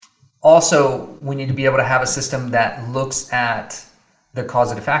Also, we need to be able to have a system that looks at the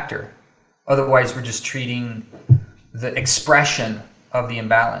causative factor. Otherwise, we're just treating the expression of the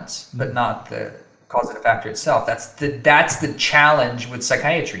imbalance, but not the causative factor itself. That's the challenge with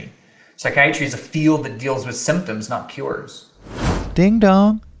psychiatry. Psychiatry is a field that deals with symptoms, not cures. Ding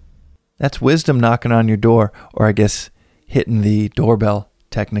dong. That's wisdom knocking on your door, or I guess hitting the doorbell,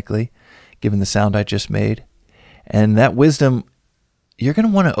 technically, given the sound I just made. And that wisdom, you're going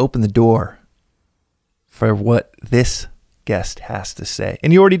to want to open the door for what this guest has to say.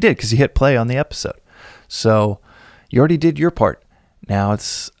 And you already did, because you hit play on the episode. So you already did your part. Now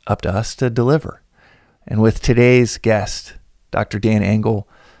it's up to us to deliver. And with today's guest, Dr. Dan Engle,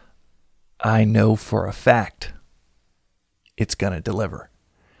 I know for a fact it's going to deliver.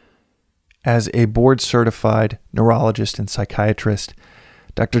 As a board-certified neurologist and psychiatrist,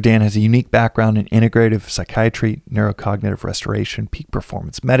 Dr. Dan has a unique background in integrative psychiatry, neurocognitive restoration, peak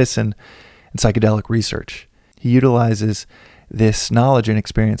performance medicine, and psychedelic research. He utilizes this knowledge and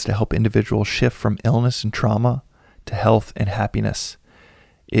experience to help individuals shift from illness and trauma to health and happiness.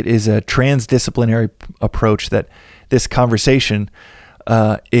 It is a transdisciplinary approach that this conversation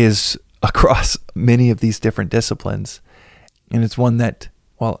is across many of these different disciplines. And it's one that,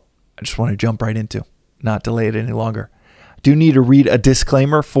 well, I just want to jump right into, not delay it any longer. I do need to read a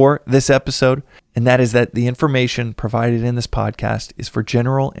disclaimer for this episode, and that is that the information provided in this podcast is for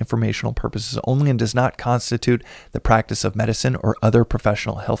general informational purposes only and does not constitute the practice of medicine or other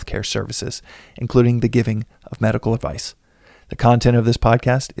professional healthcare services, including the giving of medical advice. The content of this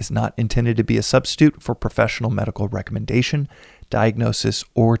podcast is not intended to be a substitute for professional medical recommendation, diagnosis,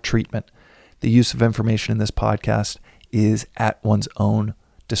 or treatment. The use of information in this podcast is at one's own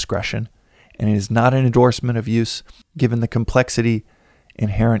discretion, and it is not an endorsement of use given the complexity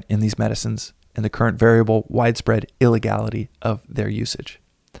inherent in these medicines and the current variable, widespread illegality of their usage.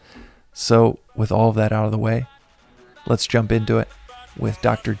 So with all of that out of the way, let's jump into it with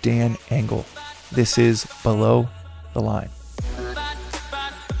Dr. Dan Engle. This is Below the Line.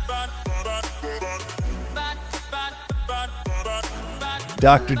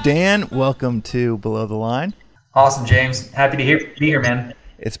 Dr. Dan, welcome to Below the Line. Awesome, James. Happy to be here, man.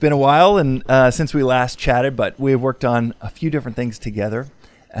 It's been a while and since we last chatted, but we've worked on a few different things together.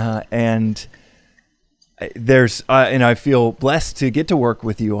 And I feel blessed to get to work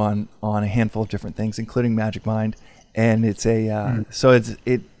with you on a handful of different things, including Magic Mind. And it's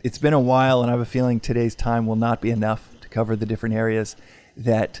it's been a while, and I have a feeling today's time will not be enough to cover the different areas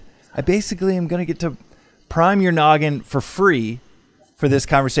that I basically am going to get to prime your noggin for free for this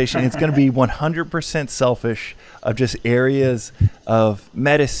conversation. It's going to be 100% selfish of just areas of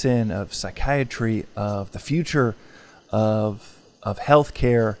medicine, of psychiatry, of the future of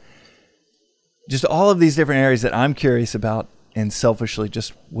healthcare, just all of these different areas that I'm curious about and selfishly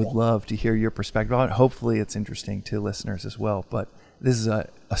just would love to hear your perspective on it. Hopefully it's interesting to listeners as well. But this is a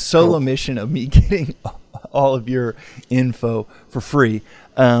solo mission of me getting all of your info for free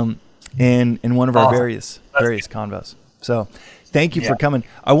in one of our various convos. So thank you for coming.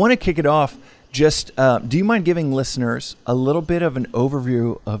 I want to kick it off. Just do you mind giving listeners a little bit of an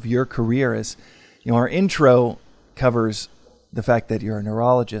overview of your career? As you know, our intro covers the fact that you're a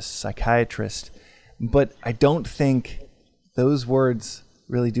neurologist, psychiatrist, but I don't think those words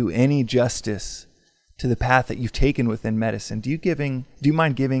really do any justice to the path that you've taken within medicine. Do you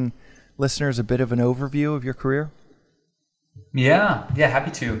mind giving listeners a bit of an overview of your career? Yeah,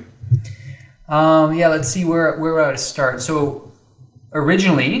 happy to. Let's see where I start. So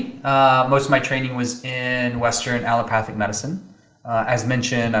originally, most of my training was in Western allopathic medicine. As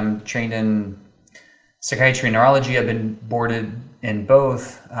mentioned, I'm trained in psychiatry and neurology. I've been boarded in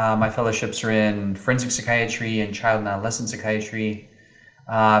both. My fellowships are in forensic psychiatry and child and adolescent psychiatry.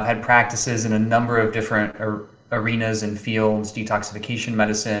 I've had practices in a number of different arenas and fields: detoxification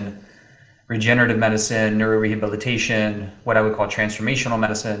medicine, regenerative medicine, neurorehabilitation, what I would call transformational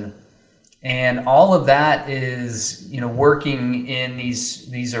medicine. And all of that is, working in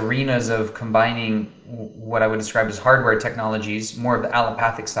these arenas of combining what I would describe as hardware technologies, more of the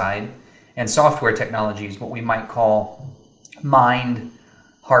allopathic side, and software technologies, what we might call mind,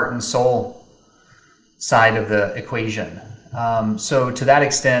 heart, and soul side of the equation. So to that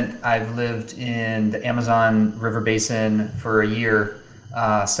extent, I've lived in the Amazon River Basin for a year,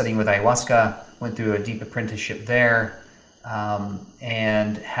 studying with ayahuasca, went through a deep apprenticeship there,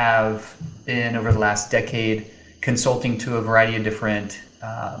 and have been over the last decade consulting to a variety of different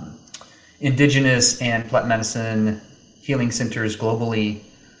indigenous and plant medicine healing centers globally,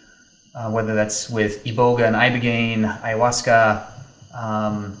 whether that's with Iboga and Ibogaine, ayahuasca,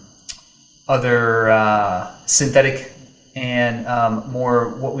 other synthetic and more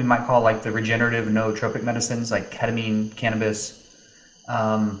what we might call like the regenerative nootropic medicines like ketamine, cannabis,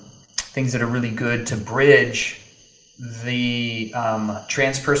 things that are really good to bridge the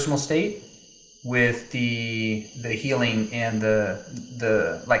transpersonal state with the healing and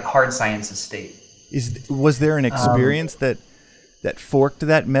the like hard sciences state. Was there an experience that forked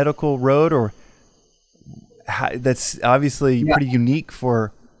that medical road, or that's obviously pretty unique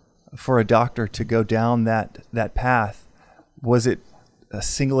for a doctor to go down that path? Was it a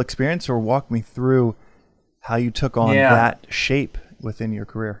single experience, or walk me through how you took on that shape within your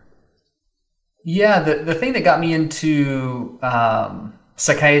career? Yeah, the thing that got me into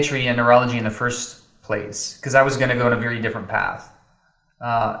psychiatry and neurology in the first place, because I was going to go in a very different path.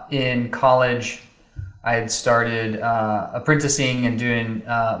 In college, I had started apprenticing and doing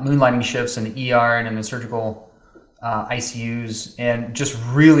moonlighting shifts in the ER and in the surgical ICUs, and just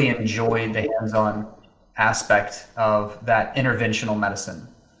really enjoyed the hands-on aspect of that interventional medicine.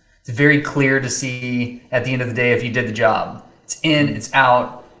 It's very clear to see at the end of the day if you did the job. It's in, it's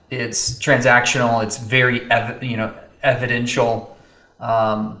out. It's transactional. It's very evidential,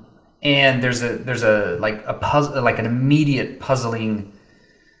 and there's a like a puzzle, like an immediate puzzling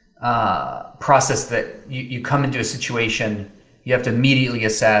process that you come into a situation. You have to immediately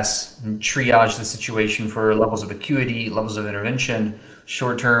assess and triage the situation for levels of acuity, levels of intervention,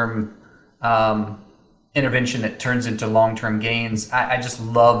 short-term intervention that turns into long-term gains. I just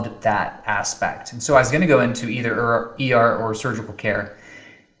loved that aspect, and so I was going to go into either ER or surgical care.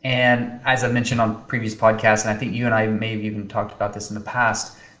 And as I mentioned on previous podcasts, and I think you and I may have even talked about this in the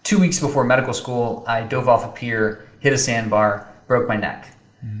past, 2 weeks before medical school, I dove off a pier, hit a sandbar, broke my neck.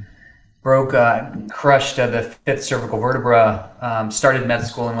 Crushed the fifth cervical vertebra, started med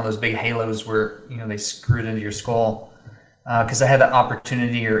school in one of those big halos where, they screwed into your skull. Because I had the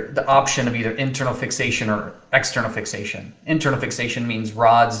opportunity or the option of either internal fixation or external fixation. Internal fixation means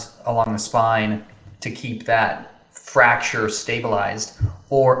rods along the spine to keep that fracture stabilized,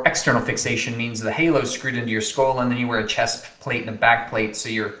 or external fixation means the halo screwed into your skull and then you wear a chest plate and a back plate, so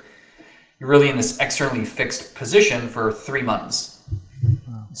you're really in this externally fixed position for 3 months.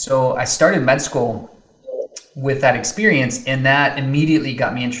 Wow. So I started med school with that experience, and that immediately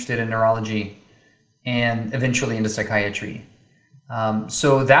got me interested in neurology and eventually into psychiatry.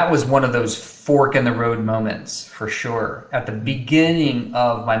 So that was one of those fork in the road moments for sure at the beginning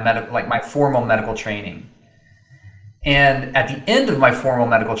of my formal medical training. And at the end of my formal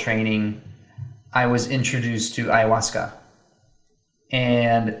medical training, I was introduced to ayahuasca.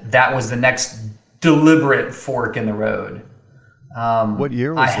 And that was the next deliberate fork in the road. What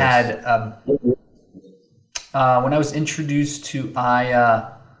year was this? When I was introduced to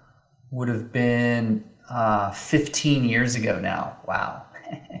Aya, would have been 15 years ago now. Wow.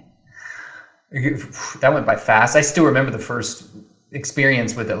 That went by fast. I still remember the first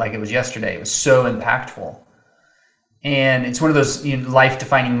experience with it like it was yesterday. It was so impactful. And it's one of those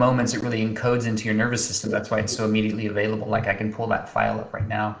life-defining moments. It really encodes into your nervous system. That's why it's so immediately available. Like I can pull that file up right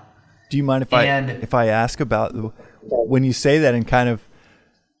now. Do you mind if I ask about when you say that and kind of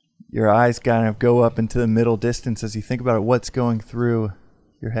your eyes kind of go up into the middle distance as you think about it, what's going through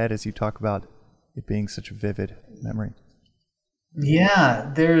your head as you talk about it being such a vivid memory?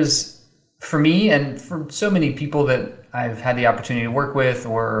 Yeah, for me and for so many people that I've had the opportunity to work with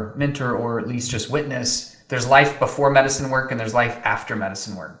or mentor or at least just witness, there's life before medicine work and there's life after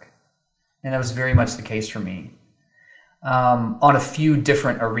medicine work. And that was very much the case for me on a few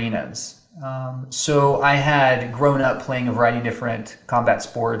different arenas. So I had grown up playing a variety of different combat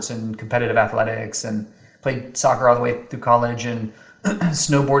sports and competitive athletics, and played soccer all the way through college, and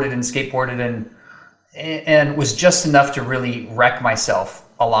snowboarded and skateboarded and was just enough to really wreck myself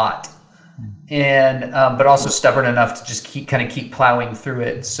a lot. And but also stubborn enough to just keep plowing through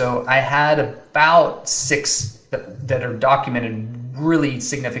it. So I had about 6 that are documented really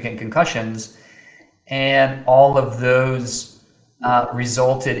significant concussions, and all of those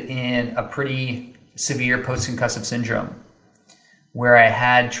resulted in a pretty severe post-concussive syndrome, where I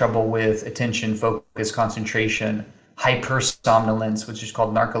had trouble with attention, focus, concentration, hypersomnolence, which is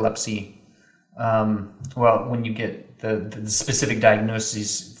called narcolepsy. Well, when you get the specific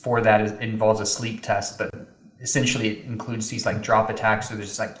diagnoses for that, it involves a sleep test, but essentially it includes these like drop attacks, so there's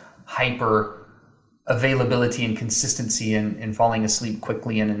just like hyper availability and consistency in falling asleep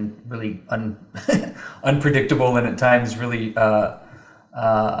quickly and in really unpredictable and at times really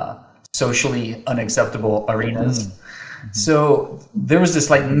socially unacceptable arenas. Mm-hmm. So there was this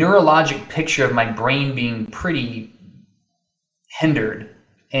like neurologic picture of my brain being pretty hindered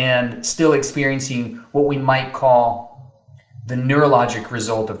and still experiencing what we might call the neurologic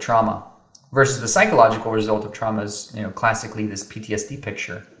result of trauma. versus the psychological result of trauma is, classically this PTSD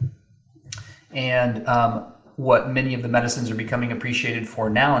picture. And what many of the medicines are becoming appreciated for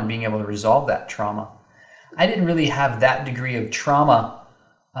now and being able to resolve that trauma. I didn't really have that degree of trauma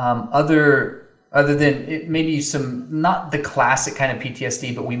other than it maybe some, not the classic kind of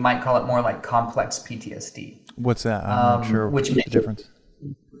PTSD, but we might call it more like complex PTSD. What's that? I'm not sure Which the difference.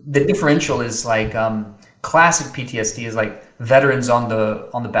 The differential is like classic PTSD is like veterans on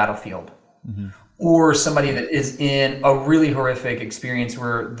the battlefield, or somebody that is in a really horrific experience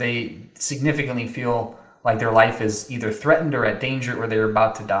where they significantly feel like their life is either threatened or at danger or they're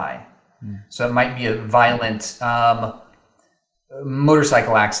about to die. So it might be a violent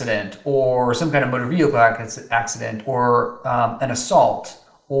motorcycle accident or some kind of motor vehicle accident or an assault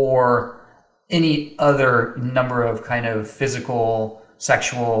or any other number of kind of physical,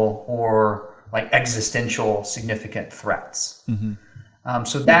 sexual, or like existential significant threats.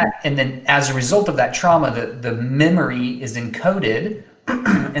 So that, and then as a result of that trauma, the memory is encoded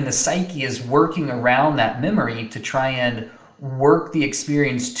and the psyche is working around that memory to try and work the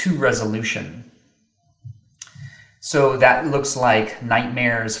experience to resolution. So that looks like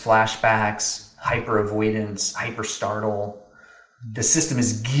nightmares, flashbacks, hyper-avoidance, hyper-startle. The system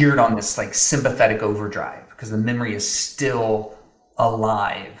is geared on this like sympathetic overdrive because the memory is still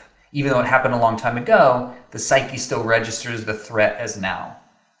alive. Even though it happened a long time ago, the psyche still registers the threat as now.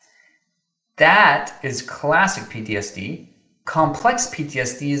 That is classic PTSD. Complex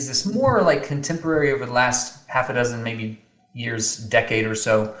PTSD is this more like contemporary over the last half a dozen, maybe years, decade or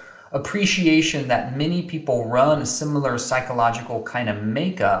so, appreciation that many people run a similar psychological kind of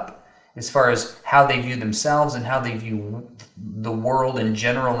makeup as far as how they view themselves and how they view the world in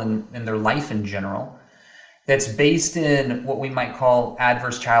general and their life in general. That's based in what we might call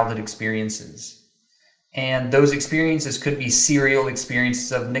adverse childhood experiences. And those experiences could be serial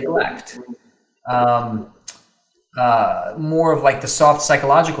experiences of neglect, more of like the soft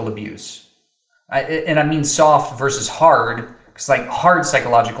psychological abuse. And I mean soft versus hard, because like hard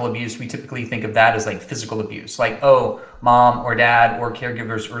psychological abuse, we typically think of that as like physical abuse. Like, oh, mom or dad or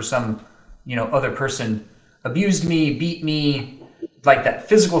caregivers or some, other person abused me, beat me, like that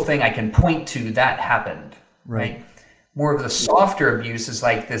physical thing I can point to that happened, right? More of the softer abuse is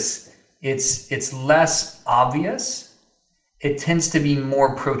like this, it's less obvious. It tends to be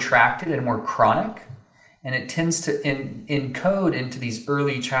more protracted and more chronic. And it tends to encode into these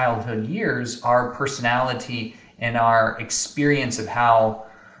early childhood years our personality and our experience of how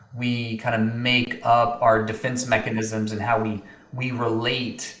we kind of make up our defense mechanisms and how we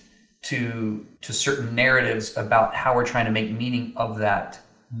relate to certain narratives about how we're trying to make meaning of that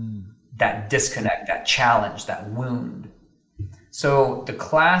disconnect, that challenge, that wound. So the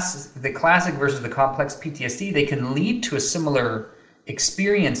classic versus the complex PTSD, they can lead to a similar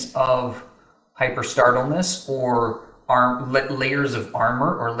experience of hyper-startleness or layers of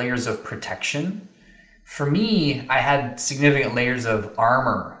armor or layers of protection. For me, I had significant layers of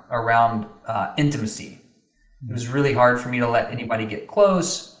armor around intimacy. It was really hard for me to let anybody get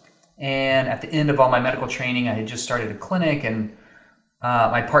close. And at the end of all my medical training, I had just started a clinic, and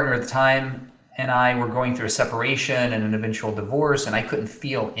my partner at the time and I were going through a separation and an eventual divorce, and I couldn't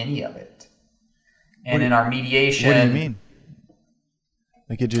feel any of it. And in our mediation... What do you mean?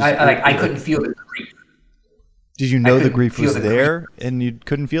 Like it just... I couldn't feel the grief. Did you know the grief was there and you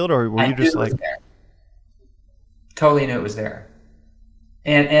couldn't feel it, or were you just like... Totally knew it was there.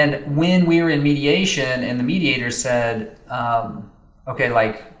 And when we were in mediation and the mediator said, okay,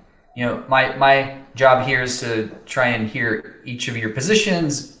 like, my job here is to try and hear each of your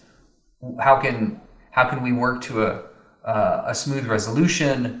positions. How can we work to a smooth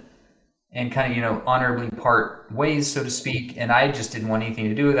resolution and kind of, honorably part ways, so to speak. And I just didn't want anything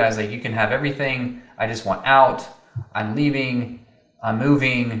to do with that. I was like, you can have everything. I just want out. I'm leaving. I'm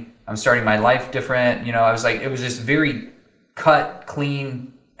moving. I'm starting my life different. I was like, it was just very cut,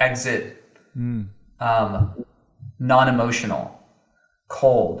 clean exit, non-emotional,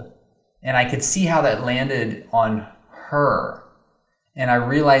 cold. And I could see how that landed on her. And I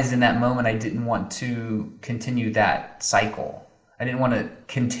realized in that moment, I didn't want to continue that cycle. I didn't want to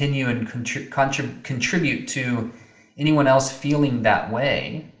continue and contribute to anyone else feeling that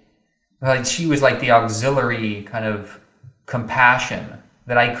way. Like she was like the auxiliary kind of compassion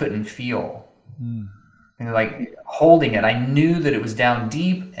that I couldn't feel. And like holding it, I knew that it was down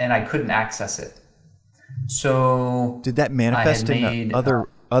deep and I couldn't access it. So did that manifest in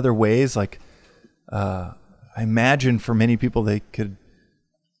other ways? Like I imagine for many people they could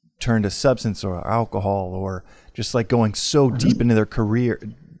turn to substance or alcohol or just like going so deep into their career.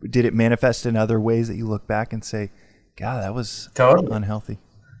 Did it manifest in other ways that you look back and say, God, that was totally unhealthy?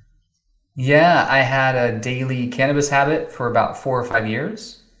 Yeah, I had a daily cannabis habit for about 4 or 5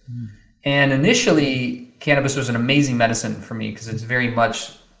 years. And initially, cannabis was an amazing medicine for me because it's very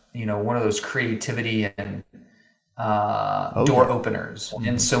much, one of those creativity and Oh door yeah. openers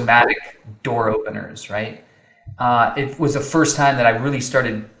and somatic door openers, right? It was the first time that I really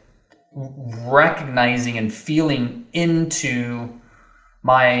started recognizing and feeling into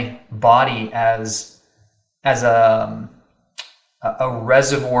my body as a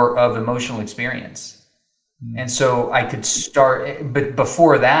reservoir of emotional experience. And so I could start, but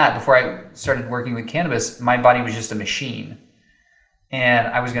before that, before I started working with cannabis, my body was just a machine. And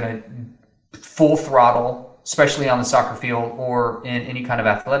I was going to full throttle, especially on the soccer field or in any kind of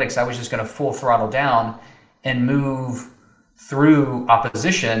athletics. I was just going to full throttle down and move through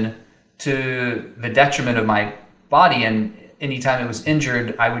opposition to the detriment of my body. And anytime it was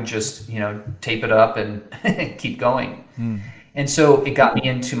injured, I would just, tape it up and keep going. And so it got me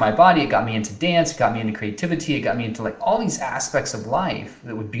into my body, it got me into dance, it got me into creativity, it got me into like all these aspects of life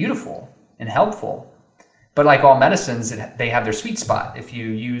that were beautiful and helpful. But like all medicines, they have their sweet spot. If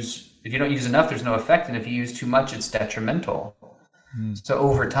you don't use enough, there's no effect, and if you use too much, it's detrimental. So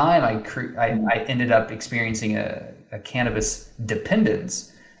over time, I ended up experiencing a cannabis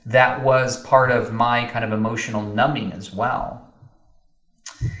dependence that was part of my kind of emotional numbing as well.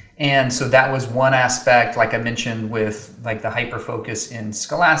 And so that was one aspect, like I mentioned, with like the hyper focus in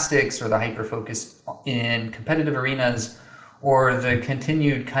scholastics or the hyper focus in competitive arenas, or the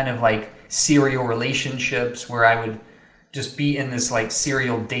continued kind of like serial relationships where I would just be in this like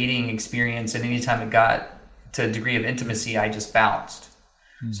serial dating experience, and anytime it got to a degree of intimacy, I just bounced.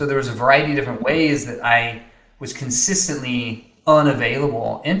 So there was a variety of different ways that I was consistently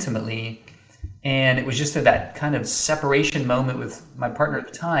unavailable intimately. And it was just at that kind of separation moment with my partner at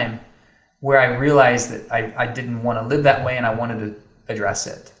the time where I realized that I didn't want to live that way, and I wanted to address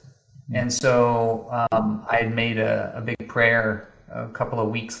it. And so I had made a big prayer a couple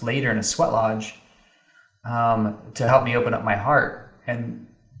of weeks later in a sweat lodge to help me open up my heart. And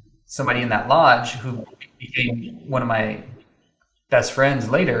somebody in that lodge who became one of my best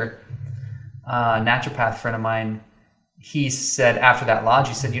friends later, a naturopath friend of mine, he said after that lodge,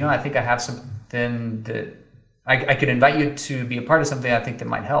 he said, I think I have something that I could invite you to be a part of something I think that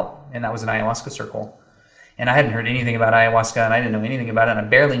might help. And that was an ayahuasca circle. And I hadn't heard anything about ayahuasca, and I didn't know anything about it. And I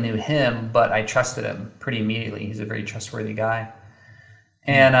barely knew him, but I trusted him pretty immediately. He's a very trustworthy guy.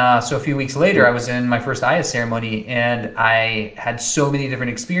 And so a few weeks later, I was in my first Aya ceremony, and I had so many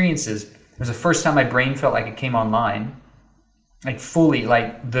different experiences. It was the first time my brain felt like it came online, like fully,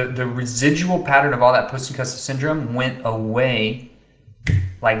 like the residual pattern of all that post-concussive syndrome went away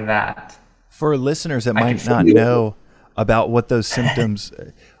like that. For listeners that might not know about what those symptoms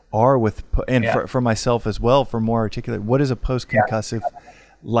are and for myself as well, for more articulate, what does a post-concussive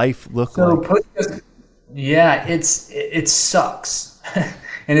life look like? It sucks.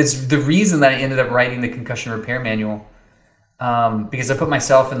 And it's the reason that I ended up writing the concussion repair manual, because I put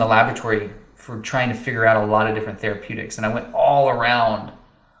myself in the laboratory for trying to figure out a lot of different therapeutics. And I went all around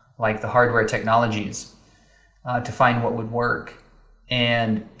like the hardware technologies to find what would work.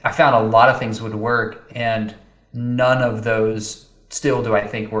 And I found a lot of things would work, and none of those still do I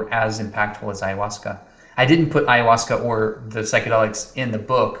think were as impactful as ayahuasca. I didn't put ayahuasca or the psychedelics in the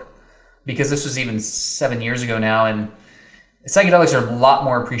book because this was even 7 years ago now, and psychedelics are a lot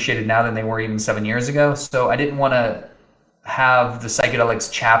more appreciated now than they were even 7 years ago. So I didn't want to have the psychedelics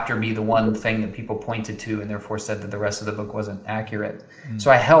chapter be the one thing that people pointed to and therefore said that the rest of the book wasn't accurate.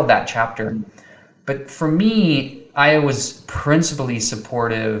 So I held that chapter. But for me, I was principally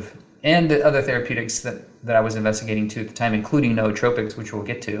supportive, and the other therapeutics that I was investigating too at the time, including nootropics, which we'll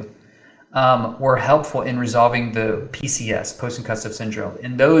get to, were helpful in resolving the PCS, post-concussive syndrome.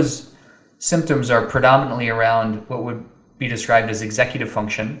 And those symptoms are predominantly around what would be described as executive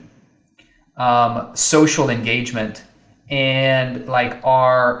function, social engagement, and like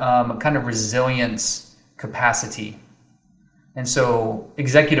our kind of resilience capacity. And so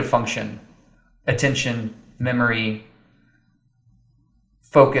executive function, attention, memory,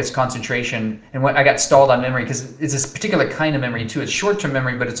 focus, concentration. And when I got stalled on memory, because it's this particular kind of memory too. It's short-term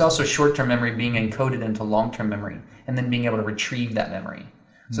memory, but it's also short-term memory being encoded into long-term memory and then being able to retrieve that memory.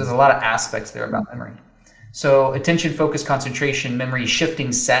 So there's a lot of aspects there about memory. So attention, focus, concentration, memory,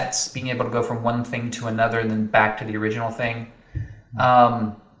 shifting sets, being able to go from one thing to another and then back to the original thing.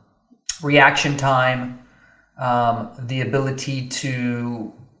 Reaction time, the ability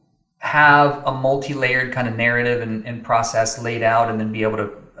to have a multi-layered kind of narrative and process laid out and then be able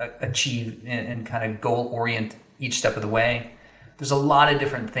to achieve and kind of goal orient each step of the way. There's a lot of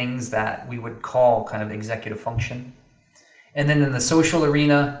different things that we would call kind of executive function. And then in the social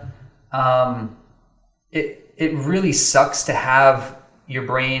arena, it really sucks to have your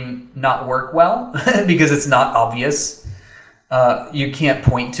brain not work well because it's not obvious. You can't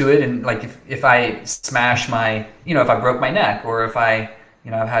point to it, and like if I smash my, if I broke my neck, or if I've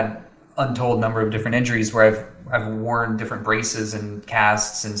had untold number of different injuries where I've worn different braces and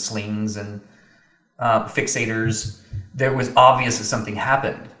casts and slings and fixators, there was obvious that something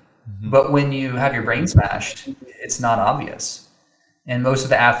happened. Mm-hmm. But when you have your brain smashed, it's not obvious. And most of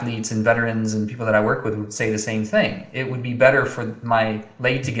the athletes and veterans and people that I work with would say the same thing. It would be better for my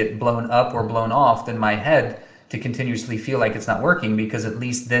leg to get blown up or blown off than my head to continuously feel like it's not working, because at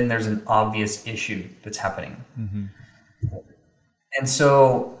least then there's an obvious issue that's happening. Mm-hmm. And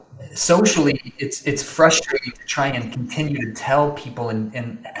so socially, it's frustrating to try and continue to tell people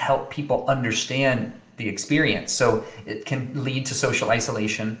and help people understand the experience. So it can lead to social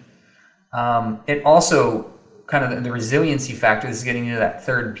isolation. It also kind of the resiliency factor, this is getting into that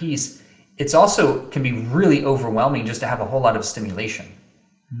third piece. It's also can be really overwhelming just to have a whole lot of stimulation,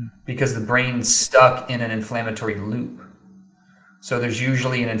 because the brain's stuck in an inflammatory loop. So there's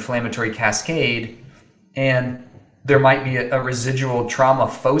usually an inflammatory cascade, and there might be a residual trauma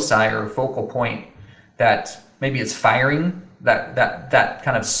foci or focal point that maybe it's firing. That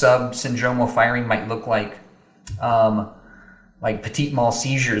kind of sub-syndromal firing might look like petit mal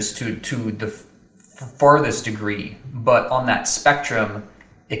seizures to the farthest degree, but on that spectrum,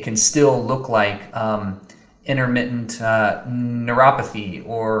 it can still look like intermittent neuropathy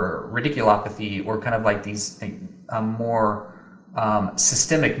or radiculopathy, or kind of like these more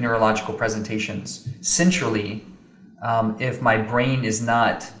systemic neurological presentations. Centrally, if my brain is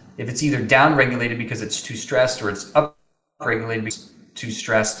not, if it's either down-regulated because it's too stressed, or it's up-regulated because it's too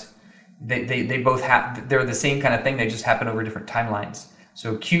stressed, they both they're the same kind of thing, they just happen over different timelines.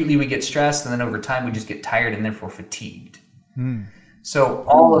 So acutely we get stressed, and then over time we just get tired and therefore fatigued. So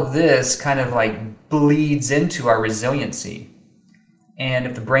all of this kind of like bleeds into our resiliency. And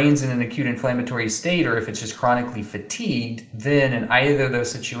if the brain's in an acute inflammatory state, or if it's just chronically fatigued, then in either of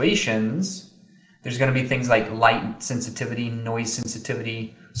those situations, there's going to be things like light sensitivity, noise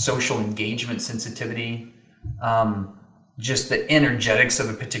sensitivity, social engagement sensitivity. Just the energetics of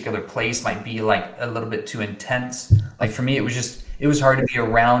a particular place might be like a little bit too intense. Like for me, it was hard to be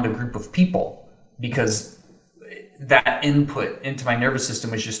around a group of people, because that input into my nervous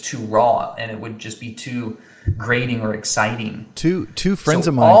system was just too raw, and it would just be too grating or exciting. Two friends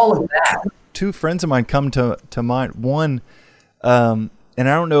of mine. All of that. Two friends of mine come to mind. One, and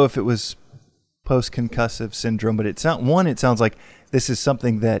I don't know if it was post-concussive syndrome, but it sounds like this is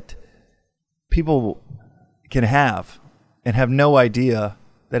something that people can have and have no idea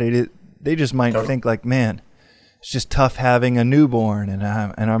that it is. They just might think like, man, it's just tough having a newborn, and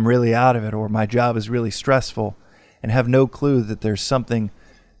I'm really out of it, or my job is really stressful, and have no clue that there's something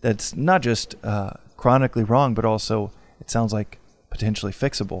that's not just chronically wrong, but also it sounds like potentially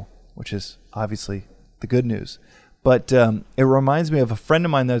fixable, which is obviously the good news. But it reminds me of a friend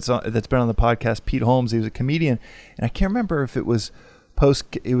of mine that's been on the podcast, Pete Holmes. He was a comedian, and I can't remember if it was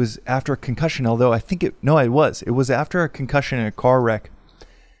after a concussion, although I think it was after a concussion in a car wreck,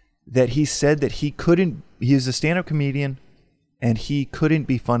 that he said that he was a stand-up comedian, and he couldn't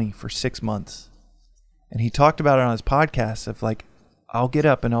be funny for 6 months. And he talked about it on his podcast of like, I'll get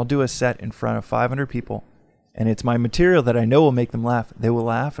up and I'll do a set in front of 500 people, and it's my material that I know will make them laugh. They will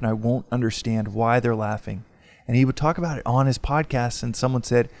laugh, and I won't understand why they're laughing. And he would talk about it on his podcast, and someone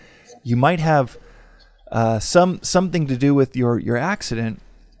said, you might have something to do with your accident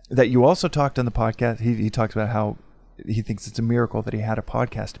that you also talked on the podcast. He talks about how he thinks it's a miracle that he had a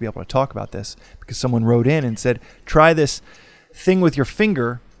podcast to be able to talk about this, because someone wrote in and said, try this thing with your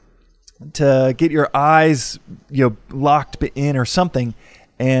finger to get your eyes locked in or something.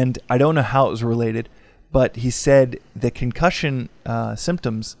 And I don't know how it was related, but he said the concussion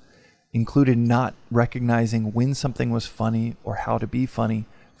symptoms included not recognizing when something was funny or how to be funny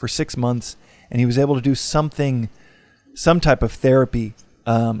for 6 months. And he was able to do some type of therapy,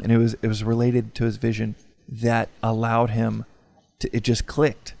 and it was related to his vision, that allowed him to, it just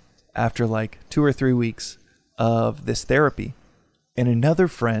clicked after like 2 or 3 weeks of this therapy. And another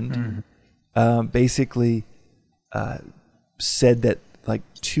friend basically said that like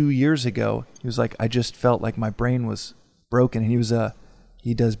 2 years ago, he was like, I just felt like my brain was broken. And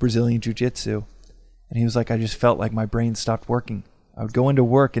he does Brazilian Jiu-Jitsu. And he was like, I just felt like my brain stopped working. I would go into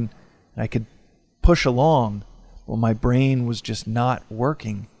work and I could push along, well, my brain was just not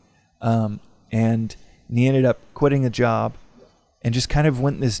working. And he ended up quitting a job and just kind of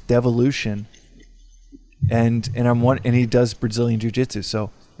went this devolution. And he does Brazilian Jiu-Jitsu, so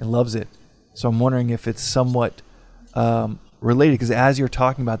he loves it. So I'm wondering if it's somewhat related, because as you're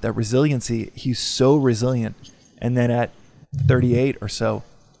talking about that resiliency, he's so resilient. And then at 38 or so,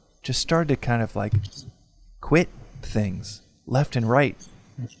 just started to kind of like quit things left and right.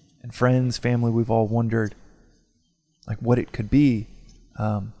 And friends, family, we've all wondered like what it could be.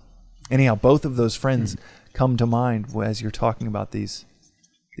 Anyhow, both of those friends come to mind as you're talking about these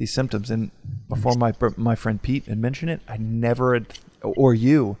symptoms. And before my friend Pete had mentioned it, I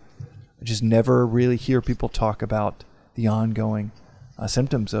just never really hear people talk about the ongoing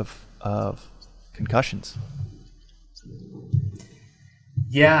symptoms of concussions.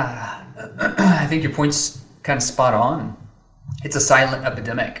 Yeah, I think your point's kind of spot on. It's a silent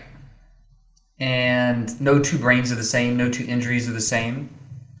epidemic. And no two brains are the same, no two injuries are the same.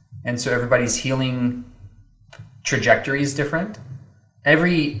 And so everybody's healing trajectory is different.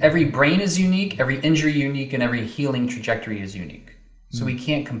 Every brain is unique, every injury unique, and every healing trajectory is unique. So we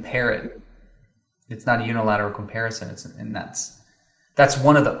can't compare it. It's not a unilateral comparison. And that's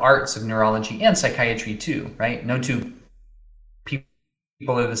one of the arts of neurology and psychiatry too, right? No two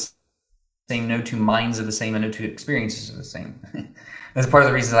people are the same, no two minds are the same, and no two experiences are the same. That's part of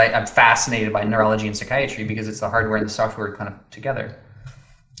the reason I'm fascinated by neurology and psychiatry, because it's the hardware and the software kind of together.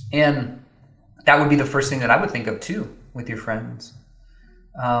 And that would be the first thing that I would think of too with your friends,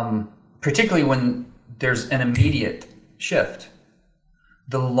 particularly when there's an immediate shift.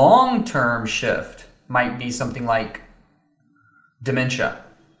 The long-term shift might be something like dementia,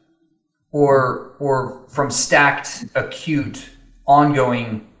 or from stacked, acute,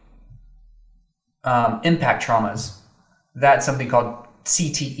 ongoing impact traumas. That's something called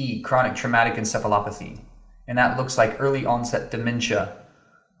CTE, chronic traumatic encephalopathy. And that looks like early onset dementia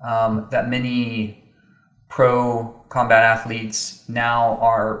that many pro combat athletes now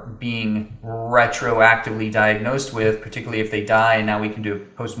are being retroactively diagnosed with, particularly if they die. And now we can do a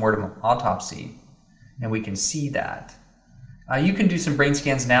postmortem autopsy and we can see that. You can do some brain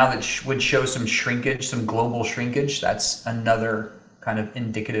scans now that would show some shrinkage, some global shrinkage. That's another kind of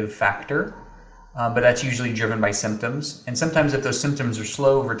indicative factor. But that's usually driven by symptoms. And sometimes if those symptoms are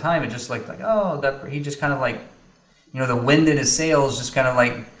slow over time, it's just like he just kind of like, the wind in his sails just kind of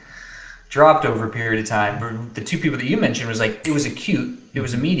like dropped over a period of time. But the two people that you mentioned was like, it was acute, it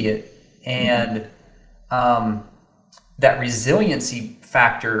was immediate. And that resiliency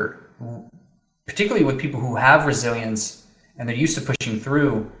factor, particularly with people who have resilience and they're used to pushing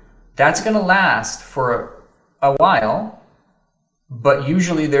through, that's going to last for a while. But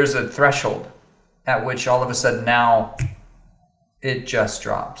usually there's a threshold at which all of a sudden now it just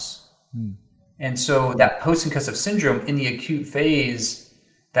drops. And so that post-concussive syndrome in the acute phase,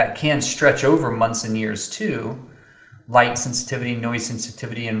 that can stretch over months and years too. Light sensitivity, noise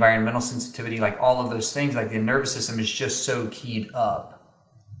sensitivity, environmental sensitivity, like all of those things, like the nervous system is just so keyed up.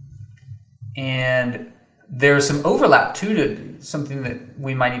 And there's some overlap too to something that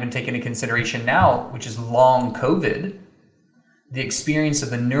we might even take into consideration now, which is long COVID. The experience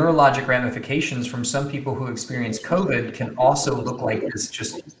of the neurologic ramifications from some people who experience COVID can also look like this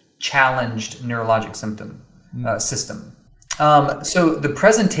just challenged neurologic system. So the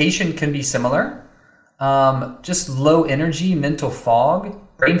presentation can be similar. Just low energy, mental fog.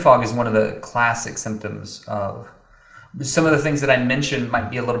 Brain fog is one of the classic symptoms of some of the things that I mentioned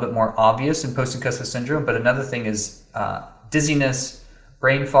might be a little bit more obvious in post-concussive syndrome, but another thing is dizziness,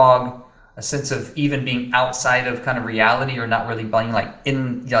 brain fog, a sense of even being outside of kind of reality, or not really being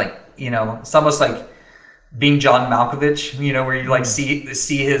it's almost like being John Malkovich, where you like see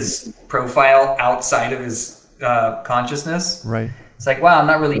his profile outside of his consciousness. Right. It's like, wow, I'm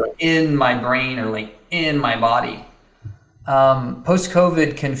not really in my brain or like in my body.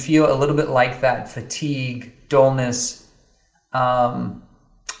 Post-COVID can feel a little bit like that: fatigue, dullness,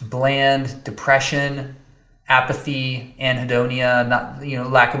 bland, depression, apathy, anhedonia,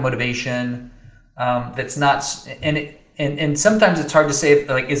 lack of motivation. That's not, and sometimes it's hard to say,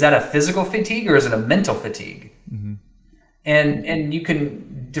 like, is that a physical fatigue or is it a mental fatigue? Mm-hmm. And you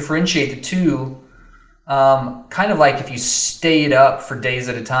can differentiate the two. Kind of like if you stayed up for days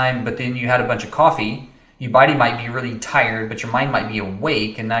at a time, but then you had a bunch of coffee, your body might be really tired, but your mind might be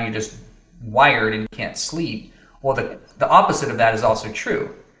awake, and now you're just wired and you can't sleep. Well, the opposite of that is also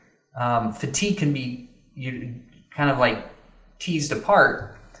true. Fatigue can be kind of like teased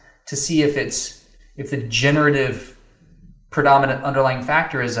apart to see if the generative predominant underlying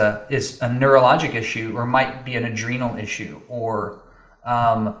factor is a neurologic issue, or might be an adrenal issue, or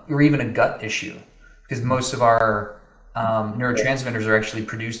even a gut issue, because most of our neurotransmitters are actually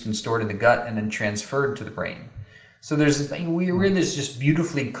produced and stored in the gut and then transferred to the brain. So there's this thing, we're this just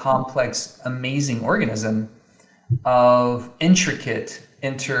beautifully complex, amazing organism of intricate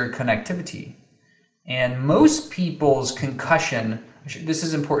interconnectivity. And most people's concussion, this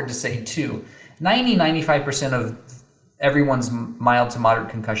is important to say too, 95% of everyone's mild to moderate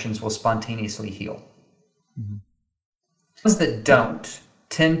concussions will spontaneously heal. Mm-hmm. Ones that don't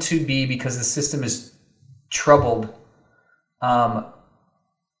tend to be because the system is troubled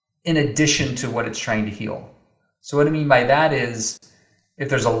in addition to what it's trying to heal. So what I mean by that is if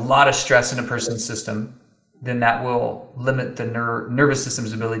there's a lot of stress in a person's system, then that will limit the nervous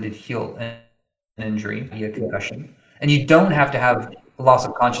system's ability to heal an injury via concussion. And you don't have to have a loss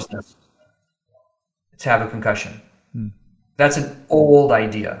of consciousness to have a concussion. That's an old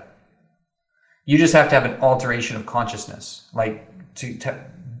idea. You just have to have an alteration of consciousness, like to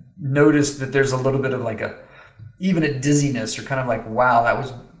notice that there's a little bit of like even a dizziness, or kind of like, wow,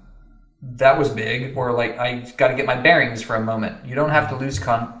 that was big, or like I got to get my bearings for a moment. You don't have to lose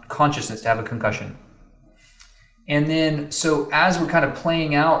consciousness to have a concussion. And then, so as we're kind of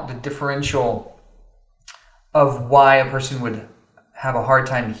playing out the differential of why a person would have a hard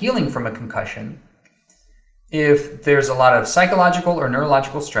time healing from a concussion, if there's a lot of psychological or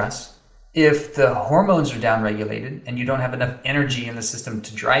neurological stress, if the hormones are downregulated and you don't have enough energy in the system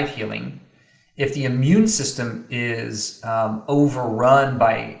to drive healing, if the immune system is overrun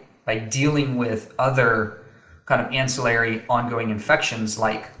by dealing with other kind of ancillary ongoing infections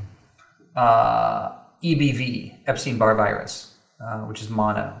like EBV, Epstein-Barr virus, which is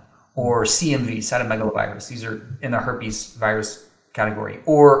mono, or CMV, cytomegalovirus. These are in the herpes virus category,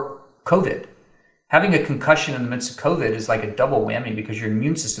 or COVID. Having a concussion in the midst of COVID is like a double whammy because your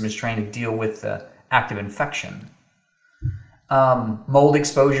immune system is trying to deal with the active infection. Mold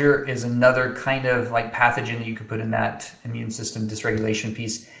exposure is another kind of like pathogen that you could put in that immune system dysregulation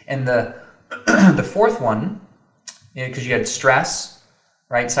piece. And the fourth one, because you had stress,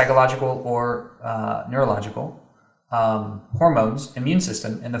 right, psychological or neurological, hormones, immune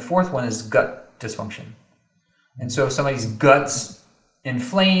system, and the fourth one is gut dysfunction. And so if somebody's gut's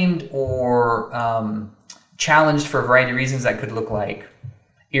inflamed or challenged for a variety of reasons, that could look like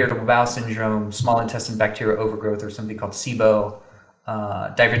irritable bowel syndrome, small intestine bacterial overgrowth, or something called SIBO,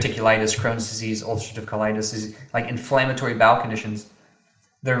 diverticulitis, Crohn's disease, ulcerative colitis, is like inflammatory bowel conditions.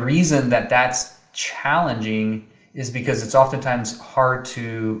 The reason that that's challenging is because it's oftentimes hard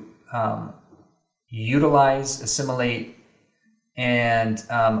to utilize, assimilate, and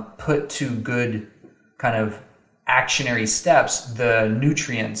put to good kind of actionary steps the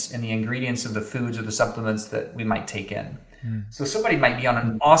nutrients and the ingredients of the foods or the supplements that we might take in. So somebody might be on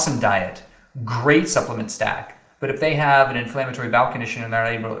an awesome diet, great supplement stack, but if they have an inflammatory bowel condition and they're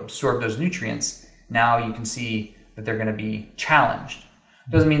not able to absorb those nutrients, now you can see that they're going to be challenged.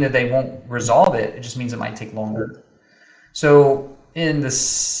 It doesn't mean that they won't resolve it, it just means it might take longer. So in the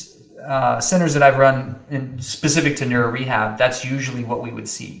centers that I've run specific to neuro rehab, that's usually what we would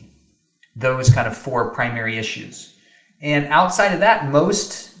see. Those kind of four primary issues. And outside of that,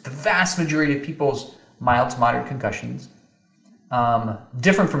 the vast majority of people's mild to moderate concussions,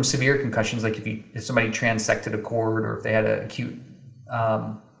 different from severe concussions, like if somebody transected a cord, or if they had an acute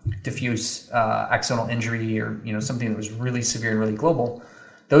diffuse axonal injury, or something that was really severe and really global,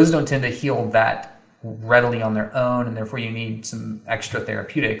 those don't tend to heal that readily on their own, and therefore you need some extra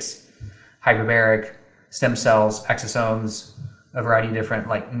therapeutics, hyperbaric, stem cells, exosomes, a variety of different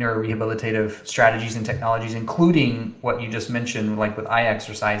like neurorehabilitative strategies and technologies, including what you just mentioned, like with eye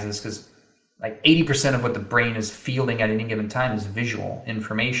exercises, because like 80% of what the brain is fielding at any given time is visual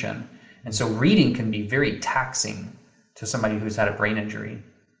information. And so reading can be very taxing to somebody who's had a brain injury.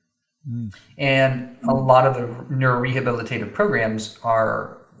 And a lot of the neurorehabilitative programs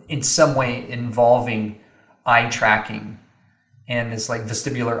are in some way involving eye tracking and this like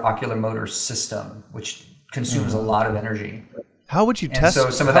vestibular ocular motor system, which consumes a lot of energy. How would you test? So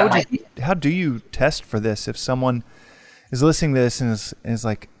some of that how do you test for this if someone is listening to this and is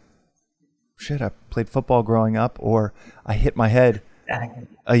like, shit, I played football growing up, or I hit my head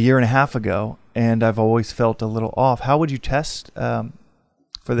a year and a half ago and I've always felt a little off. How would you test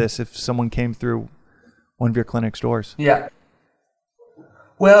for this if someone came through one of your clinic's doors? Yeah.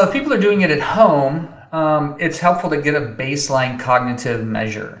 Well, if people are doing it at home, it's helpful to get a baseline cognitive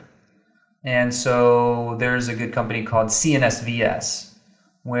measure. And so there's a good company called CNSVS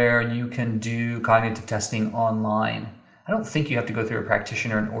where you can do cognitive testing online. I don't think you have to go through a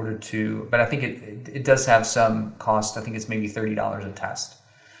practitioner in order to, but I think it does have some cost. I think it's maybe $30 a test.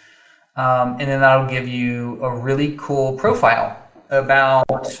 And then that'll give you a really cool profile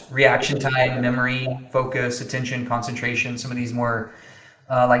about reaction time, memory, focus, attention, concentration, some of these more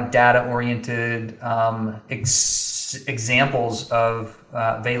like data-oriented examples of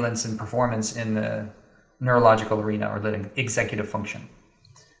valence and performance in the neurological arena or the executive function.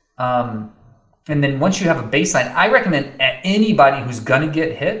 And then once you have a baseline, I recommend anybody who's going to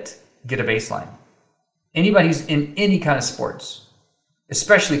get hit, get a baseline. Anybody who's in any kind of sports,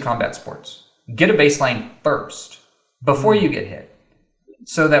 especially combat sports, get a baseline first before you get hit,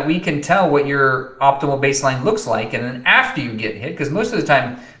 so that we can tell what your optimal baseline looks like. And then after you get hit, because most of the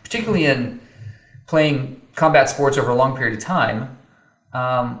time, particularly in playing combat sports over a long period of time,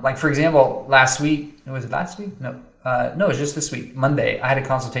 like for example, last week, was it last week? No, it was just this week, Monday. I had a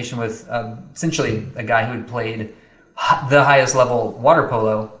consultation with essentially a guy who had played the highest level water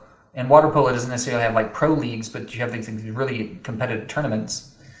polo. And water polo doesn't necessarily have like pro leagues, but you have these really competitive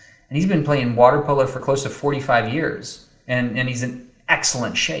tournaments. And he's been playing water polo for close to 45 years. And he's in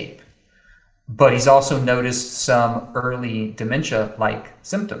excellent shape. But he's also noticed some early dementia-like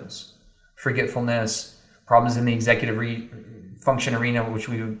symptoms. Forgetfulness, problems in the executive function arena, which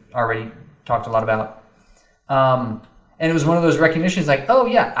we already talked a lot about. And it was one of those recognitions like, oh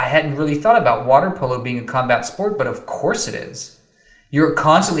yeah, I hadn't really thought about water polo being a combat sport, but of course it is. You're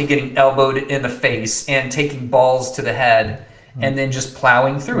constantly getting elbowed in the face and taking balls to the head and then just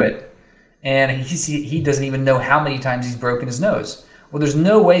plowing through it. And he doesn't even know how many times he's broken his nose. Well, there's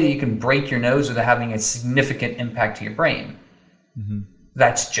no way that you can break your nose without having a significant impact to your brain. Mm-hmm.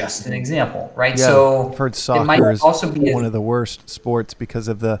 That's just an example, right? Yeah, so I've heard soccer is also be one of the worst sports because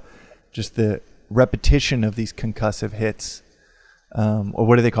of the repetition of these concussive hits. Or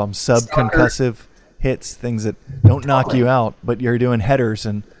what do they call them? Subconcussive hits, things that don't knock you out, but you're doing headers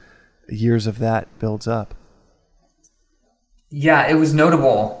and years of that builds up. Yeah, it was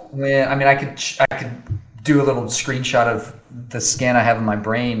notable when, I could do a little screenshot of the scan I have in my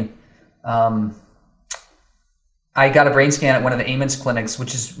brain. I got a brain scan at one of the Amon's clinics,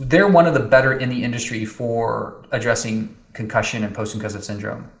 they're one of the better in the industry for addressing concussion and post-concussive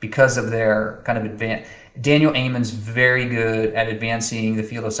syndrome because of their kind of advanced. Daniel Amon's very good at advancing the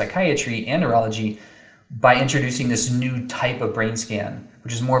field of psychiatry and neurology by introducing this new type of brain scan,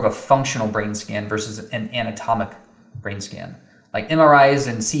 which is more of a functional brain scan versus an anatomic brain scan. Like MRIs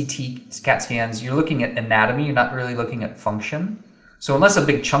and CT, CAT scans, you're looking at anatomy, you're not really looking at function. So unless a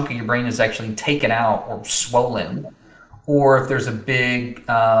big chunk of your brain is actually taken out or swollen, or if there's a big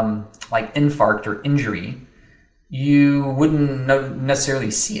like infarct or injury, you wouldn't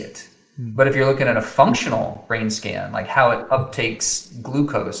necessarily see it. But if you're looking at a functional brain scan, like how it uptakes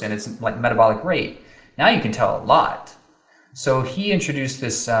glucose and its like metabolic rate, now you can tell a lot. So he introduced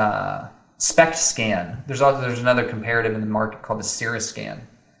this SPECT scan. There's another comparative in the market called the Cirrus scan.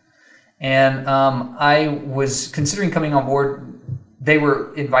 And I was considering coming on board. They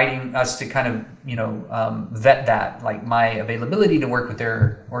were inviting us to kind of, vet that, like my availability to work with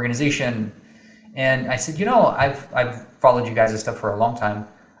their organization. And I said, I've followed you guys' stuff for a long time.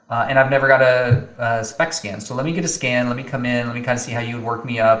 And I've never got a SPECT scan. So let me get a scan, let me come in, let me kind of see how you would work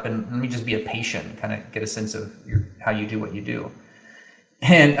me up, and let me just be a patient, kind of get a sense of how you do what you do.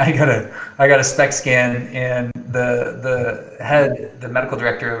 And I got a SPECT scan, and the medical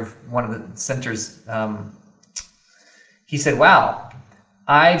director of one of the centers, he said, wow,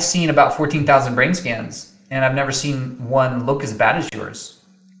 I've seen about 14,000 brain scans, and I've never seen one look as bad as yours,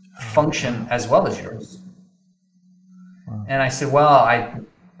 function as well as yours. Wow. And I said, well,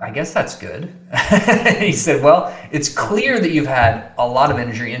 I guess that's good. He said, well, it's clear that you've had a lot of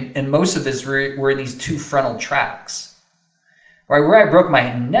injury, and most of this were in these two frontal tracts. Right, where I broke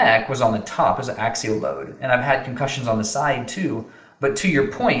my neck was on the top, it was an axial load, and I've had concussions on the side too. But to your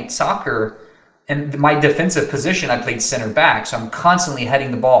point, soccer, and my defensive position, I played center back, so I'm constantly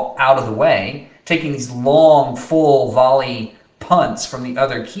heading the ball out of the way, taking these long, full volley punts from the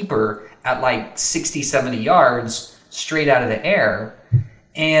other keeper at like 60, 70 yards straight out of the air.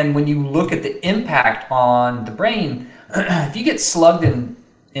 And when you look at the impact on the brain, if you get slugged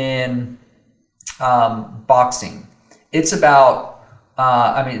in boxing, it's about,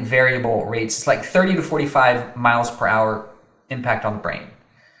 variable rates. It's like 30 to 45 miles per hour impact on the brain.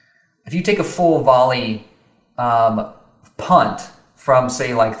 If you take a full volley punt from,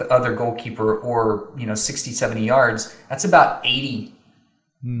 say, like the other goalkeeper or, 60, 70 yards, that's about 80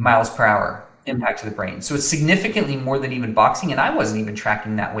 miles per hour impact to the brain. So it's significantly more than even boxing. And I wasn't even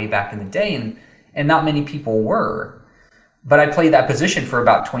tracking that way back in the day. And not many people were. But I played that position for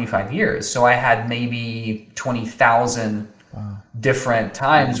about 25 years. So I had maybe 20,000 different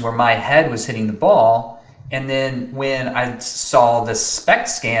times where my head was hitting the ball. And then when I saw the SPECT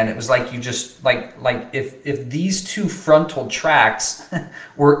scan, it was like you just like if these two frontal tracts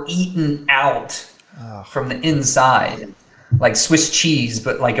were eaten out from the inside, like Swiss cheese,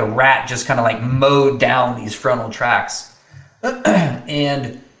 but like a rat just kind of like mowed down these frontal tracts.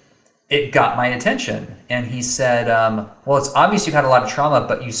 And it got my attention. And he said, well, it's obvious you've had a lot of trauma,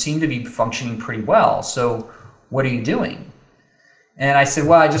 but you seem to be functioning pretty well. So what are you doing? And I said,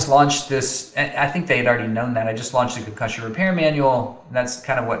 well, I just launched this. I think they had already known that. I just launched a concussion repair manual. And that's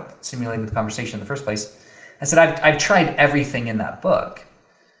kind of what simulated the conversation in the first place. I said, I've tried everything in that book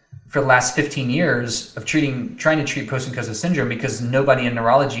for the last 15 years of trying to treat post-concussive syndrome, because nobody in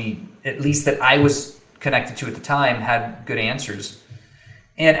neurology, at least that I was connected to at the time, had good answers.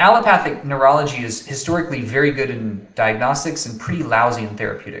 And allopathic neurology is historically very good in diagnostics and pretty lousy in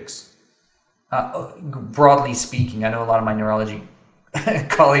therapeutics. Broadly speaking, I know a lot of my neurology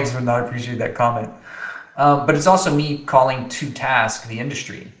colleagues would not appreciate that comment. But it's also me calling to task the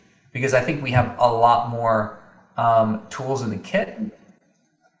industry, because I think we have a lot more tools in the kit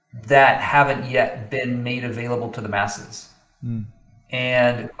that haven't yet been made available to the masses.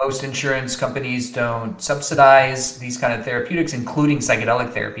 And most insurance companies don't subsidize these kind of therapeutics, including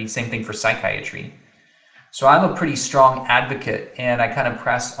psychedelic therapy. Same thing for psychiatry. So I'm a pretty strong advocate, and I kind of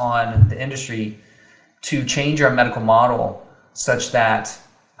press on the industry to change our medical model such that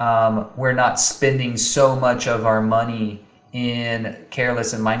we're not spending so much of our money in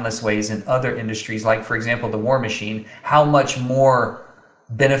careless and mindless ways in other industries, like, for example, the war machine. How much more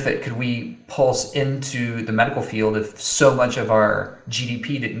benefit could we pulse into the medical field if so much of our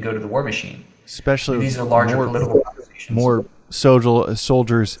GDP didn't go to the war machine? Especially these are larger political conversations. More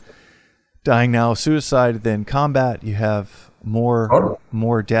soldiers dying now of suicide than combat. You have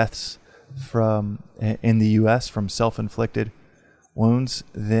more deaths in the U.S. from self-inflicted wounds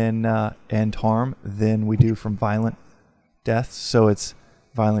and harm than we do from violent deaths. So it's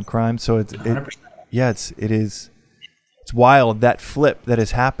violent crime. So it's 100%. It's wild, that flip that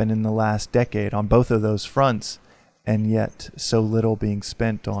has happened in the last decade on both of those fronts, and yet so little being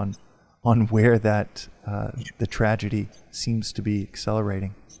spent on where that the tragedy seems to be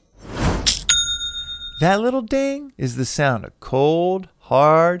accelerating. That little ding is the sound of cold,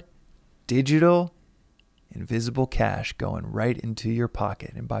 hard, digital, invisible cash going right into your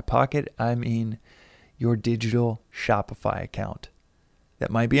pocket. And by pocket, I mean your digital Shopify account that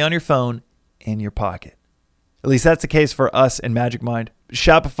might be on your phone in your pocket. At least that's the case for us in MagicMind.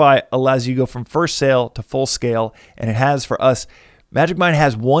 Shopify allows you to go from first sale to full scale, and it has for us. MagicMind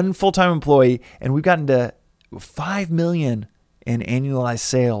has one full-time employee, and we've gotten to 5 million in annualized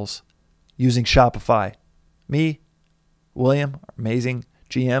sales using Shopify. Me, William, our amazing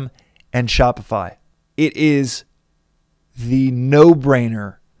GM, and Shopify. It is the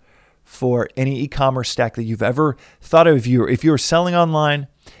no-brainer for any e-commerce stack that you've ever thought of. If you're selling online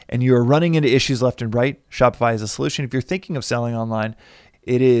and you're running into issues left and right, Shopify is a solution. If you're thinking of selling online,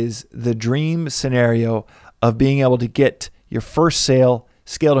 it is the dream scenario of being able to get your first sale,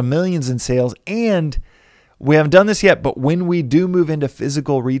 scale to millions in sales. And we haven't done this yet, but when we do move into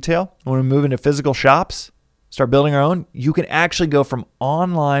physical retail, when we move into physical shops, start building our own, you can actually go from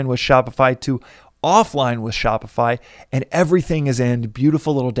online with Shopify to offline with Shopify, and everything is in a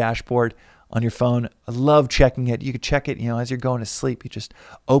beautiful little dashboard on your phone. I love checking it. You can check it, as you're going to sleep. You just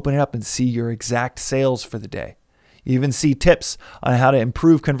open it up and see your exact sales for the day. You even see tips on how to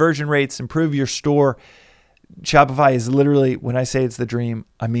improve conversion rates, improve your store. Shopify is literally, when I say it's the dream,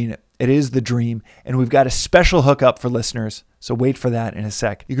 I mean it is the dream. And we've got a special hookup for listeners, so wait for that in a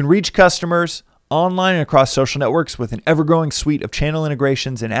sec. You can reach customers online and across social networks with an ever-growing suite of channel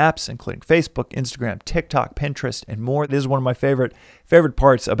integrations and apps, including Facebook, Instagram, TikTok, Pinterest, and more. This is one of my favorite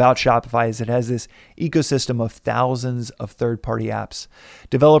parts about Shopify is it has this ecosystem of thousands of third-party apps,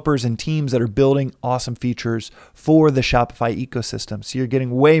 developers and teams that are building awesome features for the Shopify ecosystem. So you're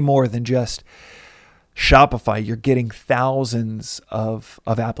getting way more than just Shopify. You're getting thousands of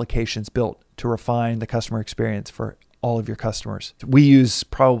applications built to refine the customer experience for all of your customers. We use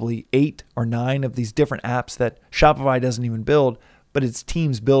probably 8 or 9 of these different apps that Shopify doesn't even build, but it's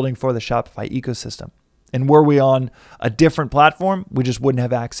teams building for the Shopify ecosystem. And were we on a different platform, we just wouldn't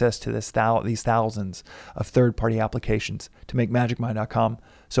have access to these thousands of third-party applications to make MagicMind.com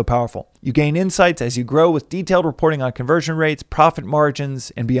so powerful. You gain insights as you grow with detailed reporting on conversion rates, profit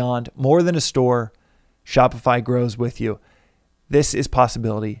margins, and beyond. More than a store, Shopify grows with you. This is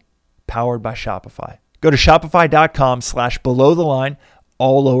possibility powered by Shopify. Go to shopify.com/belowtheline,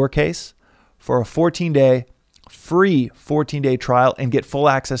 all lowercase, for a 14-day free 14-day trial and get full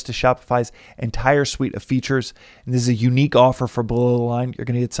access to Shopify's entire suite of features. And this is a unique offer for Below the Line. You're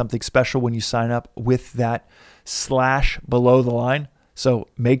going to get something special when you sign up with that /below the line. So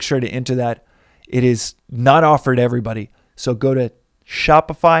make sure to enter that. It is not offered to everybody. So go to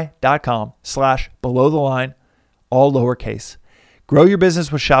shopify.com/below the line, all lowercase. Grow your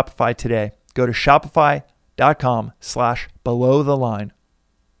business with Shopify today. Go to shopify.com/below the line,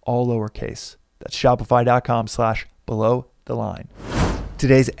 all lowercase. That's shopify.com/below the line.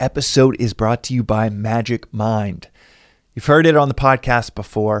 Today's episode is brought to you by Magic Mind. You've heard it on the podcast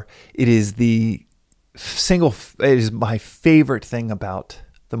before. It is my favorite thing about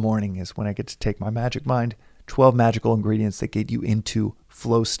the morning is when I get to take my Magic Mind, 12 magical ingredients that get you into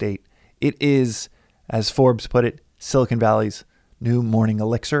flow state. It is, as Forbes put it, Silicon Valley's new morning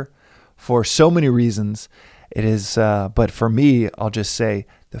elixir for so many reasons. It is, but for me, I'll just say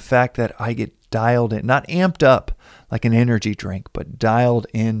the fact that I get dialed in, not amped up like an energy drink, but dialed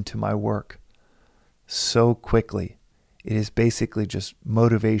into my work so quickly. It is basically just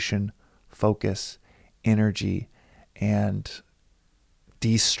motivation, focus, energy, and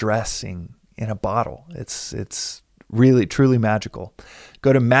de-stressing in a bottle. It's really, truly magical.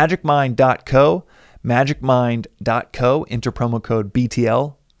 Go to magicmind.co, magicmind.co, enter promo code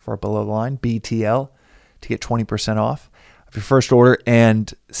BTL for below the line, BTL, to get 20% off of your first order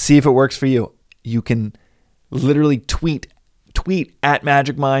and see if it works for you. You can literally tweet at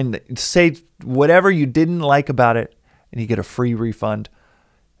Magic Mind, say whatever you didn't like about it, and you get a free refund.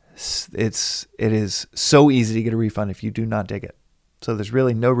 It is so easy to get a refund if you do not dig it. So there's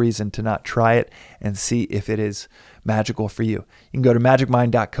really no reason to not try it and see if it is magical for you. You can go to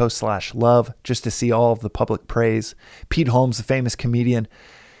magicmind.co/love just to see all of the public praise. Pete Holmes, the famous comedian,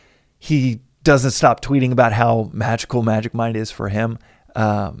 he doesn't stop tweeting about how magical Magic Mind is for him.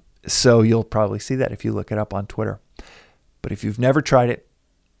 So you'll probably see that if you look it up on Twitter. But if you've never tried it,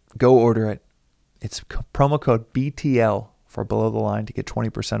 go order it. It's promo code BTL for below the line to get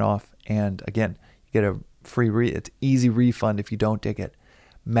 20% off. And again, you get a free it's easy refund if you don't dig it.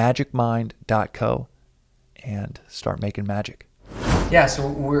 Magicmind.co and start making magic. Yeah, so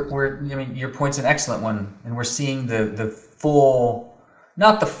your point's an excellent one, and we're seeing the full,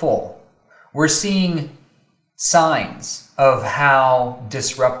 not the full. We're seeing signs of how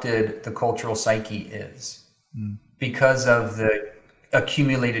disrupted the cultural psyche is because of the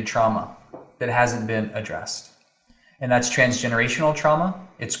accumulated trauma that hasn't been addressed. And that's transgenerational trauma,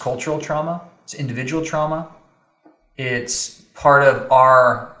 it's cultural trauma, it's individual trauma. It's part of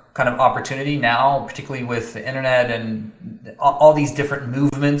our kind of opportunity now, particularly with the internet and all these different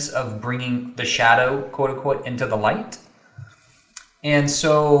movements of bringing the shadow, quote unquote, into the light. And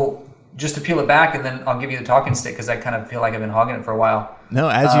so just to peel it back, and then I'll give you the talking stick because I kind of feel like I've been hogging it for a while. No,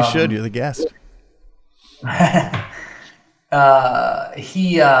 as you should. You're the guest. I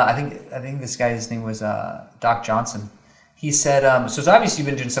think this guy's name was Doc Johnson. He said, so it's obviously you've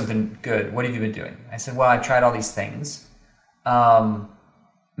been doing something good. What have you been doing? I said, well, I've tried all these things.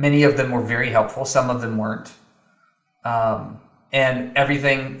 Many of them were very helpful. Some of them weren't. And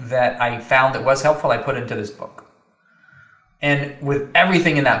everything that I found that was helpful, I put into this book. And with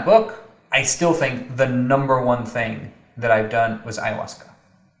everything in that book, I still think the number one thing that I've done was ayahuasca.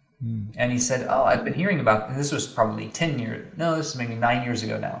 And he said, oh, I've been hearing about, and this was probably 10 years, no, this is maybe 9 years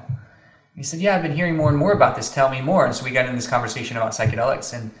ago now. He said, yeah, I've been hearing more and more about this. Tell me more. And so we got in this conversation about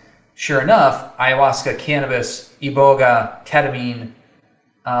psychedelics. And sure enough, ayahuasca, cannabis, iboga, ketamine,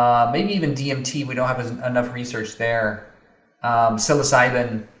 maybe even DMT. We don't have enough research there.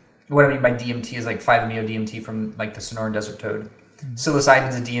 Psilocybin. What I mean by DMT is like 5-MeO-DMT from like the Sonoran Desert Toad. Psilocybin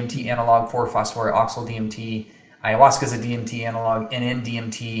is a DMT analog, 4-phosphoroxyl DMT. Ayahuasca is a DMT analog,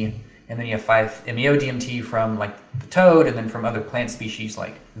 NN-DMT. And then you have 5-MeO-DMT from like the toad, and then from other plant species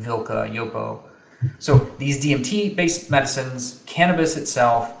like Vilca, Yopo. So these DMT-based medicines, cannabis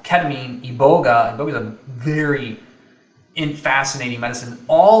itself, ketamine, iboga. Iboga is a very fascinating medicine.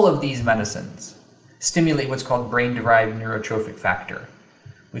 All of these medicines stimulate what's called brain-derived neurotrophic factor,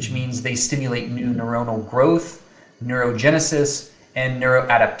 which means they stimulate new neuronal growth, neurogenesis, and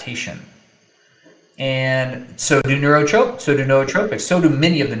neuroadaptation. And so do nootropics, so do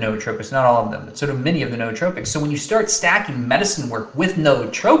many of the nootropics, not all of them, but so do many of the nootropics. So when you start stacking medicine work with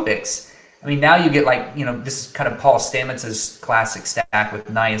nootropics, I mean, now you get like, this is kind of Paul Stamets's classic stack with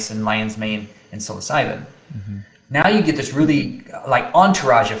niacin, lion's mane, and psilocybin. Mm-hmm. Now you get this really like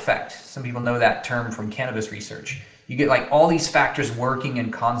entourage effect. Some people know that term from cannabis research. You get like all these factors working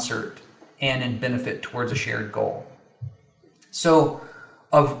in concert and in benefit towards a shared goal. So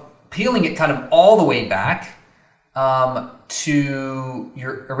of peeling it kind of all the way back to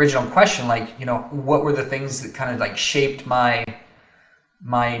your original question, like, what were the things that kind of like shaped my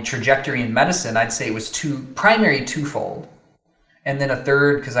trajectory in medicine? I'd say it was twofold. And then a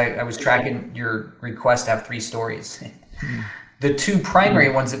third, because I was tracking your request to have 3 stories. The 2 primary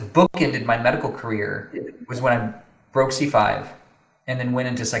ones that bookended my medical career was when I broke C5 and then went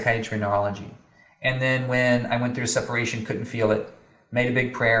into psychiatry and neurology. And then when I went through a separation, couldn't feel it, made a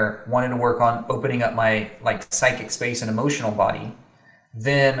big prayer, wanted to work on opening up my like psychic space and emotional body.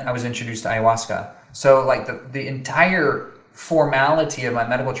 then I was introduced to ayahuasca. So like the entire formality of my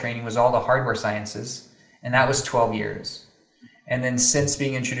medical training was all the hardware sciences, and that was 12 years. And then since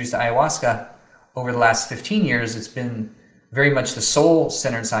being introduced to ayahuasca over the last 15 years, it's been very much the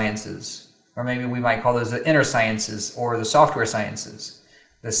soul-centered sciences, or maybe we might call those the inner sciences or the software sciences,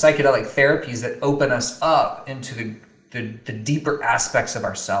 the psychedelic therapies that open us up into the deeper aspects of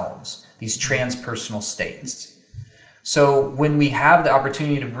ourselves, these transpersonal states. So when we have the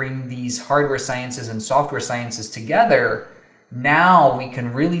opportunity to bring these hardware sciences and software sciences together, now we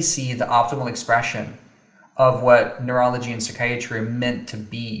can really see the optimal expression of what neurology and psychiatry are meant to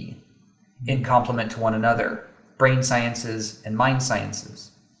be in complement to one another, brain sciences and mind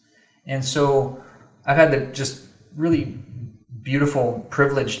sciences. And so I've had the just really beautiful,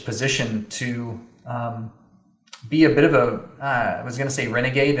 privileged position to be a bit of a, I was going to say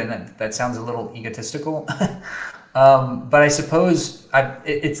renegade, and that sounds a little egotistical. But I suppose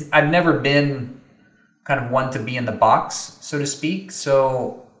I've never been kind of one to be in the box, so to speak.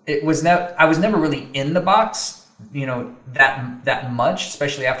 So I was never really in the box, that much,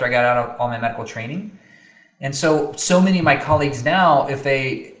 especially after I got out of all my medical training. And so many of my colleagues now,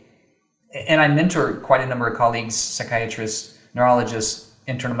 and I mentor quite a number of colleagues, psychiatrists, neurologists,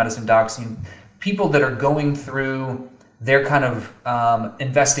 internal medicine docs, people that are going through their kind of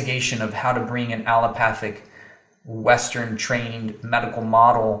investigation of how to bring an allopathic, Western trained medical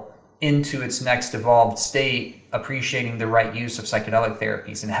model into its next evolved state, appreciating the right use of psychedelic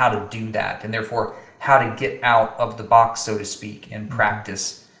therapies and how to do that, and therefore how to get out of the box, so to speak, and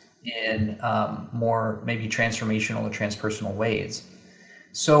practice in more maybe transformational or transpersonal ways.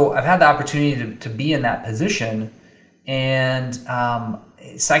 So I've had the opportunity to be in that position, and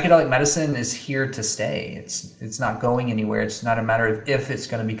psychedelic medicine is here to stay. It's not going anywhere. It's not a matter of if it's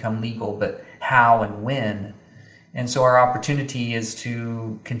going to become legal, but how and when. And so our opportunity is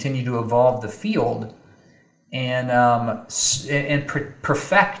to continue to evolve the field and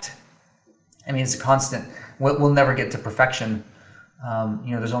perfect. I mean, it's a constant. We'll never get to perfection.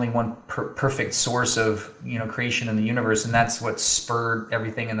 There's only one perfect source of creation in the universe, and that's what spurred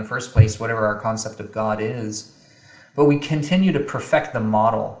everything in the first place, whatever our concept of God is. But we continue to perfect the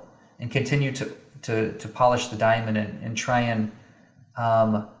model and continue to polish the diamond and try and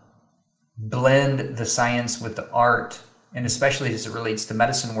blend the science with the art. And especially as it relates to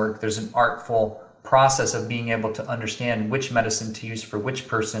medicine work, there's an artful process of being able to understand which medicine to use for which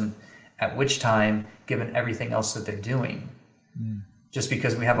person at which time, given everything else that they're doing. Just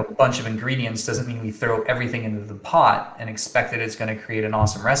because we have a bunch of ingredients doesn't mean we throw everything into the pot and expect that it's going to create an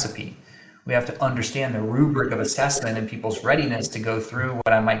awesome recipe. We have to understand the rubric of assessment and people's readiness to go through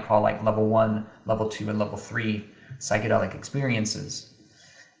what I might call like level 1, level 2, and level 3 psychedelic experiences.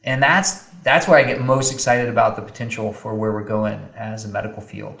 And that's where I get most excited about the potential for where we're going as a medical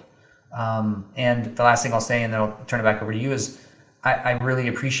field. And the last thing I'll say, and then I'll turn it back over to you, is I really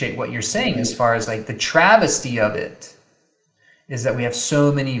appreciate what you're saying as far as like the travesty of it is that we have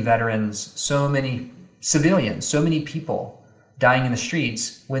so many veterans, so many civilians, so many people dying in the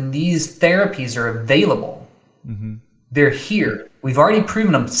streets when these therapies are available. Mm-hmm. They're here. We've already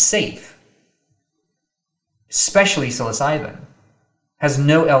proven them safe, especially psilocybin. Has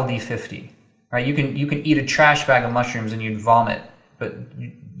no LD50, right? You can eat a trash bag of mushrooms and you'd vomit, but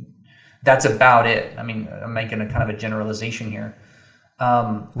that's about it. I mean, I'm making a kind of a generalization here.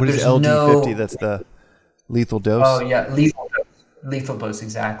 What is LD50? That's the lethal dose? Oh, yeah, lethal dose,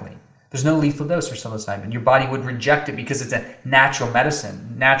 exactly. There's no lethal dose for psilocybin. Your body would reject it because it's a natural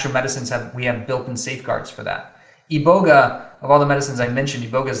medicine. Natural medicines we have built-in safeguards for that. Iboga, of all the medicines I mentioned,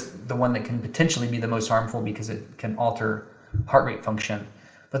 Iboga is the one that can potentially be the most harmful because it can alter heart rate function.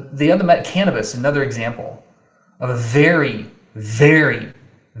 But the other cannabis, another example of a very, very,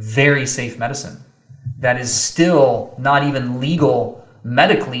 very safe medicine that is still not even legal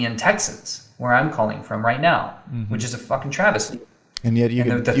medically in Texas, where I'm calling from right now, which is a fucking travesty. And yet you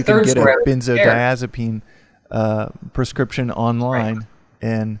can get a benzodiazepine prescription online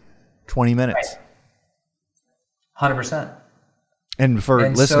in 20 minutes. Right. 100%. And for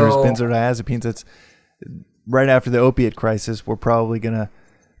listeners, benzodiazepines, it's right after the opiate crisis, we're probably going to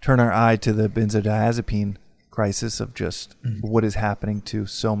turn our eye to the benzodiazepine crisis of just what is happening to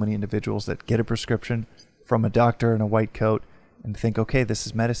so many individuals that get a prescription from a doctor in a white coat and think, okay, this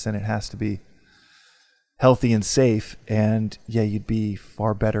is medicine. It has to be healthy and safe. And yeah, you'd be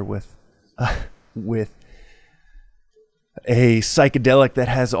far better with a psychedelic that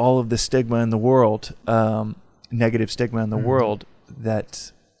has all of the stigma in the world, negative stigma in the world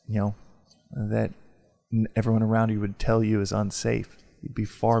that, that everyone around you would tell you is unsafe. You'd be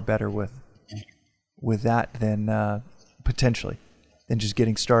far better with that than potentially than just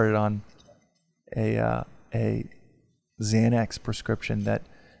getting started on a Xanax prescription that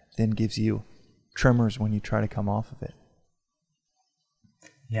then gives you tremors when you try to come off of it.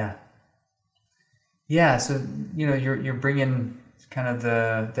 Yeah. Yeah. So, you're bringing kind of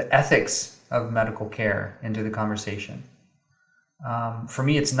the ethics of medical care into the conversation. For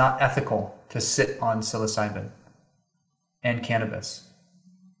me, it's not ethical to sit on psilocybin and cannabis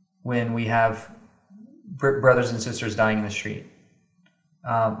when we have brothers and sisters dying in the street.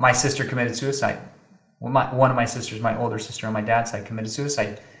 My sister committed suicide. Well, one of my sisters, my older sister on my dad's side, committed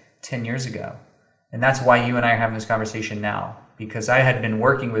suicide 10 years ago. And that's why you and I are having this conversation now, because I had been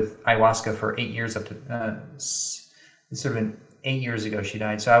working with ayahuasca for 8 years up to, it's sort of been 8 years ago she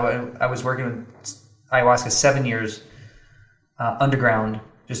died. So I was working with ayahuasca 7 years underground,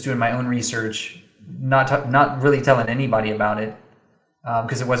 just doing my own research, not really telling anybody about it,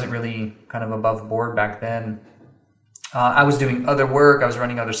 because it wasn't really kind of above board back then. I was doing other work, I was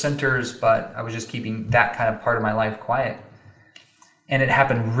running other centers, but I was just keeping that kind of part of my life quiet. And it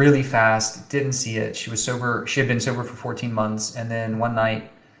happened really fast, didn't see it. She was sober, she had been sober for 14 months, and then one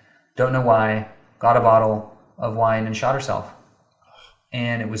night, don't know why, got a bottle of wine and shot herself.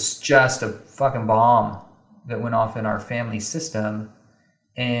 And it was just a fucking bomb that went off in our family system.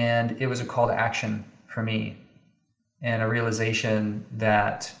 And it was a call to action for me, and a realization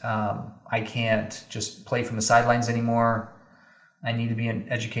that I can't just play from the sidelines anymore. I need to be an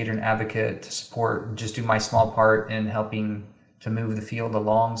educator and advocate to support and just do my small part in helping to move the field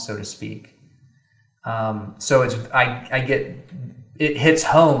along, so to speak. So it hits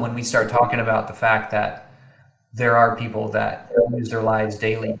home when we start talking about the fact that there are people that lose their lives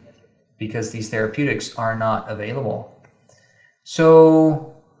daily because these therapeutics are not available.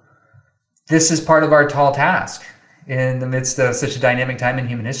 So this is part of our tall task in the midst of such a dynamic time in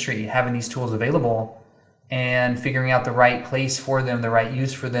human history, having these tools available and figuring out the right place for them, the right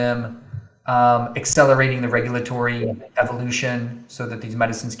use for them, accelerating the regulatory evolution so that these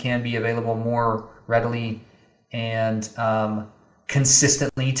medicines can be available more readily and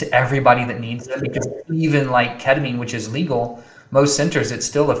consistently to everybody that needs them. Because even like ketamine, which is legal, most centers, it's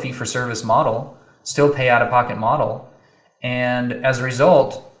still a fee-for-service model, still pay out-of-pocket model. And as a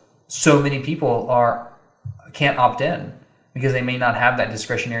result, so many people can't opt in because they may not have that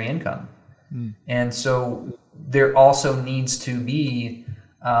discretionary income. And so there also needs to be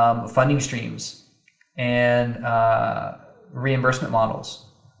funding streams and reimbursement models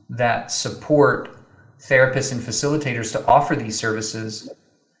that support therapists and facilitators to offer these services,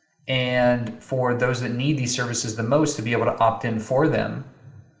 and for those that need these services the most to be able to opt in for them.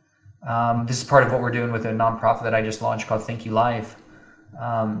 This is part of what we're doing with a nonprofit that I just launched called Thank You Life,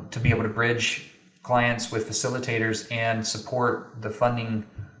 to be able to bridge clients with facilitators and support the funding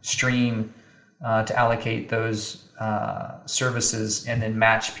stream to allocate those services and then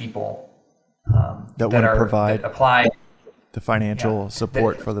match people that provide that apply the financial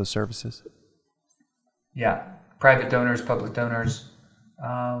support for those services. Yeah, private donors, public donors,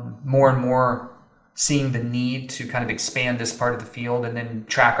 more and more seeing the need to kind of expand this part of the field and then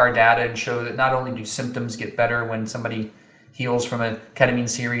track our data and show that not only do symptoms get better when somebody heals from a ketamine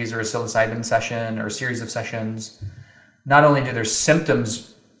series or a psilocybin session or a series of sessions, not only do their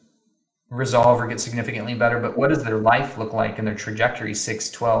symptoms resolve or get significantly better, but what does their life look like in their trajectory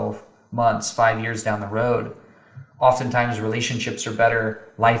 6, 12 months, 5 years down the road? Oftentimes relationships are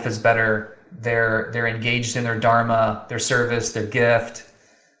better, life is better, they're engaged in their dharma, their service, their gift,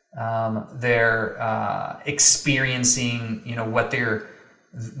 they're experiencing, what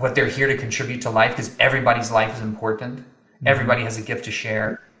they're here to contribute to life, because everybody's life is important. Everybody has a gift to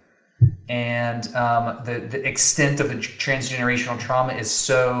share. And the extent of the transgenerational trauma is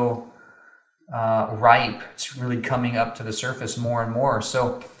so ripe. It's really coming up to the surface more and more.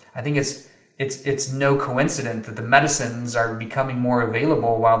 So I think it's no coincidence that the medicines are becoming more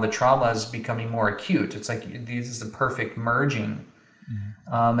available while the trauma is becoming more acute. It's like this is the perfect merging.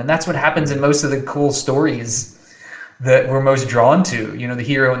 And that's what happens in most of the cool stories that we're most drawn to. The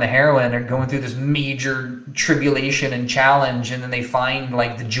hero and the heroine are going through this major tribulation and challenge, and then they find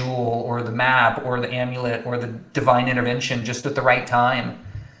like the jewel or the map or the amulet or the divine intervention just at the right time,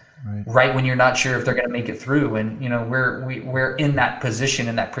 right when you're not sure if they're going to make it through. And we're in that position,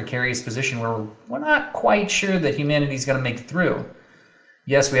 in that precarious position where we're not quite sure that humanity is going to make it through.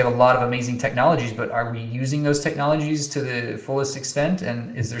 Yes, we have a lot of amazing technologies, but are we using those technologies to the fullest extent?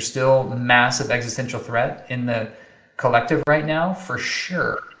 And is there still massive existential threat in the collective right now? For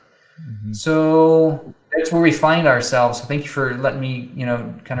sure. So that's where we find ourselves. So thank you for letting me,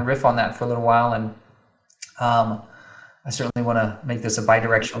 kind of riff on that for a little while. And I certainly want to make this a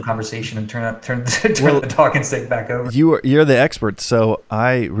bi-directional conversation and turn the talking stick back over. You're the expert, so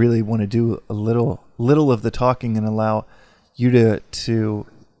I really want to do a little of the talking and allow you to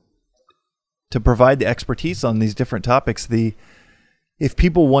provide the expertise on these different topics. If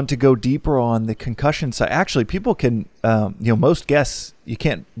people want to go deeper on the concussion side, actually, people can. Most guests, you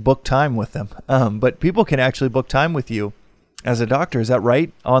can't book time with them, but people can actually book time with you as a doctor. Is that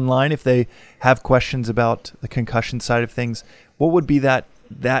right? Online, if they have questions about the concussion side of things, what would be that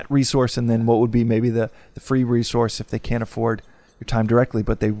resource, and then what would be maybe the free resource if they can't afford your time directly,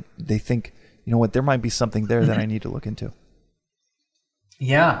 but they think, you know what, there might be something there that I need to look into.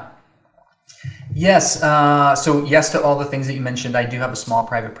 Yeah. Yes. So yes to all the things that you mentioned. I do have a small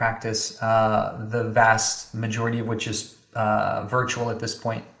private practice, the vast majority of which is virtual at this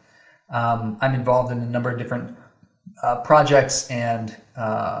point. I'm involved in a number of different projects and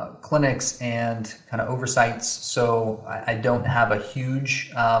clinics and kind of oversights. So I don't have a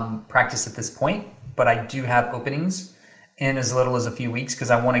huge practice at this point, but I do have openings in as little as a few weeks because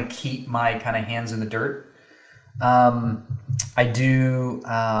I want to keep my kind of hands in the dirt. I do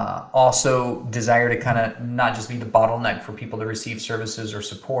also desire to kind of not just be the bottleneck for people to receive services or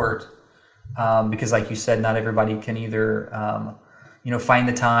support, because like you said, not everybody can either find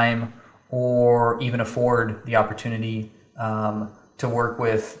the time or even afford the opportunity to work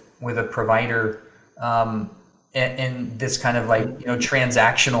with a provider in this kind of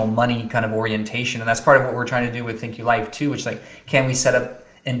transactional money kind of orientation. And that's part of what we're trying to do with Think You Life too, which can we set up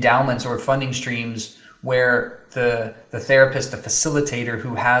endowments or funding streams where the therapist, the facilitator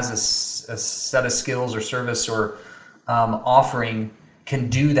who has a set of skills or service or offering can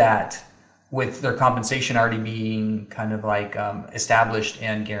do that with their compensation already being kind of established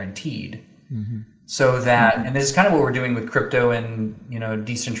and guaranteed. Mm-hmm. So that, and this is kind of what we're doing with crypto and,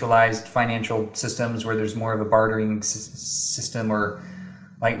 decentralized financial systems where there's more of a bartering system, or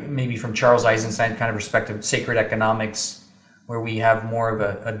like maybe from Charles Eisenstein kind of perspective, sacred economics, where we have more of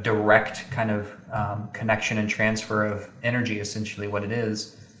a direct kind of connection and transfer of energy, essentially what it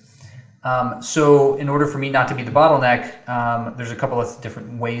is. So in order for me not to be the bottleneck, there's a couple of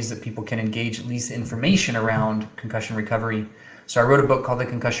different ways that people can engage at least information around concussion recovery. So I wrote a book called The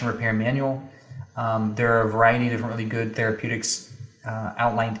Concussion Repair Manual. There are a variety of different really good therapeutics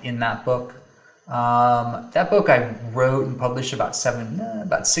outlined in that book. That book I wrote and published about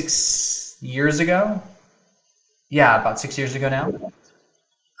 6 years ago. Yeah, about 6 years ago now.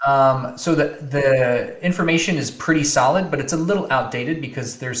 So the information is pretty solid, but it's a little outdated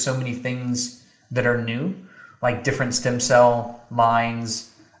because there's so many things that are new, like different stem cell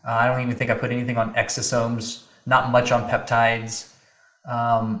lines. I don't even think I put anything on exosomes, not much on peptides.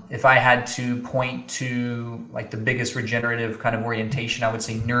 If I had to point to the biggest regenerative kind of orientation, I would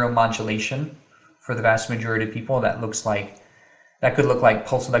say neuromodulation for the vast majority of people. That could look like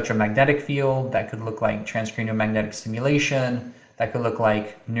pulse electromagnetic field. That could look like transcranial magnetic stimulation. That could look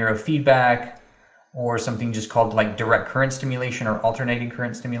like neurofeedback, or something just called direct current stimulation or alternating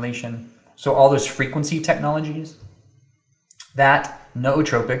current stimulation. So all those frequency technologies, that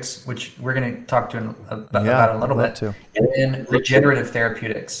nootropics, which we're going to talk about in a little bit, too. And then regenerative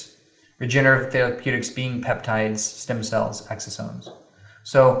therapeutics. Regenerative therapeutics being peptides, stem cells, exosomes.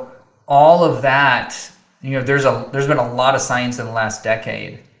 So all of that, there's been a lot of science in the last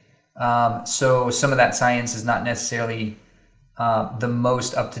decade. So some of that science is not necessarily the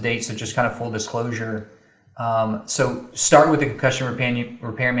most up to date. So just kind of full disclosure. So start with the concussion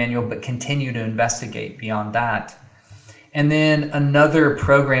repair manual, but continue to investigate beyond that. And then another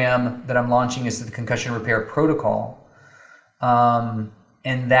program that I'm launching is the Concussion Repair Protocol. And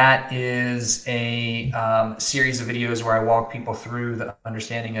that is a series of videos where I walk people through the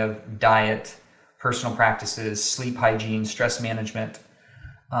understanding of diet, personal practices, sleep hygiene, stress management.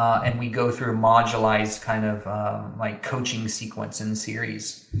 And we go through a modularized kind of coaching sequence in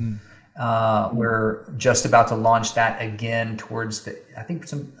series. We're just about to launch that again towards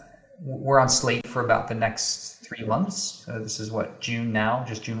we're on slate for about the next 3 months. So this is June now,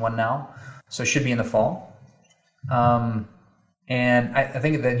 just June 1 now. So it should be in the fall. And I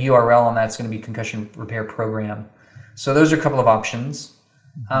think the URL on that's going to be Concussion Repair Program. So those are a couple of options.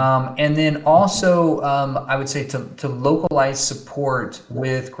 And then also, I would say to localize support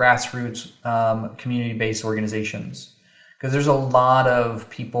with grassroots community-based organizations, because there's a lot of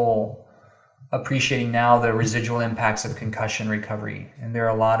people appreciating now the residual impacts of concussion recovery. And there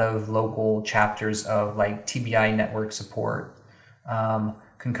are a lot of local chapters of TBI network support,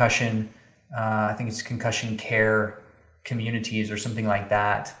 concussion, I think it's concussion care communities or something like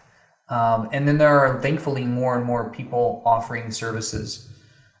that. And then there are thankfully more and more people offering services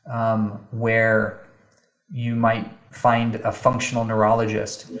where you might find a functional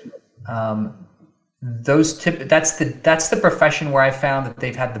neurologist. That's the profession where I found that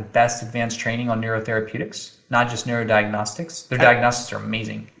they've had the best advanced training on neurotherapeutics, not just neurodiagnostics. Their diagnostics are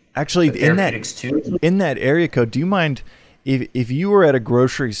amazing. Actually, in that area code, do you mind if you were at a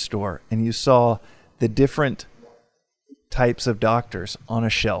grocery store and you saw the different types of doctors on a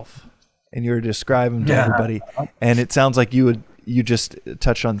shelf and you were to describe them to everybody, and it sounds like you just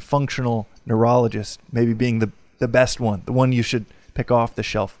touched on functional neurologist maybe being the best one, the one you should pick off the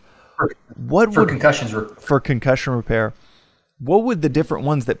shelf. For concussion repair, what would the different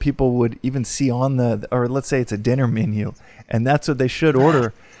ones that people would even see on or let's say it's a dinner menu and that's what they should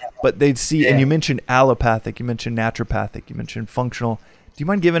order, but they'd see, and you mentioned allopathic, you mentioned naturopathic, you mentioned functional. Do you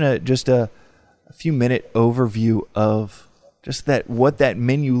mind giving just a few minute overview of just what that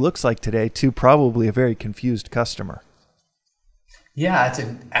menu looks like today to probably a very confused customer? Yeah, it's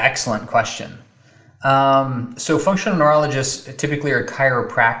an excellent question. So functional neurologists typically are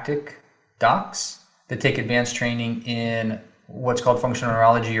chiropractic docs that take advanced training in what's called functional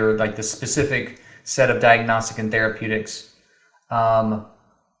neurology, or like the specific set of diagnostic and therapeutics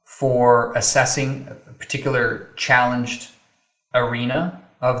for assessing a particular challenged arena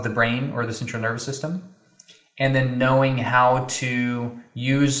of the brain or the central nervous system, and then knowing how to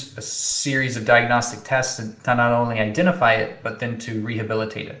use a series of diagnostic tests to not only identify it, but then to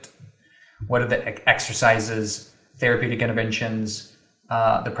rehabilitate it. What are the exercises, therapeutic interventions,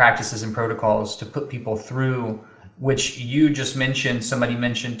 the practices and protocols to put people through, which you just mentioned, somebody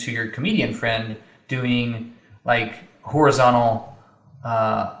mentioned to your comedian friend, doing like horizontal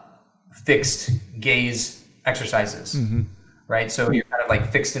fixed gaze exercises, right? So you're kind of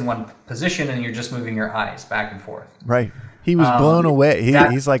like fixed in one position and you're just moving your eyes back and forth. Right. He was blown away.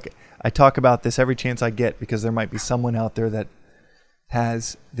 He's like, I talk about this every chance I get because there might be someone out there that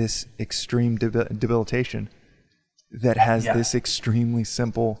has this extreme debilitation that has this extremely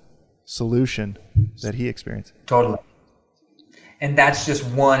simple solution that he experienced. Totally. And that's just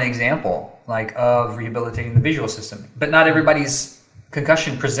one example, like, of rehabilitating the visual system. But not everybody's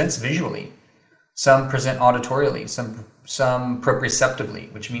concussion presents visually. Some present auditorially, some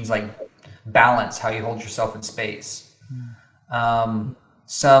proprioceptively, which means like balance, how you hold yourself in space.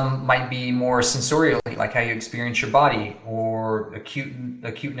 Some might be more sensorially, like how you experience your body, or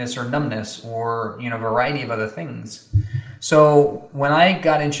acuteness or numbness, or a variety of other things. So when I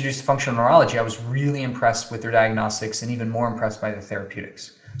got introduced to functional neurology, I was really impressed with their diagnostics and even more impressed by the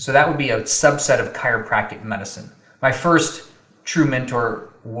therapeutics. So that would be a subset of chiropractic medicine. My first true mentor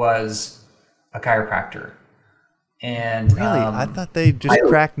was a chiropractor. And really, I thought they just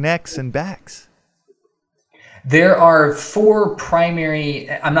crack necks and backs. There are four primary.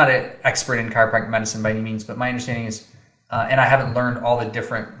 I'm not an expert in chiropractic medicine by any means, but my understanding is, and I haven't learned all the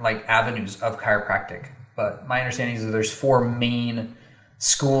different avenues of chiropractic, but my understanding is that there's four main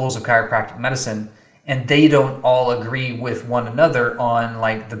schools of chiropractic medicine, and they don't all agree with one another on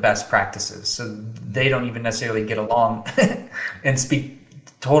the best practices. So they don't even necessarily get along and speak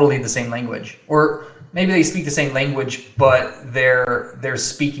totally the same language, or maybe they speak the same language, but they're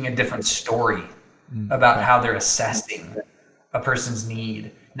speaking a different story about how they're assessing a person's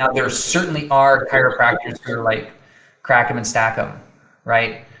need. Now, there certainly are chiropractors who are like crack them and stack them,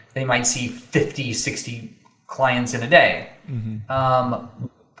 right? They might see 50, 60 clients in a day.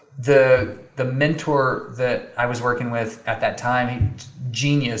 The mentor that I was working with at that time,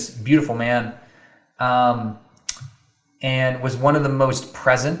 genius, beautiful man, and was one of the most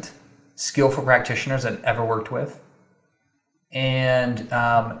present, skillful practitioners I'd ever worked with. And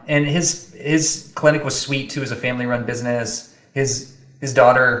his clinic was sweet too. It was a family-run business. His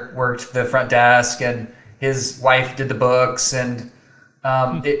daughter worked the front desk, and his wife did the books, and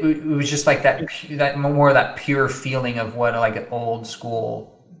it was just like that more of that pure feeling of what an old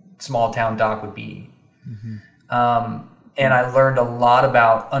school small town doc would be. And I learned a lot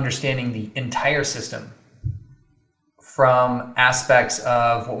about understanding the entire system from aspects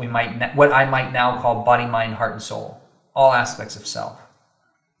of what I might now call body, mind, heart, and soul. All aspects of self,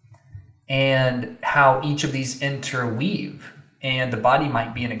 and how each of these interweave, and the body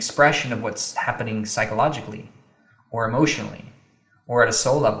might be an expression of what's happening psychologically or emotionally or at a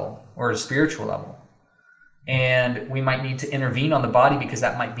soul level or a spiritual level. And we might need to intervene on the body because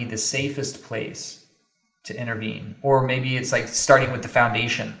that might be the safest place to intervene. Or maybe it's starting with the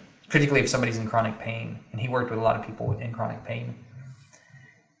foundation, particularly if somebody's in chronic pain, and he worked with a lot of people in chronic pain.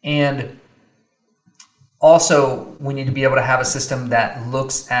 And also, we need to be able to have a system that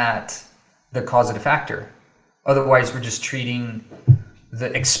looks at the causative factor. Otherwise, we're just treating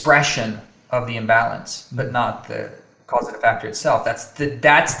the expression of the imbalance, but not the causative factor itself. That's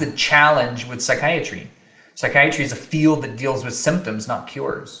the challenge with psychiatry. Psychiatry is a field that deals with symptoms, not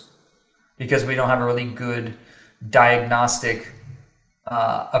cures, because we don't have a really good diagnostic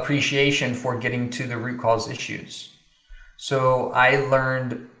appreciation for getting to the root cause issues. So I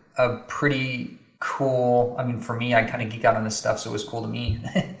learned a pretty cool, I mean, for me, I kind of geek out on this stuff, so it was cool to me,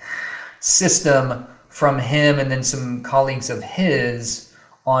 system from him and then some colleagues of his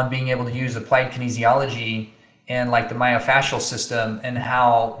on being able to use applied kinesiology and like the myofascial system and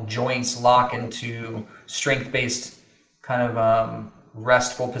how joints lock into strength-based kind of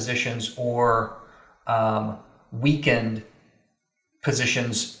restful positions or weakened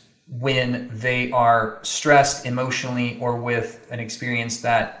positions when they are stressed emotionally or with an experience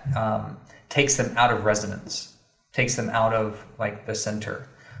that takes them out of resonance, takes them out of like the center.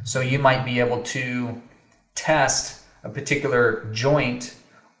 So you might be able to test a particular joint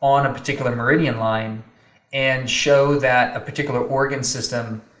on a particular meridian line and show that a particular organ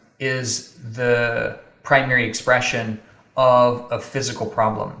system is the primary expression of a physical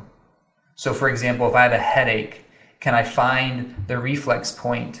problem. So for example, if I have a headache, can I find the reflex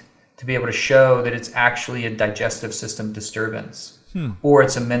point to be able to show that it's actually a digestive system disturbance or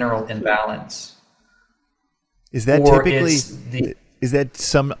it's a mineral imbalance? Is that typically, is that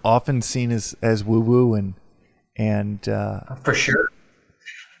some often seen as woo-woo and for sure.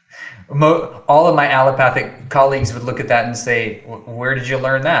 All of my allopathic colleagues would look at that and say, where did you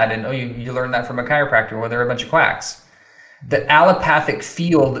learn that? And you learned that from a chiropractor, or they're a bunch of quacks. The allopathic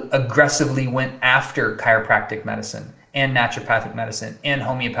field aggressively went after chiropractic medicine and naturopathic medicine and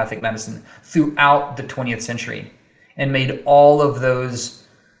homeopathic medicine throughout the 20th century and made all of those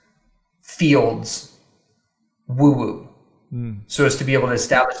fields woo-woo so as to be able to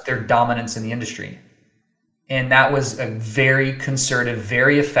establish their dominance in the industry. And that was a very concerted,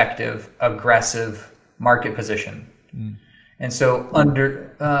 very effective, aggressive market position. And so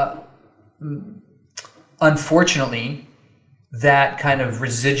unfortunately, that kind of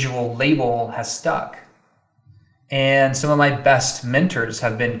residual label has stuck. And some of my best mentors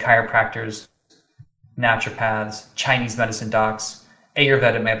have been chiropractors, naturopaths, Chinese medicine docs,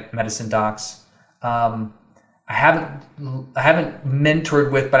 Ayurvedic medicine docs. I haven't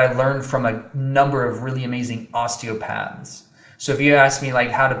mentored with, but I learned from a number of really amazing osteopaths. So if you ask me like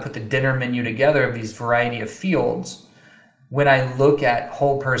how to put the dinner menu together of these variety of fields, when I look at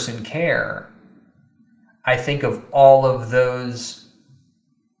whole person care, I think of all of those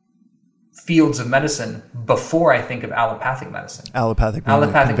fields of medicine before I think of allopathic medicine. Allopathic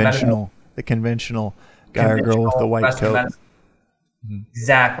medicine, the conventional guy or girl with the white coat.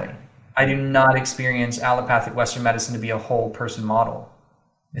 Exactly. I do not experience allopathic Western medicine to be a whole person model.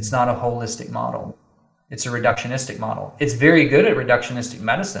 It's not a holistic model. It's a reductionistic model. It's very good at reductionistic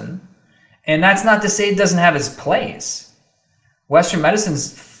medicine. And that's not to say it doesn't have its place. Western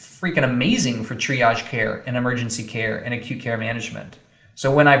medicine's freaking amazing for triage care and emergency care and acute care management.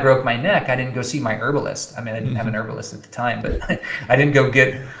 So when I broke my neck, I didn't go see my herbalist. I mean, I didn't have an herbalist at the time, but I didn't go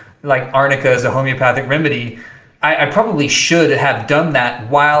get like arnica as a homeopathic remedy. I probably should have done that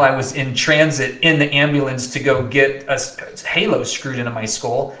while I was in transit in the ambulance to go get a halo screwed into my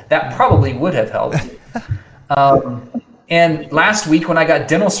skull. That probably would have helped. And last week when I got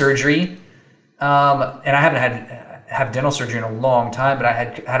dental surgery, and I haven't had dental surgery in a long time, but I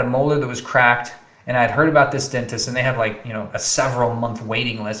had a molar that was cracked, and I had heard about this dentist, and they have like, you know, a several month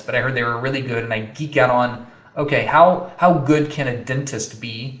waiting list, but I heard they were really good, and I geek out on, okay, how good can a dentist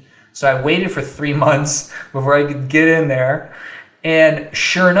be? So I waited for 3 months before I could get in there. And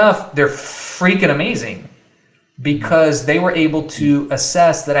sure enough, they're freaking amazing because they were able to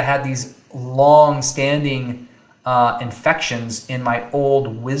assess that I had these long-standing infections in my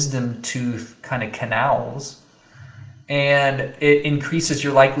old wisdom tooth kind of canals. And it increases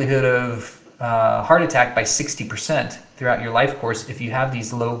your likelihood of heart attack by 60% throughout your life course if you have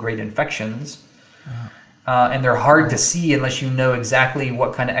these low-grade infections. And they're hard to see unless you know exactly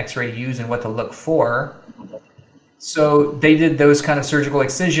what kind of x-ray to use and what to look for. So they did those kind of surgical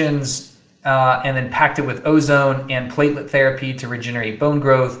excisions and then packed it with ozone and platelet therapy to regenerate bone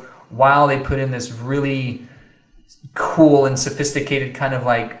growth while they put in this really cool and sophisticated kind of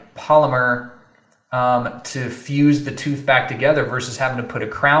like polymer to fuse the tooth back together versus having to put a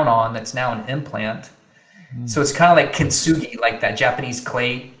crown on that's now an implant. So it's kind of like kintsugi, like that Japanese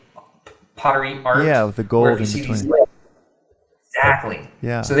clay pottery art. Yeah, with the gold in between. Exactly.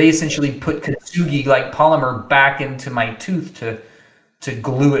 Yeah. So they essentially put kintsugi like polymer back into my tooth to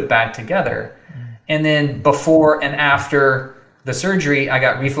glue it back together. And then before and after the surgery, I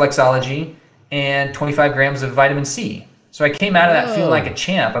got reflexology and 25 grams of vitamin C. So I came out of that feeling like a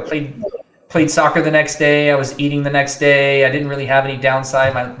champ. I played soccer the next day. I was eating the next day. I didn't really have any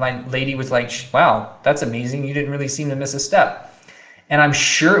downside. My lady was like, wow, that's amazing. You didn't really seem to miss a step. And I'm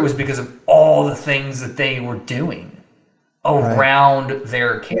sure it was because of all the things that they were doing around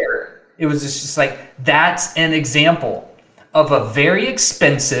their care. It was just like, that's an example of a very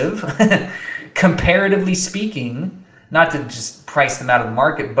expensive, comparatively speaking, not to just price them out of the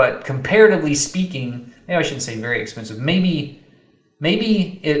market, but comparatively speaking, maybe I shouldn't say very expensive. Maybe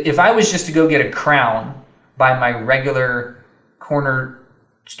if I was just to go get a crown by my regular corner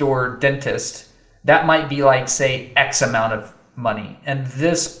store dentist, that might be like, say, X amount of money. And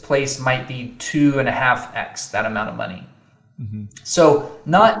this place might be 2.5X that amount of money. Mm-hmm. So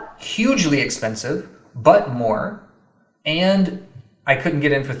not hugely expensive, but more. And I couldn't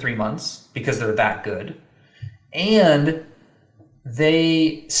get in for 3 months because they're that good. And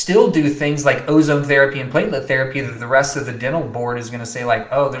they still do things like ozone therapy and platelet therapy that the rest of the dental board is going to say like,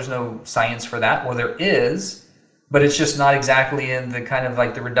 oh, there's no science for that. Well, there is, but it's just not exactly in the kind of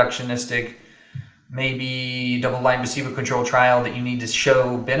like the reductionistic, maybe double-blind placebo-controlled trial that you need to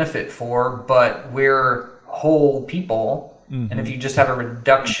show benefit for. But we're whole people. Mm-hmm. And if you just have a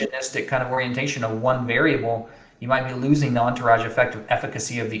reductionistic kind of orientation of one variable, you might be losing the entourage effect of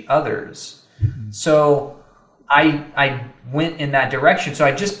efficacy of the others. Mm-hmm. So I went in that direction. So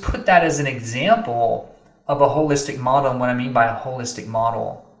I just put that as an example of a holistic model and what I mean by a holistic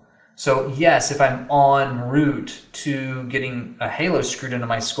model. So yes, if I'm en route to getting a halo screwed into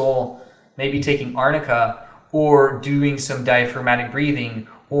my skull, maybe taking arnica or doing some diaphragmatic breathing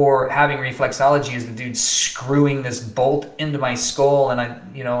or having reflexology as the dude screwing this bolt into my skull.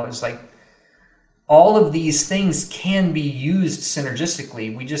 And it's like all of these things can be used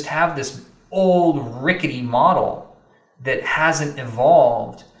synergistically. We just have this old rickety model that hasn't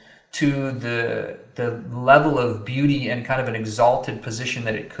evolved to the level of beauty and kind of an exalted position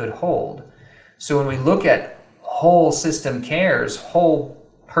that it could hold. So when we look at whole system cares, whole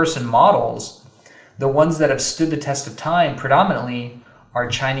person models, the ones that have stood the test of time predominantly are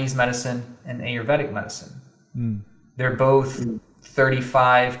Chinese medicine and Ayurvedic medicine. They're both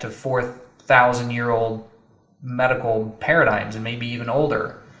 35 to 4,000 year old medical paradigms and maybe even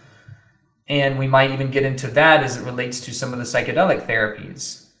older. And we might even get into that as it relates to some of the psychedelic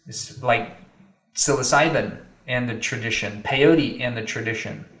therapies. It's like psilocybin and the tradition, peyote and the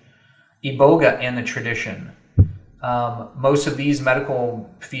tradition, iboga and the tradition. Most of these medical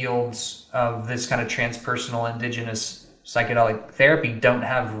fields of this kind of transpersonal indigenous psychedelic therapy don't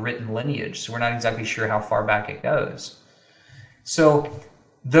have written lineage, so we're not exactly sure how far back it goes. So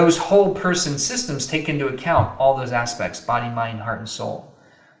those whole person systems take into account all those aspects, body, mind, heart, and soul.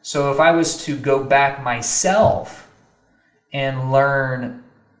 So if I was to go back myself and learn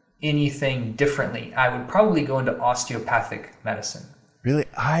anything differently, I would probably go into osteopathic medicine. Really?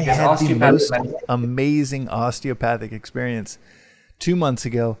 I had the most amazing osteopathic experience 2 months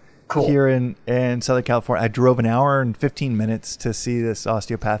ago here in Southern California. I drove an hour and 15 minutes to see this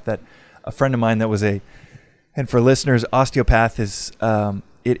osteopath that a friend of mine that was and for listeners, osteopath is, they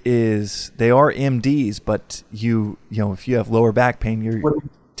are MDs, but if you have lower back pain, you're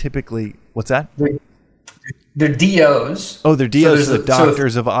typically, what's that? They're DOs. Oh, they're DOs, so the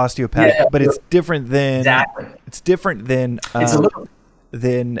doctors of osteopathy. Yeah, but it's different than it's different than it's different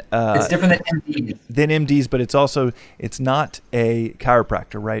than MDs. Than MDs, but it's not a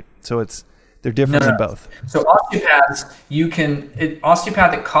chiropractor, right? So they're different than both. So osteopaths,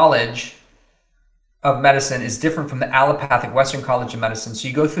 osteopathic college of medicine is different from the allopathic Western College of Medicine. So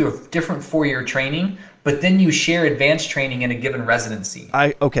you go through a different 4-year training, but then you share advanced training in a given residency.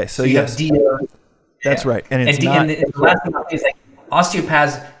 So yes. That's right. And it's not. And the last thing is like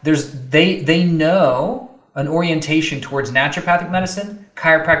osteopaths, they know an orientation towards naturopathic medicine,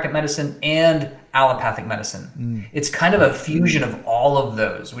 chiropractic medicine, and allopathic medicine. It's kind of a fusion of all of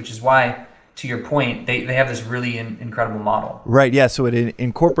those, which is why, to your point, they have this really incredible model. Right. Yeah. So it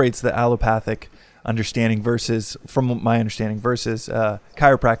incorporates the allopathic understanding versus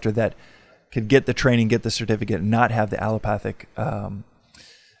chiropractor that could get the training, get the certificate, and not have the allopathic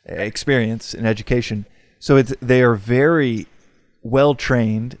experience and education. So they are very well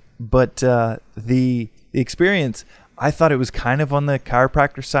trained, but the experience, I thought it was kind of on the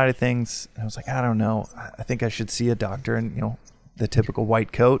chiropractor side of things. I was like, I don't know. I think I should see a doctor in the typical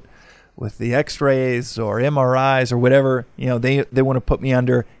white coat with the X-rays or MRIs or whatever. They want to put me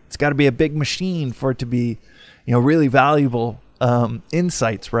under. It's got to be a big machine for it to be, really valuable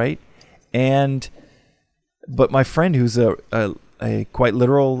insights, right? But my friend, who's a quite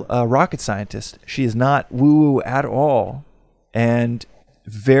literal rocket scientist, she is not woo-woo at all, and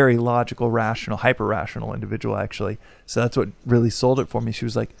very logical, rational, hyper-rational individual, actually. So that's what really sold it for me. She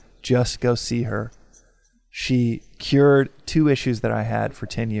was like, just go see her. She cured 2 issues that I had for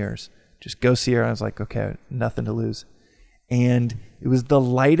 10 years. Just go see her. I was like, okay, nothing to lose. And it was the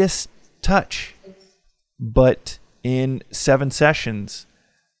lightest touch, but in 7 sessions,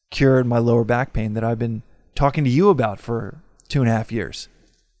 cured my lower back pain that I've been talking to you about for 2.5 years.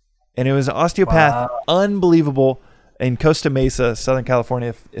 And it was an osteopath, wow. Unbelievable, in Costa Mesa, Southern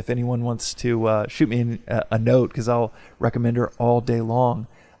California. If anyone wants to shoot me a note, because I'll recommend her all day long.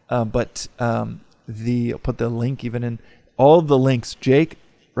 I'll put the link even in all of the links. Jake,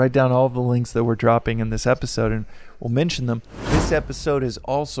 write down all of the links that we're dropping in this episode, and we'll mention them. This episode is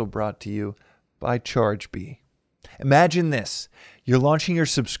also brought to you by ChargeBee. Imagine this. You're launching your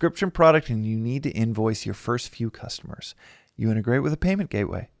subscription product and you need to invoice your first few customers. You integrate with a payment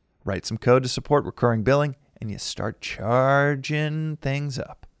gateway, write some code to support recurring billing, and you start charging things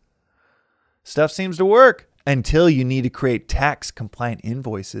up. Stuff seems to work until you need to create tax-compliant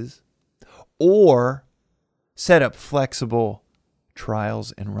invoices or set up flexible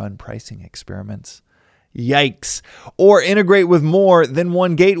trials and run pricing experiments. Yikes. Or integrate with more than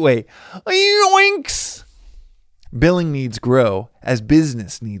one gateway. Yoinks! Billing needs grow as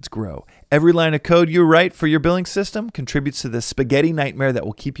business needs grow. Every line of code you write for your billing system contributes to the spaghetti nightmare that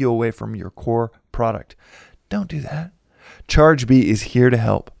will keep you away from your core product. Don't do that. ChargeBee is here to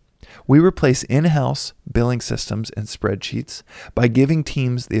help. We replace in-house billing systems and spreadsheets by giving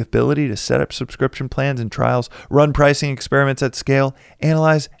teams the ability to set up subscription plans and trials, run pricing experiments at scale,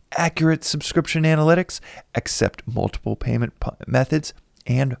 analyze accurate subscription analytics, accept multiple payment methods,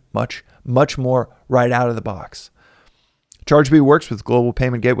 and much, much more right out of the box. ChargeBee works with global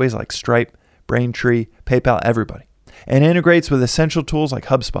payment gateways like Stripe, Braintree, PayPal, everybody, and integrates with essential tools like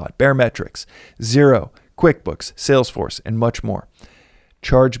HubSpot, Baremetrics, Xero, QuickBooks, Salesforce, and much more.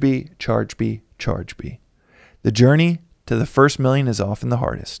 ChargeBee, ChargeBee, ChargeBee. The journey to the first million is often the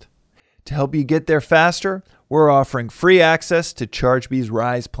hardest. To help you get there faster, we're offering free access to ChargeBee's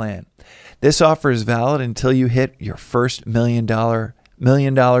Rise plan. This offer is valid until you hit your first $1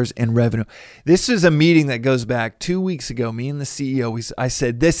 million in revenue. This is a meeting that goes back 2 weeks ago. Me and the CEO, I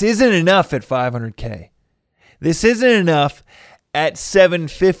said, this isn't enough at 500K. This isn't enough at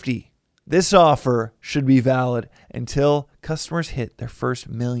 750. This offer should be valid until customers hit their first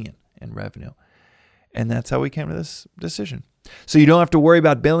million in revenue. And that's how we came to this decision. So you don't have to worry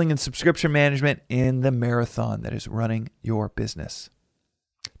about billing and subscription management in the marathon that is running your business.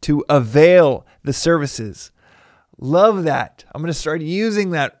 To avail the services. Love that. I'm going to start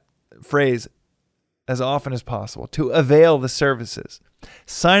using that phrase as often as possible. To avail the services.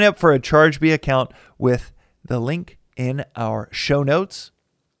 Sign up for a ChargeBee account with the link in our show notes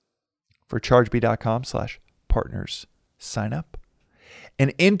for chargebee.com/partners. Sign up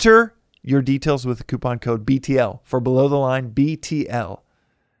and enter your details with the coupon code BTL for below the line BTL.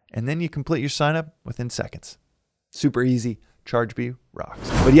 And then you complete your sign up within seconds. Super easy. ChargeBee rocks.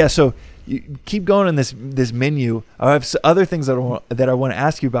 But yeah, so you keep going on this menu. I have other things that I want to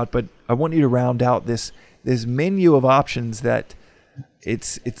ask you about, but I want you to round out this menu of options that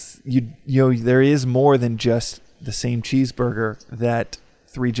there is more than just the same cheeseburger that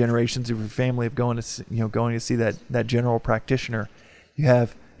 3 generations of your family of going to see that general practitioner. You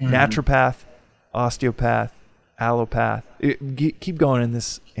have naturopath, osteopath, allopath. Keep going in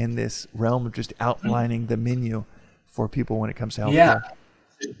this realm of just outlining the menu for people when it comes to healthcare. Yeah.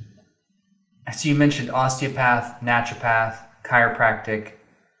 So you mentioned osteopath, naturopath, chiropractic.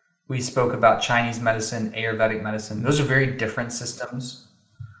 We spoke about Chinese medicine, Ayurvedic medicine. Those are very different systems.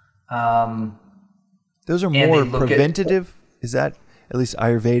 Those are more preventative. Is that, at least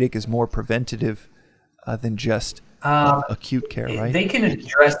Ayurvedic is more preventative than just acute care, right? They can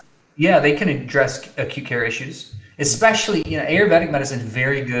address acute care issues. Especially, Ayurvedic medicine is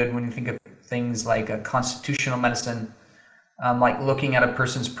very good when you think of things like a constitutional medicine, like looking at a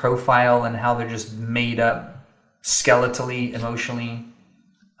person's profile and how they're just made up skeletally, emotionally,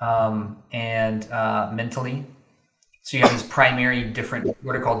 and mentally. So you have these primary different,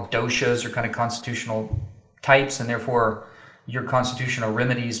 what are called doshas, or kind of constitutional types, and therefore your constitutional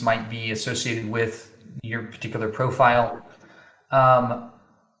remedies might be associated with your particular profile.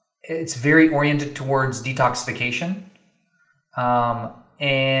 It's very oriented towards detoxification.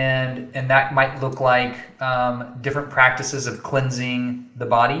 And that might look like different practices of cleansing the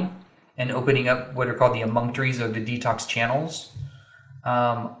body and opening up what are called the emunctories, or the detox channels.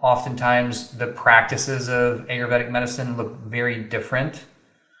 Oftentimes the practices of Ayurvedic medicine look very different.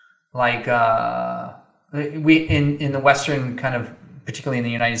 Like we in the Western kind of, particularly in the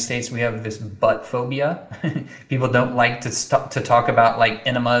United States, we have this butt phobia. People don't like to talk about like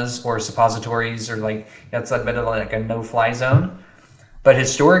enemas or suppositories, or like that's a bit of like a no-fly zone. But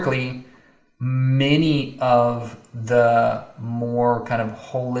historically, many of the more kind of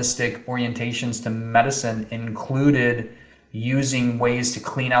holistic orientations to medicine included using ways to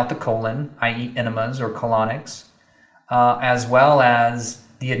clean out the colon, i.e. enemas or colonics, as well as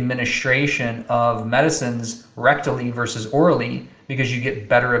the administration of medicines rectally versus orally, because you get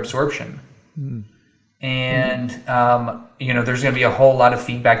better absorption. And, there's going to be a whole lot of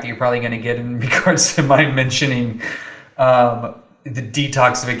feedback that you're probably going to get in regards to my mentioning the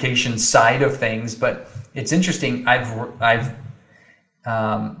detoxification side of things. But it's interesting. I've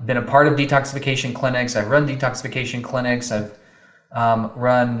been a part of detoxification clinics. I've run detoxification clinics. I've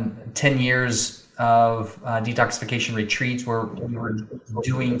run 10 years of detoxification retreats where we were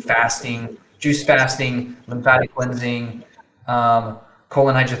doing fasting, juice fasting, lymphatic cleansing,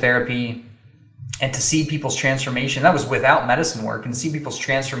 colon hydrotherapy. And to see people's transformation, that was without medicine work, and to see people's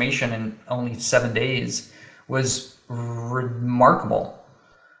transformation in only 7 days was remarkable.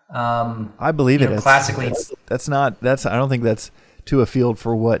 I believe it. Classically, I don't think that's too afield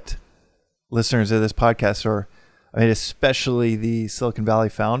for what listeners of this podcast are. I mean, especially the Silicon Valley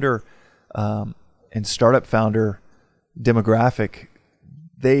founder and startup founder demographic.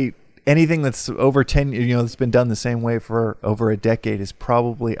 Anything that's over 10, that's been done the same way for over a decade is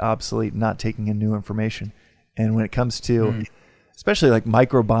probably obsolete, not taking in new information. And when it comes to, especially like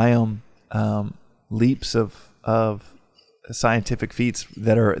microbiome leaps of scientific feats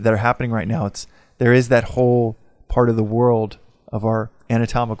that are happening right now, there is that whole part of the world, of our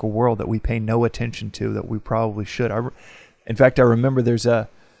anatomical world, that we pay no attention to, that we probably should. In fact, I remember there's a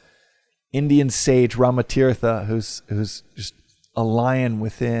Indian sage, Ramatirtha, who's just a lion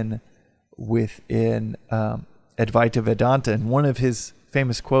within Advaita Vedanta, and one of his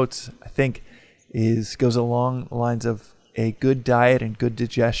famous quotes, I think, goes along the lines of, a good diet and good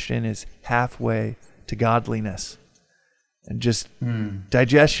digestion is halfway to godliness. And just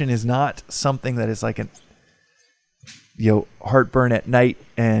digestion is not something that is like heartburn at night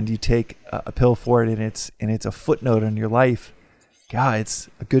and you take a pill for it and it's a footnote in your life. God, it's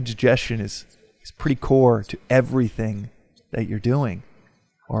a good digestion is pretty core to everything that you're doing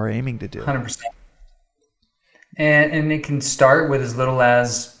or aiming to do. 100%. And it can start with as little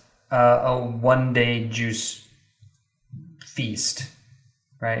as a one-day juice feast,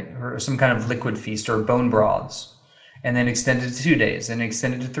 right? Or some kind of liquid feast, or bone broths, and then extend it to 2 days, and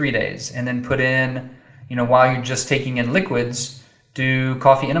extend it to 3 days, and then put in, while you're just taking in liquids, do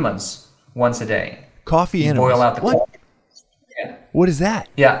coffee enemas once a day. Coffee enemas? Boil out the coffee. Yeah. What is that?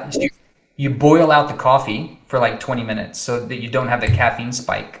 Yeah. So you boil out the coffee for like 20 minutes so that you don't have the caffeine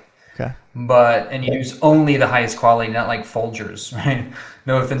spike. Okay. And you use only the highest quality, not like Folgers, right?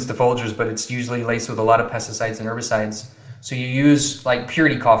 No offense to Folgers, but it's usually laced with a lot of pesticides and herbicides. So you use like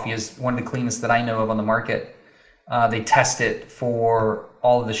Purity Coffee is one of the cleanest that I know of on the market. They test it for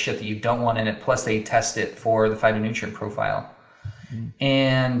all of the shit that you don't want in it, plus they test it for the phytonutrient profile.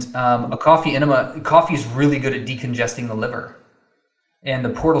 And a coffee enema, coffee is really good at decongesting the liver. And the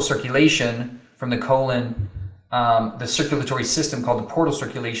portal circulation from the colon, the circulatory system called the portal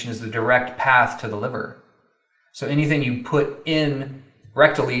circulation, is the direct path to the liver. So anything you put in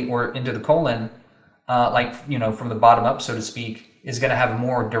rectally or into the colon, from the bottom up, so to speak, is going to have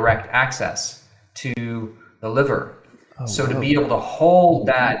more direct access to the liver. To be able to hold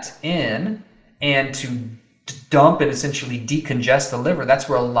that in and to dump and essentially decongest the liver, that's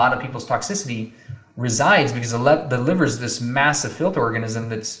where a lot of people's toxicity resides, because the liver is this massive filter organism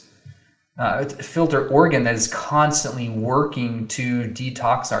that's filter organ that is constantly working to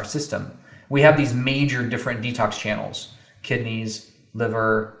detox our system. We have these major different detox channels: kidneys,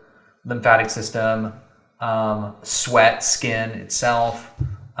 liver, lymphatic system, sweat, skin itself,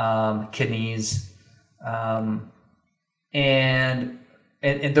 kidneys, and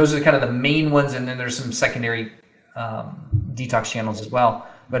those are kind of the main ones. And then there's some secondary detox channels as well.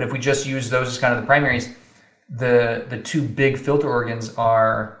 But if we just use those as kind of the primaries, the two big filter organs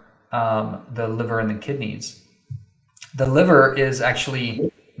are the liver and the kidneys. The liver is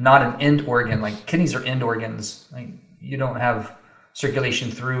actually not an end organ. Like kidneys are end organs. Like you don't have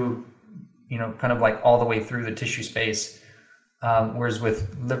circulation through, kind of like all the way through the tissue space. Whereas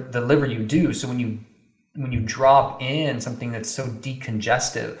with the liver you do. So when you drop in something that's so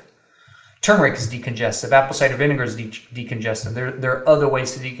decongestive, turmeric is decongestive, apple cider vinegar is decongestive. There are other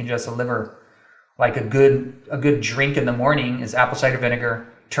ways to decongest the liver. Like a good drink in the morning is apple cider vinegar,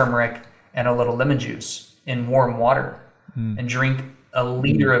 turmeric, and a little lemon juice in warm water, and drink a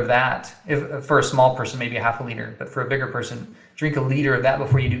liter of that. If for a small person, maybe a half a liter, but for a bigger person, drink a liter of that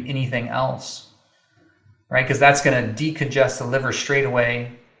before you do anything else, right? Because that's going to decongest the liver straight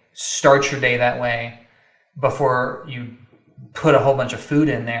away, start your day that way before you put a whole bunch of food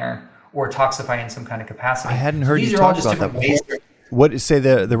in there or toxify in some kind of capacity. I hadn't heard These you are all talk just about that different ways. before. What, say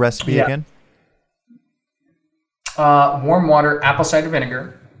the recipe Yeah. again? Warm water, apple cider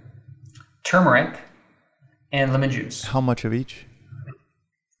vinegar, turmeric, and lemon juice. How much of each?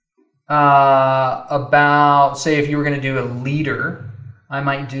 About, say if you were going to do a liter, I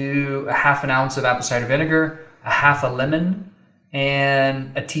might do a half an ounce of apple cider vinegar, a half a lemon,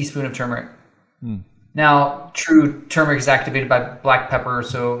 and a teaspoon of turmeric. Now, true turmeric is activated by black pepper,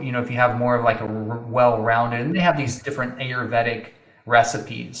 so if you have more of like a well-rounded, and they have these different Ayurvedic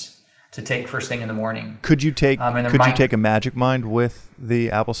recipes to take first thing in the morning. Could you take take a Magic Mind with the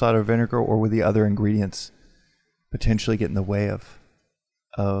apple cider vinegar, or with the other ingredients potentially get in the way of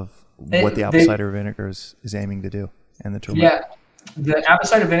what the apple cider vinegar is aiming to do, and the turmeric? Yeah, the apple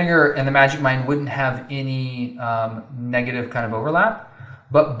cider vinegar and the Magic Mind wouldn't have any negative kind of overlap.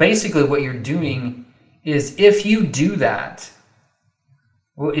 But basically what you're doing is, if you do that,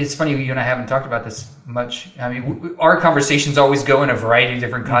 well, it's funny, you and I haven't talked about this much. I mean, our conversations always go in a variety of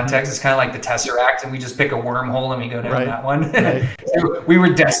different contexts. It's kind of like the Tesseract, and we just pick a wormhole and we go down that one. Right. So we were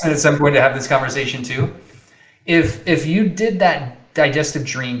destined at some point to have this conversation too. If you did that digestive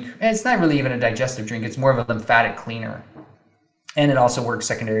drink, and it's not really even a digestive drink, it's more of a lymphatic cleaner, and it also works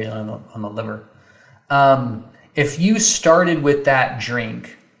secondarily on the liver. If you started with that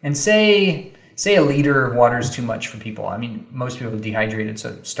drink, and say a liter of water is too much for people. I mean, most people are dehydrated,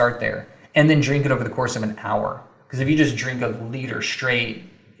 so start there. And then drink it over the course of an hour. Because if you just drink a liter straight,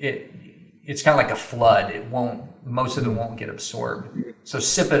 it's kind of like a flood. Most of it won't get absorbed. So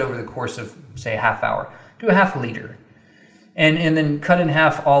sip it over the course of, say, a half hour. Do a half liter. And then cut in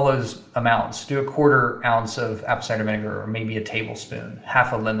half all those amounts. Do a quarter ounce of apple cider vinegar, or maybe a tablespoon,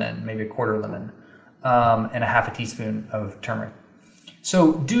 half a lemon, maybe a quarter lemon, and a half a teaspoon of turmeric.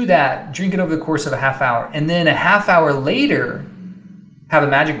 So do that, drink it over the course of a half hour, and then a half hour later, have a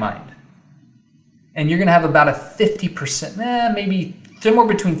Magic Mind. And you're gonna have about a 50%, maybe somewhere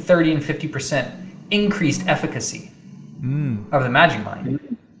between 30 and 50% increased efficacy of the Magic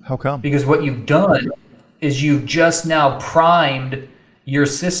Mind. How come? Because what you've done is you've just now primed your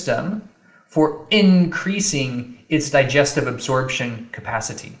system for increasing its digestive absorption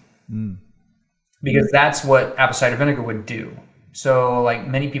capacity. Because that's what apple cider vinegar would do. So like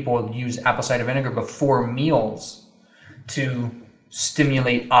many people will use apple cider vinegar before meals to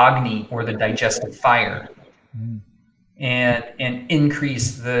stimulate Agni, or the digestive fire, and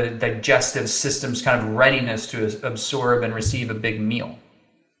increase the digestive system's kind of readiness to absorb and receive a big meal.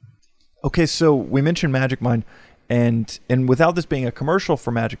 Okay, so we mentioned Magic Mind, and without this being a commercial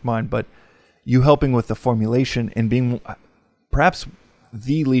for Magic Mind, but you helping with the formulation and being perhaps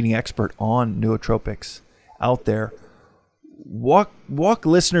the leading expert on nootropics out there, walk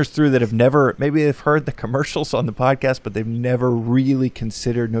listeners through that have never, maybe they've heard the commercials on the podcast, but they've never really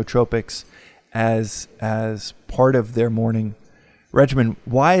considered nootropics as part of their morning regimen.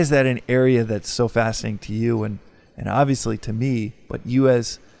 Why is that an area that's so fascinating to you and obviously to me, but you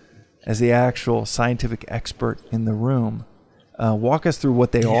as the actual scientific expert in the room, walk us through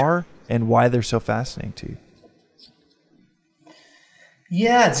what they are and why they're so fascinating to you.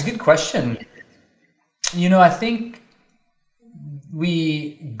 Yeah, it's a good question. I think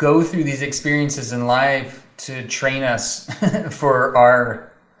we go through these experiences in life to train us for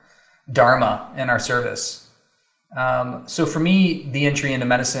our dharma and our service. So for me, the entry into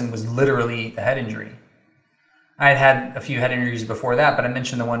medicine was literally a head injury. I had had a few head injuries before that, but I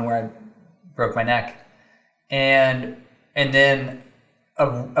mentioned the one where I broke my neck. And then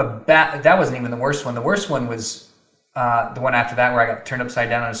that wasn't even the worst one. The worst one was the one after that, where I got turned upside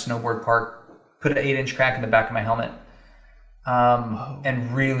down in a snowboard park, put an 8-inch crack in the back of my helmet,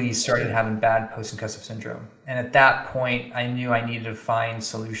 and really started having bad post-concussive syndrome. And at that point, I knew I needed to find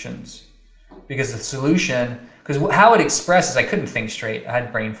solutions, because how it expresses, I couldn't think straight. I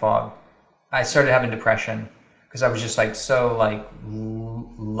had brain fog. I started having depression because I was just like so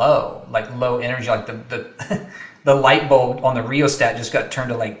low energy. Like the light bulb on the rheostat just got turned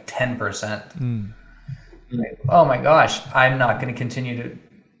to like 10%. Like, oh my gosh, I'm not going to continue to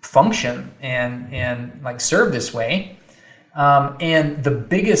function and like serve this way. And the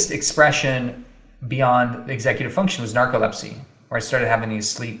biggest expression beyond executive function was narcolepsy, where I started having these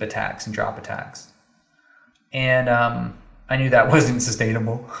sleep attacks and drop attacks. And I knew that wasn't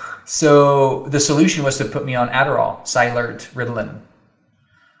sustainable. So the solution was to put me on Adderall, Cylert, Ritalin.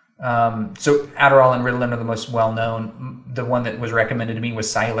 So Adderall and Ritalin are the most well-known. The one that was recommended to me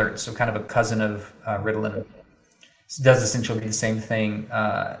was Cylert, so kind of a cousin of Ritalin. It does essentially the same thing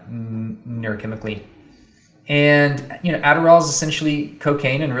neurochemically. And Adderall is essentially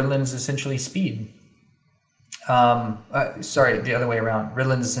cocaine, and Ritalin is essentially speed. Sorry, the other way around.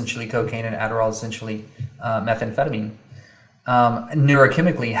 Ritalin is essentially cocaine and Adderall is essentially methamphetamine.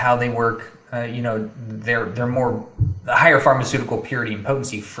 Neurochemically, how they work, they're more higher pharmaceutical purity and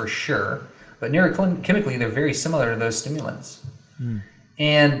potency for sure, but neurochemically they're very similar to those stimulants,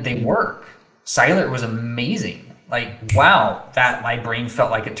 and they work. Cylert was amazing. Like, wow, that my brain felt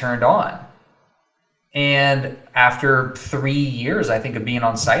like it turned on. And after 3 years, I think, of being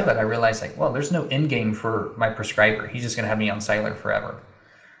on Cylert, I realized, like, well, there's no end game for my prescriber. He's just going to have me on Cylert forever.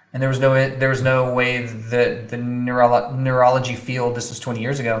 And there was no way that the neurology field, this was 20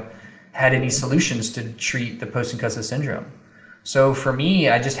 years ago, had any solutions to treat the post-concussive syndrome. So for me,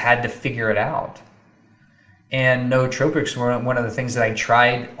 I just had to figure it out. And nootropics were one of the things that I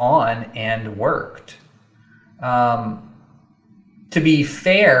tried on and worked. To be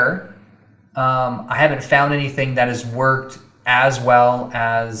fair, I haven't found anything that has worked as well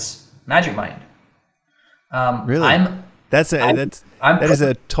as Magic Mind. Really? That's a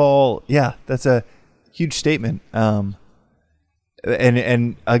huge statement. And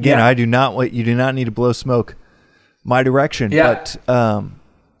again, yeah. You do not need to blow smoke my direction. Yeah.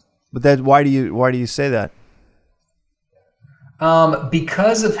 But that, why do you say that?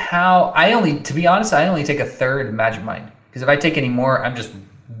 Because of how to be honest, I only take a third Magic Mind, because if I take any more, I'm just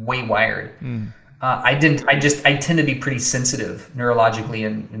way wired. I tend to be pretty sensitive neurologically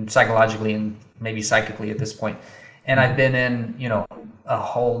and psychologically and maybe psychically at this point. And I've been in,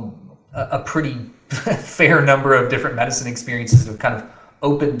 a pretty fair number of different medicine experiences that have kind of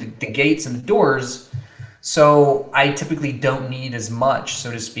opened the gates and the doors. So I typically don't need as much,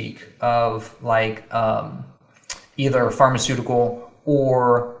 so to speak, of either a pharmaceutical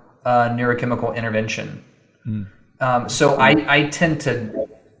or a neurochemical intervention. So I tend to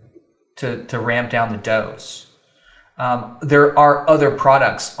ramp down the dose. There are other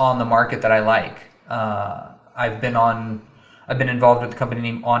products on the market that I like. I've been involved with the company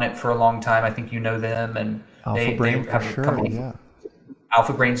named Onnit for a long time. I think you know them, and Alpha Brain for sure. Yeah.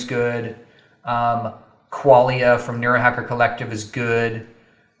 Alpha Brain's good. Qualia from Neurohacker Collective is good.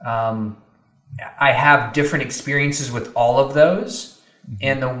 I have different experiences with all of those,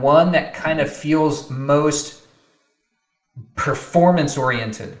 and the one that kind of feels most performance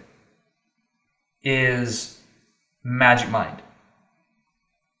oriented is Magic Mind.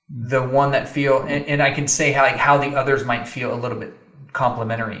 The one that and I can say how the others might feel a little bit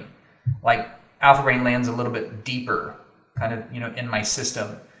complementary. Like Alpha Brain lands a little bit deeper, kind of, in my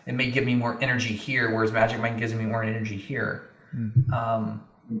system. It may give me more energy here, whereas Magic Mind gives me more energy here.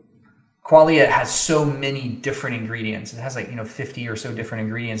 Qualia has so many different ingredients. It has 50 or so different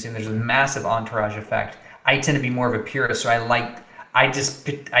ingredients, and there's a massive entourage effect. I tend to be more of a purist, so I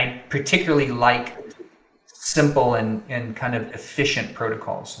particularly like simple and kind of efficient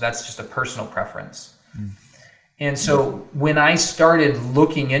protocols. So that's just a personal preference. And so when I started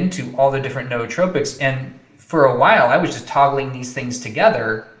looking into all the different nootropics, and for a while I was just toggling these things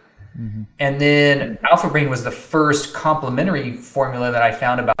together, and then Alpha Brain was the first complementary formula that I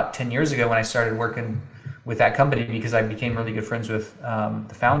found about 10 years ago when I started working with that company, because I became really good friends with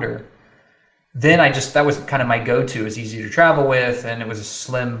the founder. Then that was kind of my go-to. It's easy to travel with, and it was a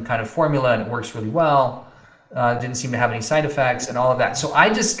slim kind of formula, and it works really well. Didn't seem to have any side effects and all of that. So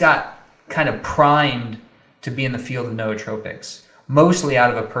I just got kind of primed to be in the field of nootropics, mostly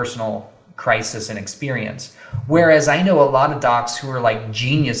out of a personal crisis and experience. Whereas I know a lot of docs who are like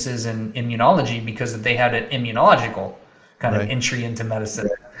geniuses in immunology because they had an immunological kind of entry into medicine,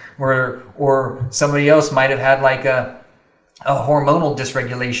 or somebody else might have had like a hormonal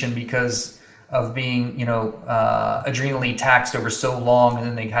dysregulation because of being, adrenally taxed over so long, and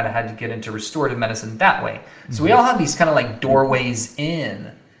then they kind of had to get into restorative medicine that way. So we all have these kind of like doorways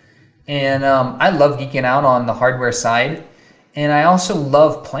in. And I love geeking out on the hardware side, and I also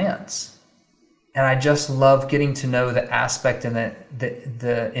love plants. And I just love getting to know the aspect and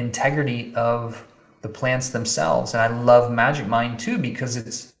the integrity of the plants themselves. And I love Magic Mind too, because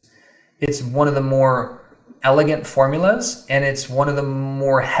it's one of the more elegant formulas, and it's one of the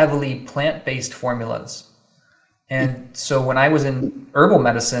more heavily plant-based formulas. And so when I was in herbal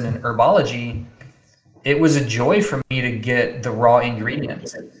medicine and herbology, it was a joy for me to get the raw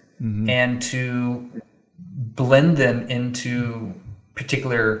ingredients and to blend them into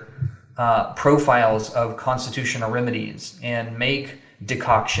particular profiles of constitutional remedies, and make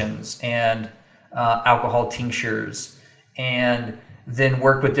decoctions and alcohol tinctures, and then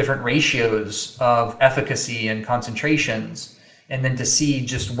work with different ratios of efficacy and concentrations, and then to see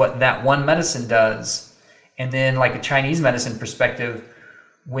just what that one medicine does. And then like a Chinese medicine perspective,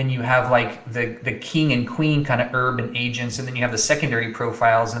 when you have like the king and queen kind of herb and agents, and then you have the secondary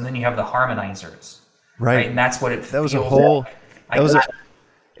profiles, and then you have the harmonizers. Right. And that's what it That was feels a whole, like.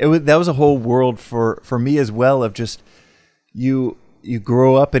 that was a whole world for me as well, of just you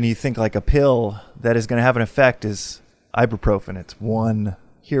grow up and you think like a pill that is going to have an effect is ibuprofen. It's one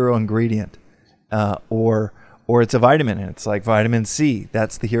hero ingredient, or it's a vitamin, and it's like vitamin C.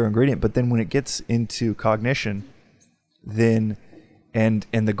 That's the hero ingredient. But then when it gets into cognition, then and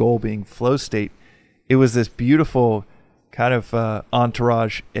the goal being flow state, it was this beautiful kind of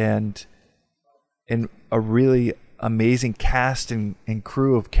entourage and a really amazing cast and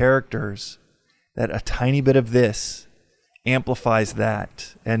crew of characters that a tiny bit of this amplifies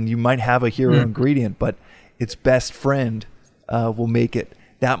that. And you might have a hero ingredient, but its best friend will make it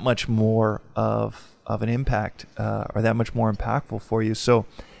that much more of an impact, or that much more impactful for you. So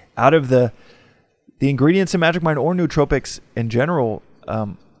out of the ingredients in Magic Mind or nootropics in general,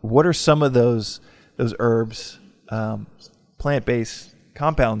 what are some of those herbs, plant-based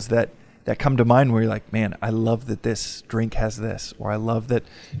compounds that come to mind where you're like, man, I love that this drink has this, or I love that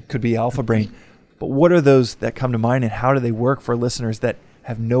it could be Alpha Brain. But what are those that come to mind, and how do they work for listeners that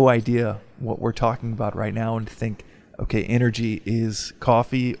have no idea what we're talking about right now and think, okay, energy is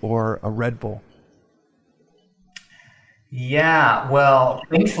coffee or a Red Bull? Yeah, well,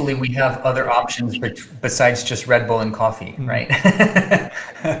 thankfully we have other options besides just Red Bull and coffee, right?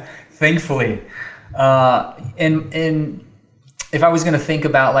 Thankfully. And if I was going to think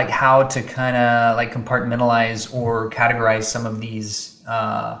about like how to kind of like compartmentalize or categorize some of these,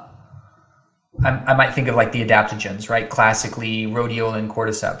 I might think of like the adaptogens, right? Classically, rhodiola and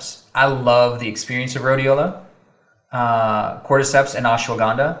cordyceps. I love the experience of rhodiola, cordyceps, and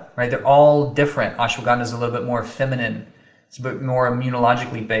ashwagandha, right? They're all different. Ashwagandha is a little bit more feminine. It's a bit more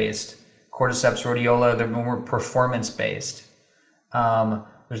immunologically based. Cordyceps, rhodiola, they're more performance based.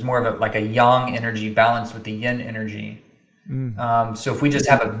 There's more of a yang energy balanced with the yin energy. So if we just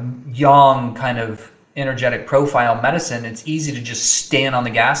have a yang kind of energetic profile medicine, it's easy to just stand on the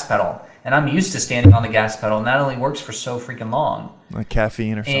gas pedal. And I'm used to standing on the gas pedal, and that only works for so freaking long. Like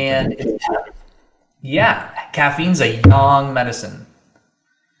caffeine or something. And caffeine's a yang medicine.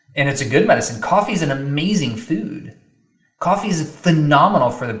 And it's a good medicine. Coffee is an amazing food. Coffee is phenomenal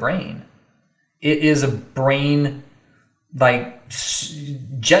for the brain. It is a brain like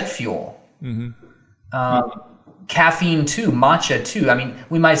jet fuel. Caffeine too, matcha too. I mean,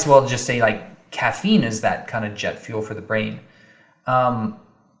 we might as well just say like caffeine is that kind of jet fuel for the brain.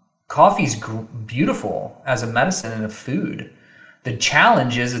 Coffee's beautiful as a medicine and a food. The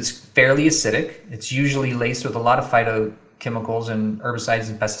challenge is it's fairly acidic. It's usually laced with a lot of phytochemicals and herbicides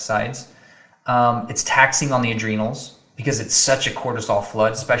and pesticides. It's taxing on the adrenals because it's such a cortisol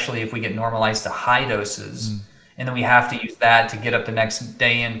flood, especially if we get normalized to high doses. And then we have to use that to get up the next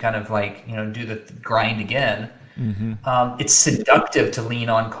day and kind of like, do the grind again. It's seductive to lean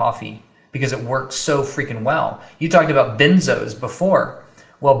on coffee because it works so freaking well. You talked about benzos before.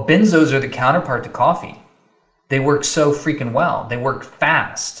 Well, benzos are the counterpart to coffee. They work so freaking well. They work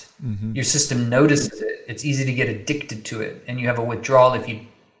fast. Your system notices it. It's easy to get addicted to it. And you have a withdrawal if you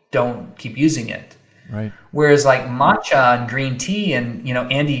don't keep using it. Right. Whereas like matcha and green tea, and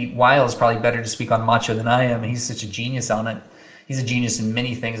Andy Weil is probably better to speak on matcha than I am. He's such a genius on it. He's a genius in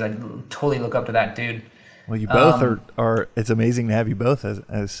many things. I totally look up to that dude. Well, you both are. It's amazing to have you both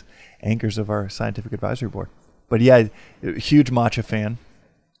as anchors of our scientific advisory board. But yeah, huge matcha fan.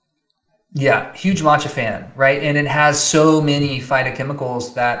 Yeah, huge matcha fan, right? And it has so many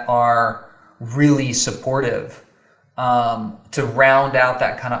phytochemicals that are really supportive to round out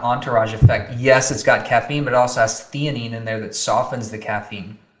that kind of entourage effect. Yes, it's got caffeine, but it also has theanine in there that softens the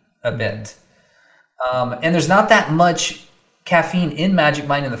caffeine a bit. And there's not that much caffeine in Magic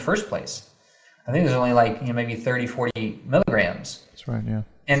Mind in the first place. I think there's only like maybe 30, 40 milligrams. That's right, yeah.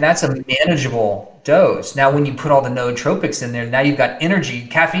 And that's a manageable dose. Now, when you put all the nootropics in there, now you've got energy.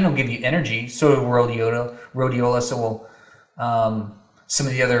 Caffeine will give you energy. So will rhodiola. So will some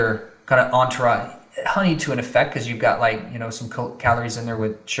of the other kind of entourage. Honey to an effect because you've got like some calories in there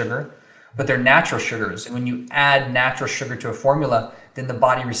with sugar, but they're natural sugars. And when you add natural sugar to a formula, then the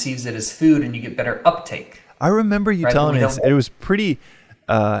body receives it as food, and you get better uptake. I remember you telling me this. It was pretty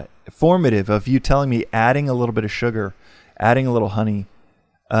formative of you telling me adding a little bit of sugar, adding a little honey.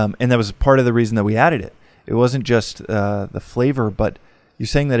 And that was part of the reason that we added it. It wasn't just the flavor, but you're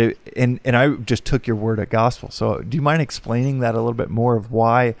saying that and I just took your word at gospel. So do you mind explaining that a little bit more of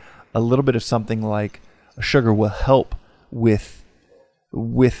why a little bit of something like a sugar will help with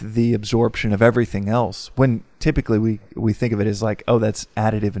the absorption of everything else, when typically we think of it as like, oh, that's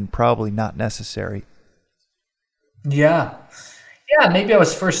additive and probably not necessary? Yeah. Yeah, maybe I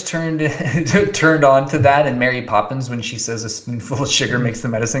was first turned on to that in Mary Poppins when she says a spoonful of sugar makes the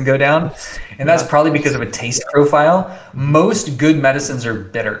medicine go down, and that's probably because of a taste profile. Most good medicines are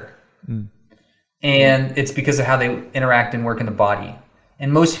bitter, and it's because of how they interact and work in the body.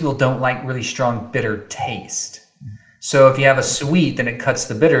 And most people don't like really strong bitter taste. So if you have a sweet, then it cuts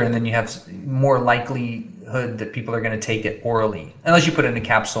the bitter, and then you have more likelihood that people are going to take it orally, unless you put it in a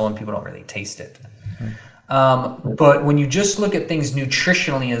capsule and people don't really taste it. But when you just look at things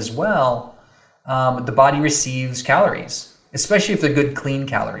nutritionally as well, the body receives calories, especially if they're good, clean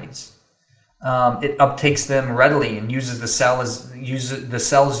calories. It uptakes them readily and uses the cells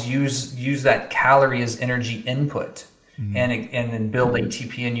use that calorie as energy input, and then build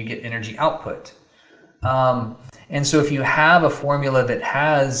ATP, and you get energy output. And so if you have a formula that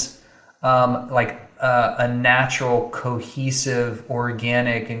has like a natural, cohesive,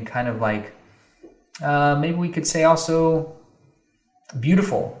 organic, and kind of like maybe we could say also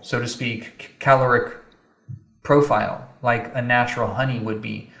beautiful, so to speak, caloric profile, like a natural honey would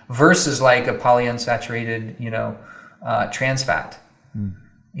be, versus like a polyunsaturated, trans fat,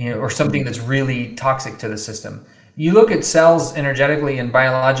 or something that's really toxic to the system. You look at cells energetically and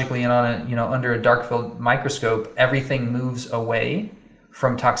biologically, and on a, under a dark field microscope, everything moves away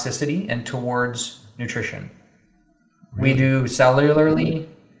from toxicity and towards nutrition. Really? We do cellularly,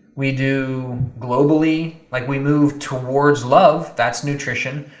 we do globally, like we move towards love, that's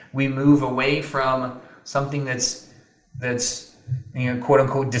nutrition. We move away from something that's quote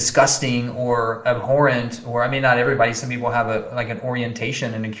unquote disgusting or abhorrent, or I mean, not everybody, some people have an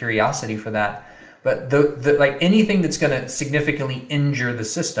orientation and a curiosity for that. But the like anything that's going to significantly injure the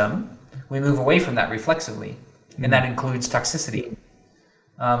system, we move away from that reflexively, and that includes toxicity.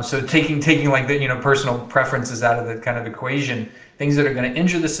 So taking like the personal preferences out of the kind of equation, things that are going to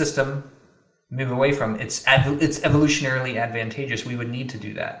injure the system, move away from. It's evolutionarily advantageous. We would need to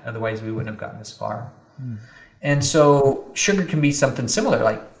do that, otherwise we wouldn't have gotten this far. And so sugar can be something similar.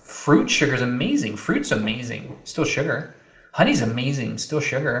 Like fruit sugar is amazing. Fruit's amazing, still sugar. Honey's amazing, still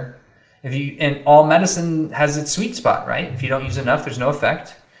sugar. And all medicine has its sweet spot, right? If you don't use enough, there's no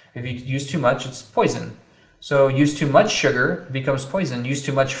effect. If you use too much, it's poison. So use too much sugar, it becomes poison. Use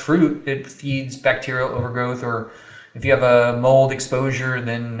too much fruit, it feeds bacterial overgrowth. Or if you have a mold exposure,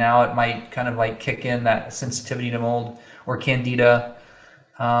 then now it might kind of like kick in that sensitivity to mold or candida.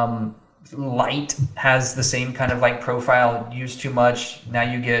 Light has the same kind of like profile. Use too much, now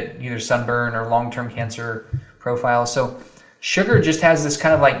you get either sunburn or long-term cancer profile. So sugar just has this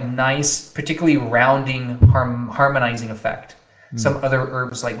kind of like nice, particularly rounding, harmonizing effect. Some other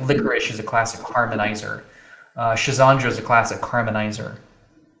herbs like licorice is a classic harmonizer. Schizandra is a classic harmonizer.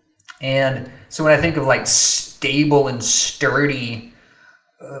 And so when I think of like stable and sturdy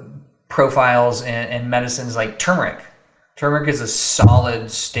profiles and medicines like turmeric is a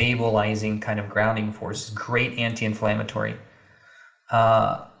solid, stabilizing kind of grounding force, great anti-inflammatory.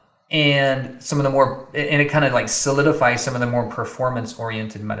 And some of the more, and it kind of like solidifies some of the more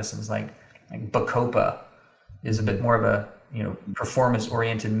performance-oriented medicines, like Bacopa is a bit more of a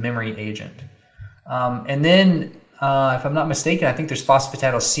performance-oriented memory agent. And then, if I'm not mistaken, I think there's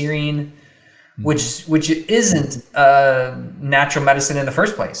phosphatidylserine, which isn't natural medicine in the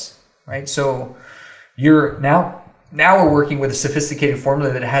first place, right? So you're now we're working with a sophisticated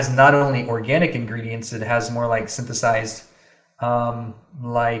formula that has not only organic ingredients, it has more like synthesized,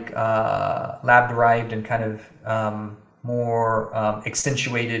 lab-derived and kind of more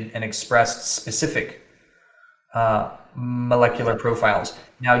accentuated and expressed specific molecular profiles.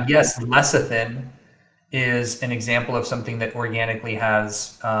 Now, yes, lecithin is an example of something that organically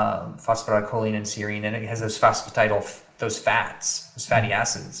has phosphatidylcholine and serine, and it has those fats, those fatty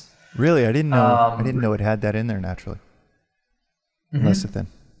acids. Really, I didn't know it had that in there naturally. Lecithin.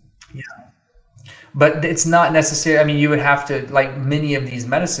 Yeah. But it's not necessary. I mean, you would have to, like many of these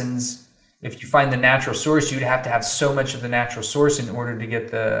medicines, if you find the natural source, you'd have to have so much of the natural source in order to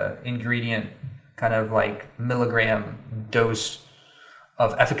get the ingredient kind of like milligram dose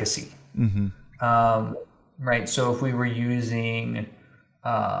of efficacy. Right. So if we were using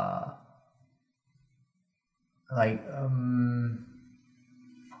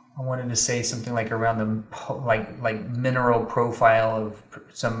I wanted to say something like around the like mineral profile of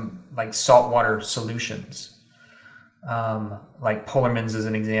some like saltwater solutions, like Polarman's is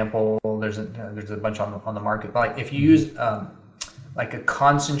an example. There's a bunch on the market. But like if you use like a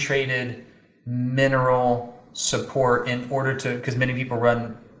concentrated mineral support in order to, because many people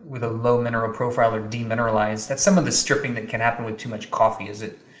run with a low mineral profile or demineralized. That's some of the stripping that can happen with too much coffee. Is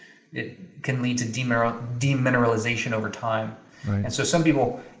it can lead to demineralization over time. Right. And so some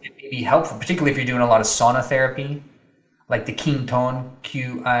people, it may be helpful, particularly if you're doing a lot of sauna therapy. like the Quinton,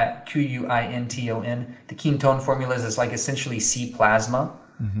 Quinton. The Quinton formulas is like essentially C plasma.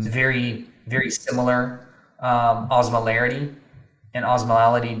 It's very, very similar osmolarity and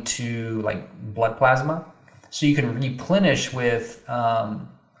osmolality to like blood plasma. So you can replenish with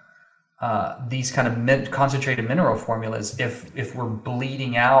these kind of concentrated mineral formulas if we're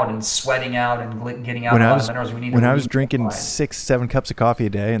bleeding out and sweating out and getting out a lot of minerals. We need when I was drinking 6-7 cups of coffee a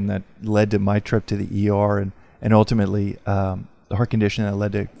day, and that led to my trip to the ER and ultimately the heart condition that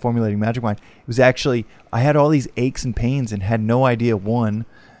led to formulating Magic Mind. It was actually, I had all these aches and pains and had no idea, one,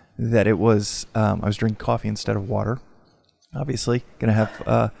 that it was I was drinking coffee instead of water. Obviously going to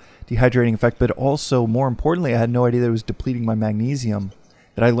have dehydrating effect, but also more importantly, I had no idea that it was depleting my magnesium,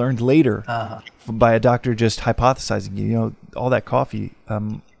 that I learned later by a doctor just hypothesizing, all that coffee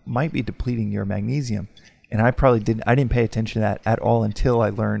might be depleting your magnesium. And I didn't pay attention to that at all until I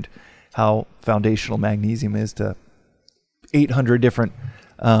learned how foundational magnesium is to 800 different,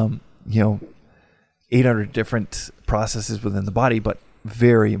 800 different processes within the body, but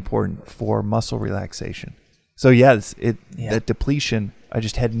very important for muscle relaxation. So that depletion, I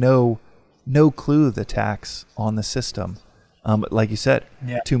just had no clue the tax on the system. Like you said,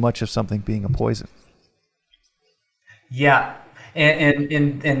 too much of something being a poison. Yeah.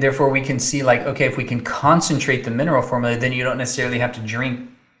 And therefore we can see like, okay, if we can concentrate the mineral formula, then you don't necessarily have to drink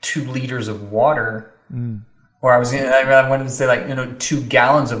 2 liters of water. Or I wanted to say like, 2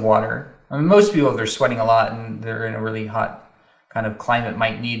 gallons of water. I mean, most people, if they're sweating a lot and they're in a really hot kind of climate,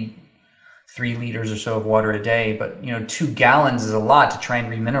 might need 3 liters or so of water a day, but 2 gallons is a lot to try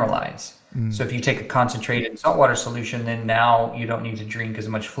and remineralize. So if you take a concentrated saltwater solution, then now you don't need to drink as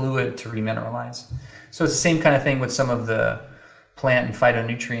much fluid to remineralize. So it's the same kind of thing with some of the plant and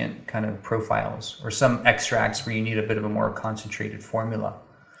phytonutrient kind of profiles, or some extracts where you need a bit of a more concentrated formula.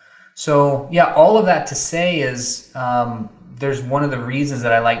 So yeah, all of that to say is there's one of the reasons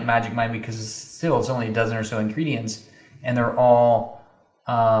that I like Magic Mind, because it's only a dozen or so ingredients, and they're all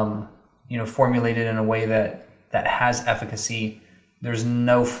formulated in a way that has efficacy. There's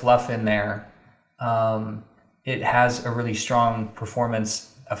no fluff in there. It has a really strong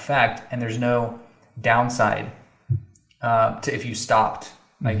performance effect, and there's no downside to if you stopped.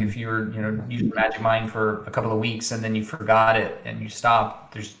 Like if you were, using Magic Mind for a couple of weeks and then you forgot it and you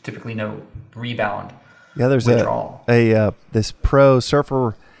stopped, there's typically no rebound. Yeah, there's withdrawal. This pro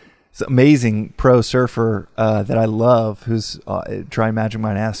surfer, this amazing pro surfer that I love, who's trying Magic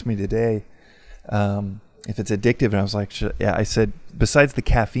Mind, asked me today if it's addictive, and I was like, I said, besides the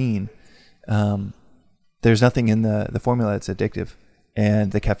caffeine, there's nothing in the formula that's addictive,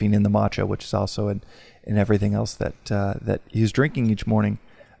 and the caffeine in the matcha, which is also in everything else that he's drinking each morning.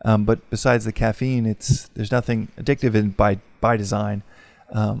 But besides the caffeine, there's nothing addictive, and by design,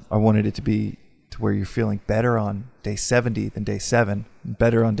 I wanted it to be to where you're feeling better on day 70 than day 7,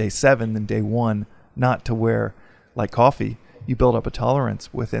 better on day 7 than day 1, not to where, like coffee, you build up a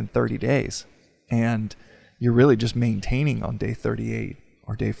tolerance within 30 days, and you're really just maintaining on day 38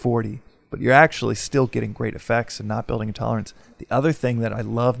 or day 40, but you're actually still getting great effects and not building a tolerance. The other thing that I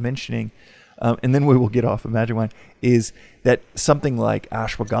love mentioning, and then we will get off of Magic Mind, is that something like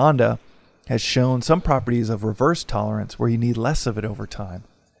ashwagandha has shown some properties of reverse tolerance, where you need less of it over time.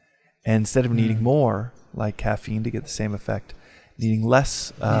 And instead of needing more, like caffeine to get the same effect, needing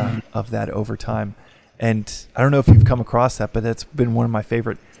less of that over time. And I don't know if you've come across that, but that's been one of my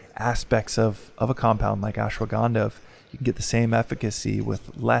favorite aspects of a compound like ashwagandha. You can get the same efficacy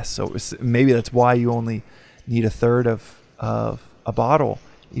with less. So maybe that's why you only need a third of a bottle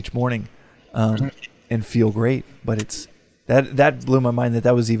each morning and feel great. But it's that blew my mind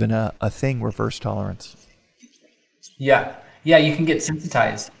that was even a thing, reverse tolerance. Yeah, you can get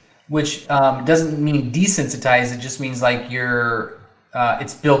sensitized, which doesn't mean desensitized. It just means like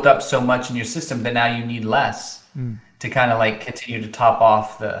it's built up so much in your system that now you need less to kind of like continue to top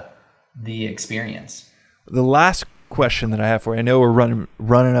off the experience. The last question that I have for you, I know we're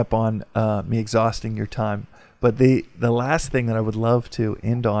running up on me exhausting your time, but the last thing that I would love to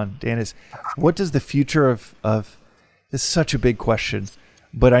end on, Dan, is what does the future of this is such a big question,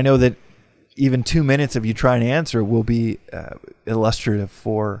 but I know that even 2 minutes of you trying to answer will be illustrative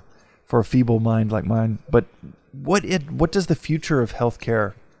for a feeble mind like mine. But what does the future of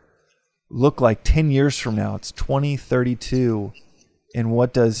healthcare look like 10 years from now? It's 2032, and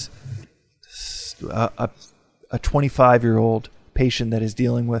what does a 25-year-old patient that is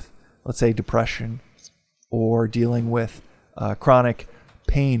dealing with, let's say, depression or dealing with chronic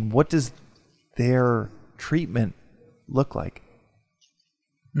pain, what does their treatment look like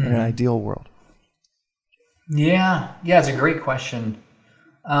in an ideal world? Yeah, it's a great question.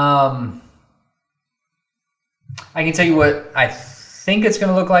 I can tell you what I think it's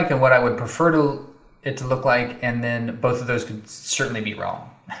going to look like and what I would prefer it to look like, and then both of those could certainly be wrong.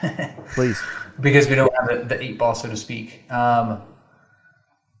 Please. Because we don't have the eight ball, so to speak.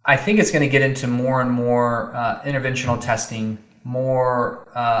 I think it's going to get into more and more interventional testing, more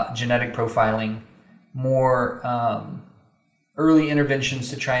genetic profiling, more early interventions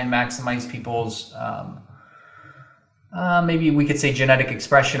to try and maximize people's maybe we could say genetic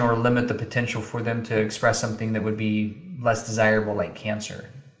expression, or limit the potential for them to express something that would be less desirable, like cancer.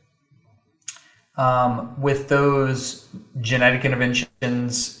 With those genetic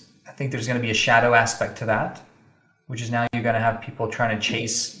interventions, I think there's going to be a shadow aspect to that, which is now you're going to have people trying to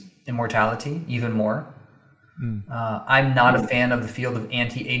chase immortality even more. I'm not a fan of the field of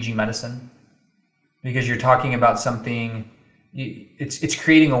anti-aging medicine, because you're talking about something, it's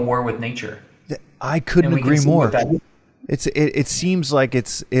creating a war with nature. I couldn't agree more. It seems like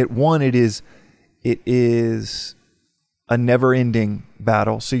it is a never-ending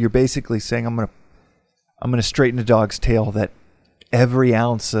battle. So you're basically saying, I'm gonna straighten a dog's tail, that every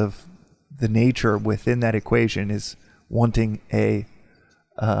ounce of the nature within that equation is wanting an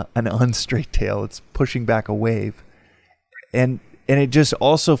unstraight tail. It's pushing back a wave, and it just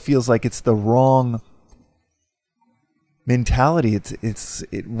also feels like it's the wrong mentality.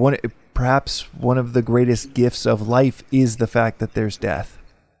 Perhaps one of the greatest gifts of life is the fact that there's death,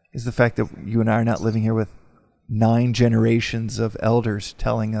 is the fact that you and I are not living here with 9 generations of elders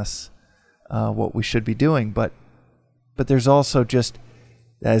telling us what we should be doing. But there's also, just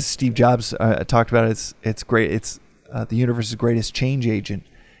as Steve Jobs talked about, it's great. It's the universe's greatest change agent.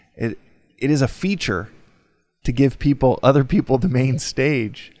 It is a feature to give other people the main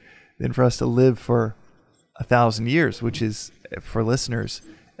stage, than for us to live for 1,000 years, which is, for listeners,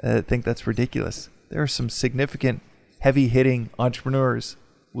 I think that's ridiculous. There are some significant, heavy-hitting entrepreneurs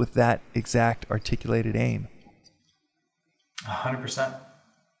with that exact articulated aim. 100%.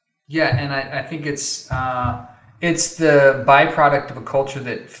 Yeah, and I think it's the byproduct of a culture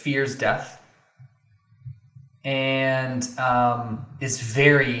that fears death and is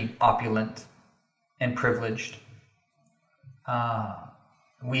very opulent and privileged.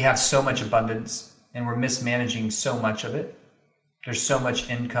 We have so much abundance, and we're mismanaging so much of it. There's so much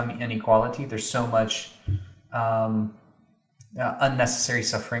income inequality. There's so much unnecessary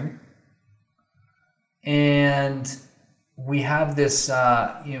suffering. And we have this,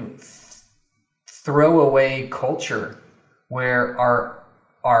 throwaway culture where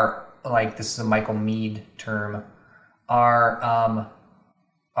our like, this is a Michael Mead term, our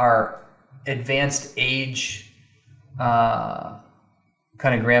advanced age kind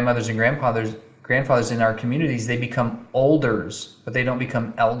of grandmothers and grandfathers in our communities, they become olders, but they don't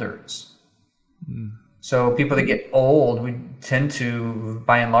become elders. So people that get old, we tend to,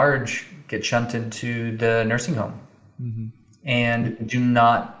 by and large, get shunted to the nursing home and do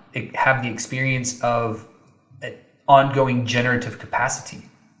not have the experience of ongoing generative capacity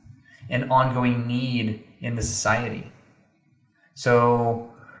and ongoing need in the society.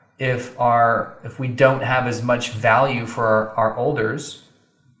 So if we don't have as much value for our elders,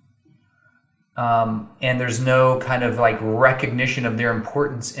 and there's no kind of like recognition of their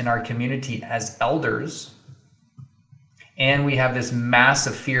importance in our community as elders, and we have this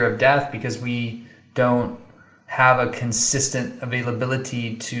massive fear of death because we don't have a consistent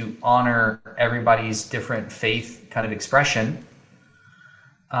availability to honor everybody's different faith kind of expression,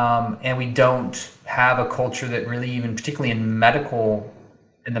 and we don't have a culture that really, even particularly in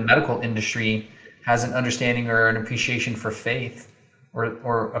the medical industry, has an understanding or an appreciation for faith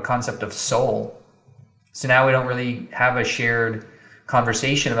or a concept of soul. So now we don't really have a shared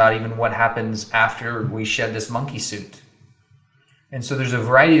conversation about even what happens after we shed this monkey suit. And so there's a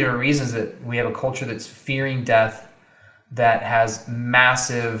variety of different reasons that we have a culture that's fearing death, that has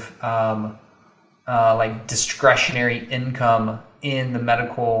massive like discretionary income in the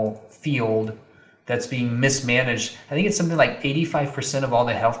medical field that's being mismanaged. I think it's something like 85% of all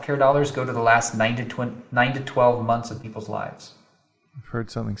the healthcare dollars go to the last 9 to 12 months of people's lives. I've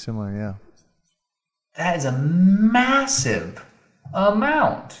heard something similar, yeah. That is a massive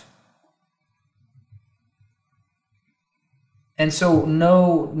amount. And so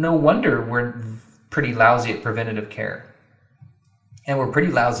no wonder we're pretty lousy at preventative care. And we're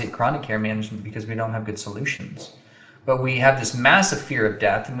pretty lousy at chronic care management because we don't have good solutions. But we have this massive fear of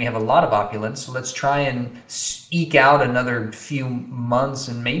death, and we have a lot of opulence. So let's try and eke out another few months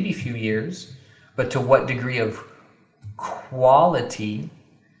and maybe few years. But to what degree of quality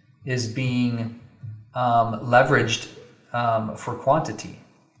is being leveraged for quantity,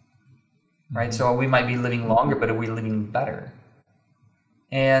 right? So we might be living longer, but are we living better?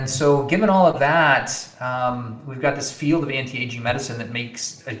 And so, given all of that, we've got this field of anti-aging medicine that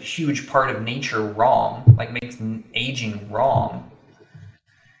makes a huge part of nature wrong, like makes aging wrong.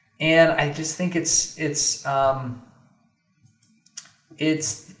 And I just think it's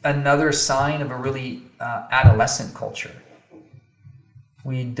another sign of a really adolescent culture.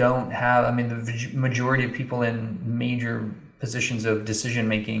 We don't have, I mean, the majority of people in major positions of decision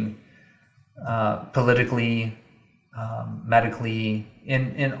making, politically, medically,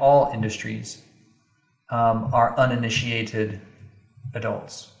 in all industries, are uninitiated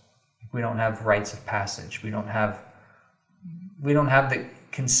adults. We don't have rites of passage. We don't have the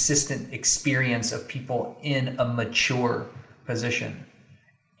consistent experience of people in a mature position.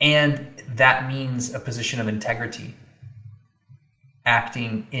 And that means a position of integrity,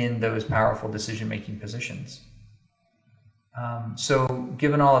 acting in those powerful decision-making positions. So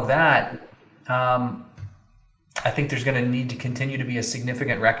given all of that, I think there's going to need to continue to be a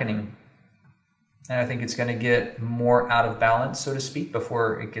significant reckoning. And I think it's going to get more out of balance, so to speak,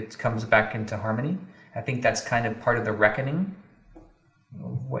 before it comes back into harmony. I think that's kind of part of the reckoning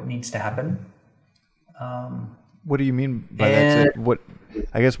of what needs to happen. What do you mean by that? So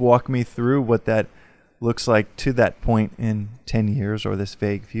I guess walk me through what that looks like to that point in 10 years or this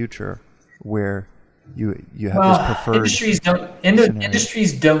vague future where you have this preferred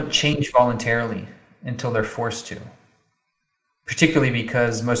industries don't change voluntarily until they're forced to, particularly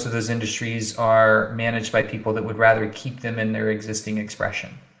because most of those industries are managed by people that would rather keep them in their existing expression.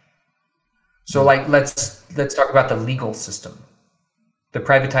 So like let's talk about the legal system, the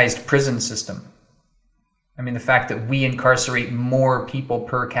privatized prison system. I mean, the fact that we incarcerate more people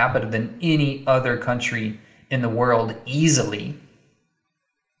per capita than any other country in the world easily,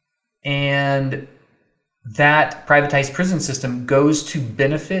 and that privatized prison system goes to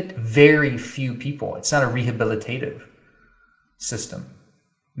benefit very few people. It's not a rehabilitative system.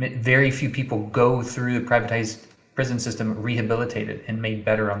 Very few people go through the privatized prison system rehabilitated and made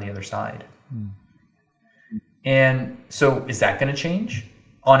better on the other side. And so is that going to change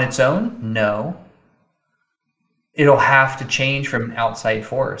on its own? No. It'll have to change from an outside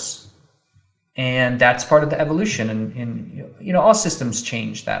force. And that's part of the evolution. And all systems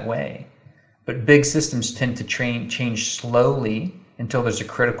change that way. But big systems tend to change slowly until there's a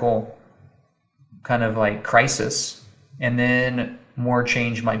critical kind of like crisis, and then more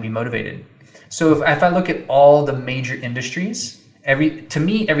change might be motivated. So if I look at all the major industries, to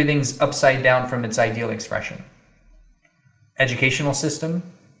me, everything's upside down from its ideal expression. Educational system,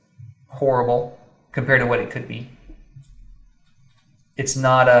 horrible compared to what it could be. It's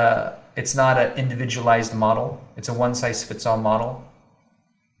not an individualized model. It's a one-size-fits-all model.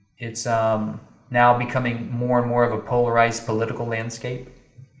 It's now becoming more and more of a polarized political landscape.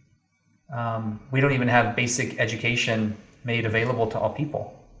 We don't even have basic education made available to all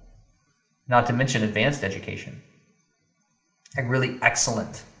people, not to mention advanced education, like really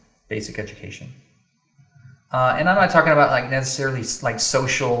excellent basic education. And I'm not talking about like necessarily like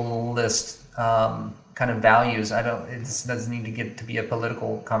socialist kind of values. It doesn't need to get to be a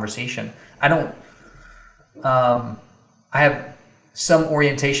political conversation. I have some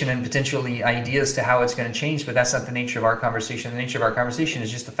orientation and potentially ideas to how it's going to change, but that's not the nature of our conversation. The nature of our conversation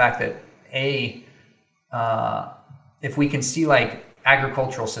is just the fact that if we can see like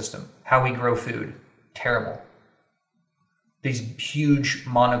agricultural system, how we grow food, terrible. These huge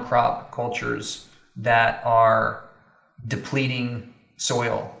monocrop cultures that are depleting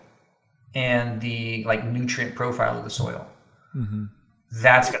soil and the like nutrient profile of the soil. Mm-hmm.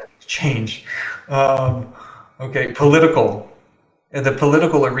 That's going to change. Okay, the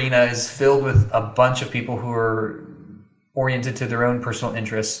political arena is filled with a bunch of people who are oriented to their own personal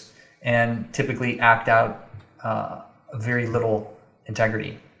interests and typically act out very little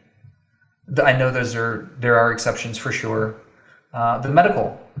integrity. I know there are exceptions for sure. The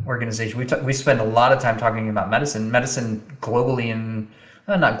medical organization, we spend a lot of time talking about medicine globally, and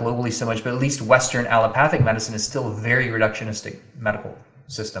not globally so much, but at least Western allopathic medicine is still a very reductionistic medical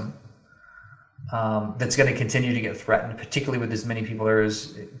system. That's going to continue to get threatened, particularly with as many people are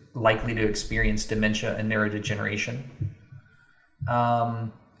as likely to experience dementia and neurodegeneration.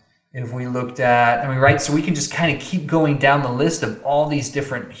 If we looked at, so we can just kind of keep going down the list of all these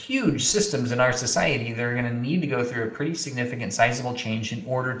different huge systems in our society that are going to need to go through a pretty significant, sizable change in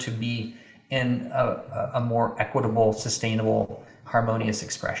order to be in a more equitable, sustainable, harmonious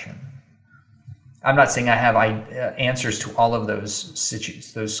expression. I'm not saying I have answers to all of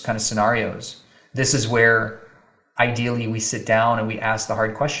those kind of scenarios. This is where ideally we sit down and we ask the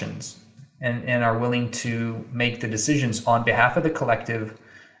hard questions and are willing to make the decisions on behalf of the collective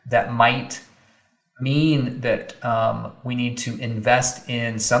that might mean that we need to invest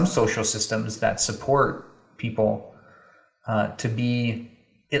in some social systems that support people to be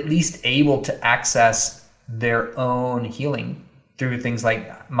at least able to access their own healing through things like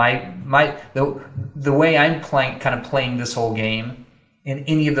the way I'm playing this whole game. In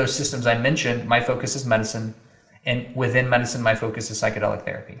any of those systems I mentioned, my focus is medicine, and within medicine, my focus is psychedelic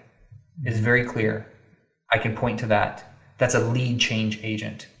therapy. It's very clear. I can point to that. That's a lead change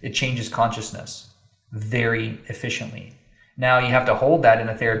agent. It changes consciousness very efficiently. Now you have to hold that in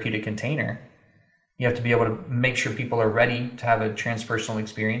a therapeutic container. You have to be able to make sure people are ready to have a transpersonal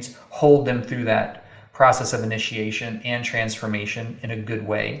experience, hold them through that process of initiation and transformation in a good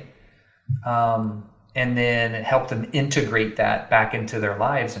way, and then help them integrate that back into their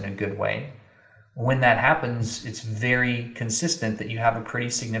lives in a good way. When that happens, it's very consistent that you have a pretty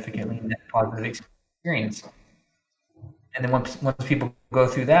significantly net positive experience. And then once people go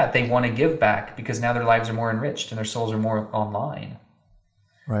through that, they want to give back because now their lives are more enriched and their souls are more online.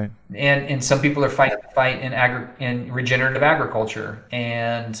 Right. And some people are fight in regenerative agriculture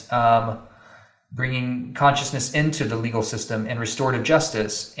and bringing consciousness into the legal system and restorative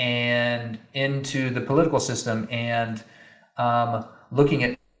justice and into the political system and looking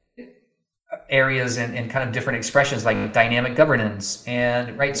at areas and kind of different expressions like dynamic governance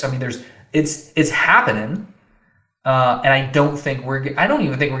and right. So I mean, it's happening. And I don't even think we're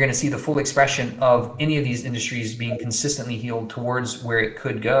going to see the full expression of any of these industries being consistently healed towards where it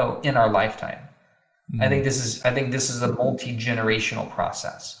could go in our lifetime. Mm-hmm. I think this is a multi-generational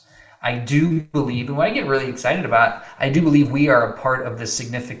process. I do believe, and what I get really excited about, I do believe we are a part of the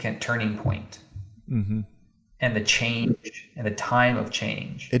significant turning point. Mm-hmm. And the change and the time of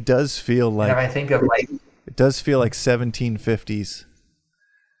change. It does feel like, and if I think of like, it does feel like 1750s.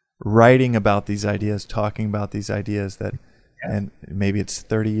 Writing about these ideas, talking about these ideas that, and maybe it's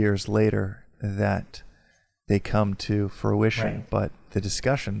 30 years later that they come to fruition, right. But the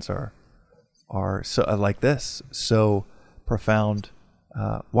discussions are so like this, so profound,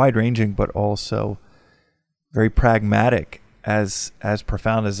 wide-ranging, but also very pragmatic, as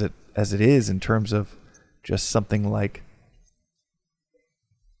profound as it is in terms of just something like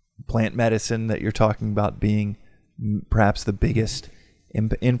plant medicine that you're talking about being perhaps the biggest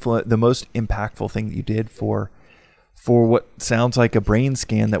the most impactful thing that you did for what sounds like a brain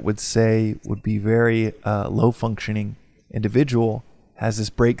scan that would be very low functioning individual has this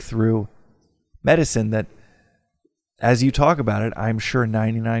breakthrough medicine that, as you talk about it, I'm sure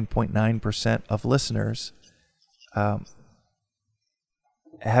 99.9% of listeners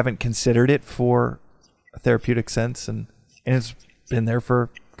haven't considered it for a therapeutic sense, and it's been there for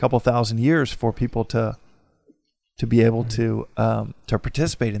a couple thousand years for people to be able to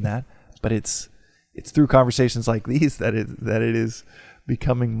participate in that, but it's through conversations like these that it is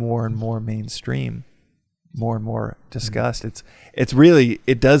becoming more and more mainstream, more and more discussed. It's really,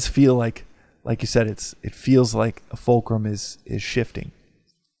 it does feel like you said, it feels like a fulcrum is shifting.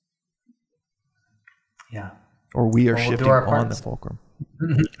 Yeah. Or we are shifting on the fulcrum.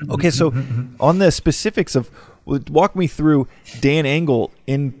 Okay, so on the specifics of, walk me through Dan Engle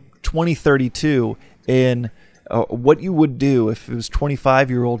in 2032 in what you would do if it was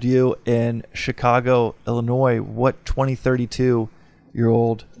 25-year-old you in Chicago, Illinois, what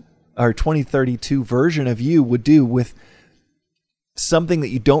 2032-year-old or 2032 version of you would do with something that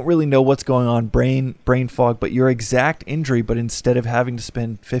you don't really know what's going on, brain fog, but your exact injury, but instead of having to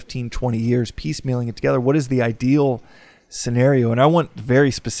spend 15, 20 years piecemealing it together, what is the ideal scenario? And I want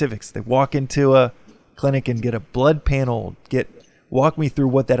very specifics. They walk into a clinic and get a blood panel, walk me through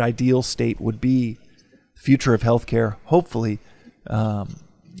what that ideal state would be. Future of healthcare, hopefully,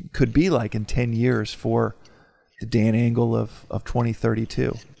 could be like in 10 years for the Dan Engle of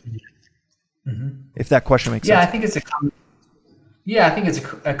 2032. Mm-hmm. If that question makes sense. I think it's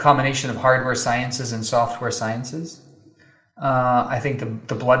a combination of hardware sciences and software sciences. I think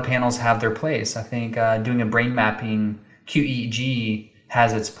the blood panels have their place. I think doing a brain mapping QEEG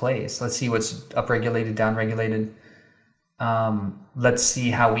has its place. Let's see what's upregulated, downregulated. Let's see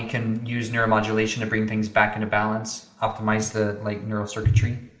how we can use neuromodulation to bring things back into balance, optimize the neural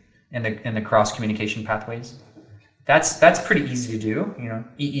circuitry and the cross communication pathways. That's pretty easy to do.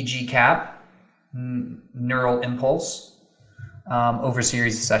 EEG cap, neural impulse over a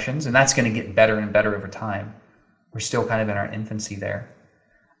series of sessions, and that's going to get better and better over time. We're still kind of in our infancy there.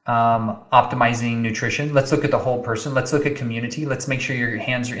 Optimizing nutrition. Let's look at the whole person. Let's look at community. Let's make sure your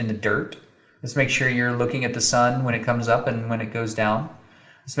hands are in the dirt. Let's make sure you're looking at the sun when it comes up and when it goes down.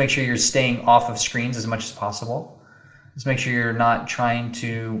 Let's make sure you're staying off of screens as much as possible. Let's make sure you're not trying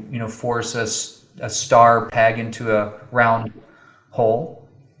to, force a star peg into a round hole.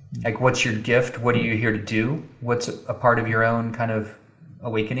 Like, what's your gift? What are you here to do? What's a part of your own kind of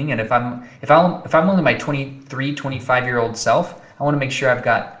awakening? And if I'm only my 23, 25-year-old self, I want to make sure I've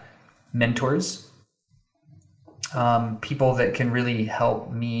got mentors, people that can really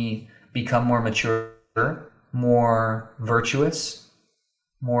help me become more mature, more virtuous,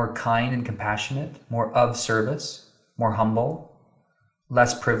 more kind and compassionate, more of service, more humble,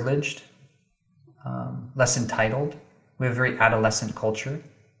 less privileged, less entitled. We have a very adolescent culture.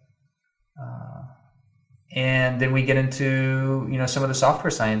 And then we get into, some of the software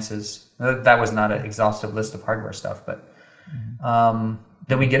sciences. That was not an exhaustive list of hardware stuff, but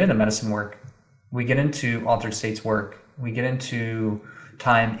then we get into medicine work. We get into altered states work. We get into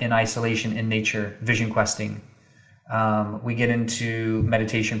time in isolation in nature, vision questing. We get into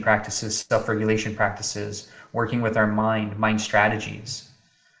meditation practices, self-regulation practices, working with our mind strategies,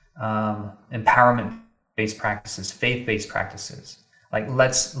 empowerment-based practices, faith-based practices. Like,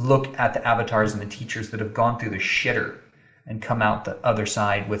 let's look at the avatars and the teachers that have gone through the shitter and come out the other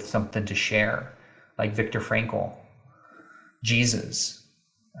side with something to share, like Viktor Frankl, Jesus,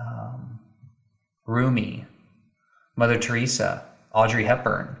 Rumi, Mother Teresa, Audrey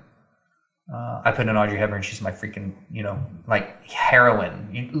Hepburn. I put in Audrey Hepburn. She's my freaking, like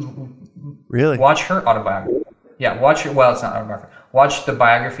heroine. Really? Watch her autobiography. Yeah, watch it. Well, it's not autobiography. Watch the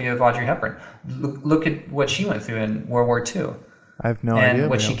biography of Audrey Hepburn. Look at what she went through in World War II. I have no idea.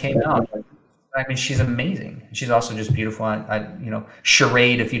 And when she came out, I mean, she's amazing. She's also just beautiful.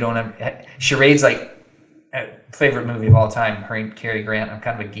 Charade. If you don't have Charade's like a favorite movie of all time. Her and Cary Grant. I'm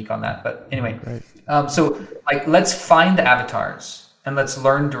kind of a geek on that. But anyway, right. So like, let's find the avatars and let's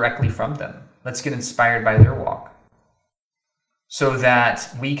learn directly from them. Let's get inspired by their walk, so that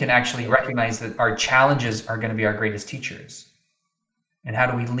we can actually recognize that our challenges are going to be our greatest teachers. And how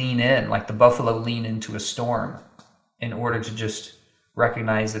do we lean in, like the buffalo lean into a storm, in order to just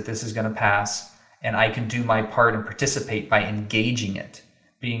recognize that this is going to pass, and I can do my part and participate by engaging it,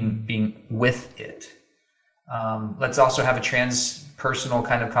 being with it. Let's also have a transpersonal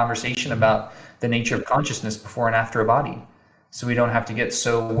kind of conversation about the nature of consciousness before and after a body, so we don't have to get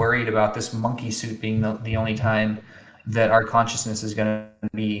so worried about this monkey suit being the only time that our consciousness is going to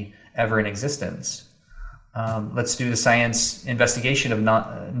be ever in existence. Let's do the science investigation of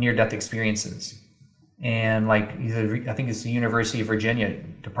near-death experiences. And like, I think it's the University of Virginia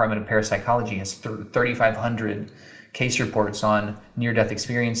Department of Parapsychology has 3,500 case reports on near-death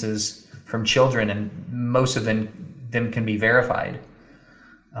experiences from children, and most of them can be verified.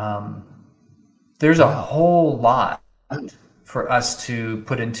 There's a whole lot for us to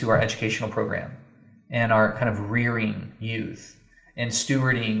put into our educational program and our kind of rearing youth and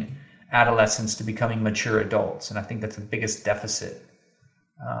stewarding adolescents to becoming mature adults. And I think that's the biggest deficit.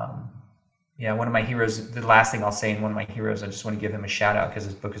 One of my heroes, the last thing I'll say, and one of my heroes, I just want to give him a shout out because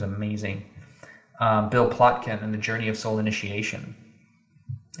his book is amazing. Bill Plotkin and the Journey of Soul Initiation.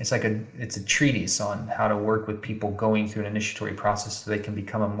 It's a treatise on how to work with people going through an initiatory process so they can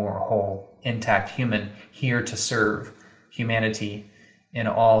become a more whole, intact human, here to serve humanity in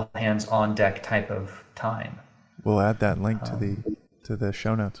all hands on deck type of time. We'll add that link to the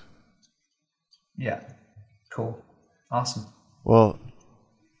show notes. Yeah, cool, awesome. Well,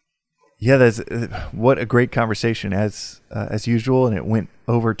 yeah, what a great conversation as usual, and it went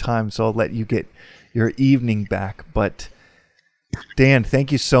over time, so I'll let you get your evening back. But Dan,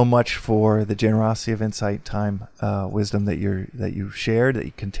 thank you so much for the generosity of insight, time, wisdom that you shared, that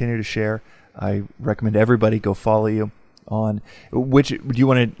you continue to share. I recommend everybody go follow you on. Do you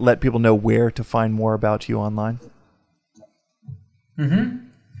want to let people know where to find more about you online? Mm-hmm.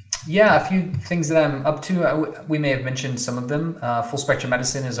 Yeah, a few things that I'm up to. We may have mentioned some of them. Full Spectrum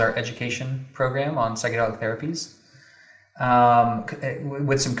Medicine is our education program on psychedelic therapies,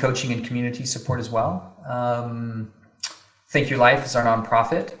 with some coaching and community support as well. Thank You Life is our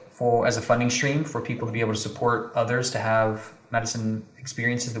nonprofit as a funding stream for people to be able to support others to have medicine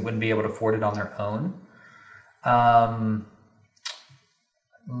experiences that wouldn't be able to afford it on their own.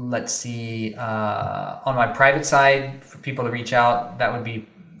 Let's see. On my private side, for people to reach out, that would be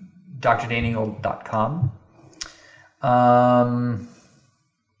drdaniel.com.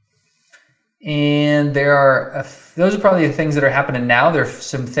 And there are, those are probably the things that are happening now. There's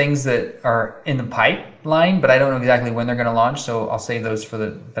some things that are in the pipeline, but I don't know exactly when they're going to launch. So I'll save those for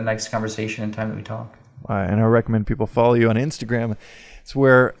the next conversation and time that we talk. And I recommend people follow you on Instagram. It's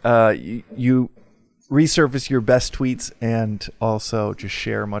where you resurface your best tweets and also just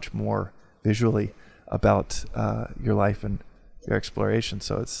share much more visually about your life and your exploration.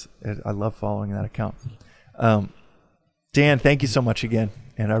 So I love following that account. Dan, thank you so much again.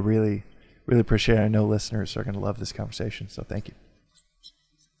 And I really appreciate it. I know listeners are going to love this conversation. So thank you.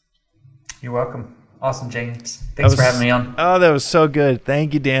 You're welcome. Awesome, James. Thanks for having me on. Oh, that was so good.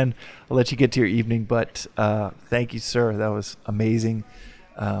 Thank you, Dan. I'll let you get to your evening, but thank you, sir. That was amazing.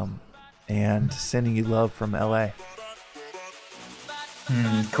 And sending you love from LA.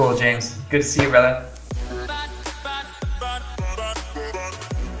 Cool, James. Good to see you, brother.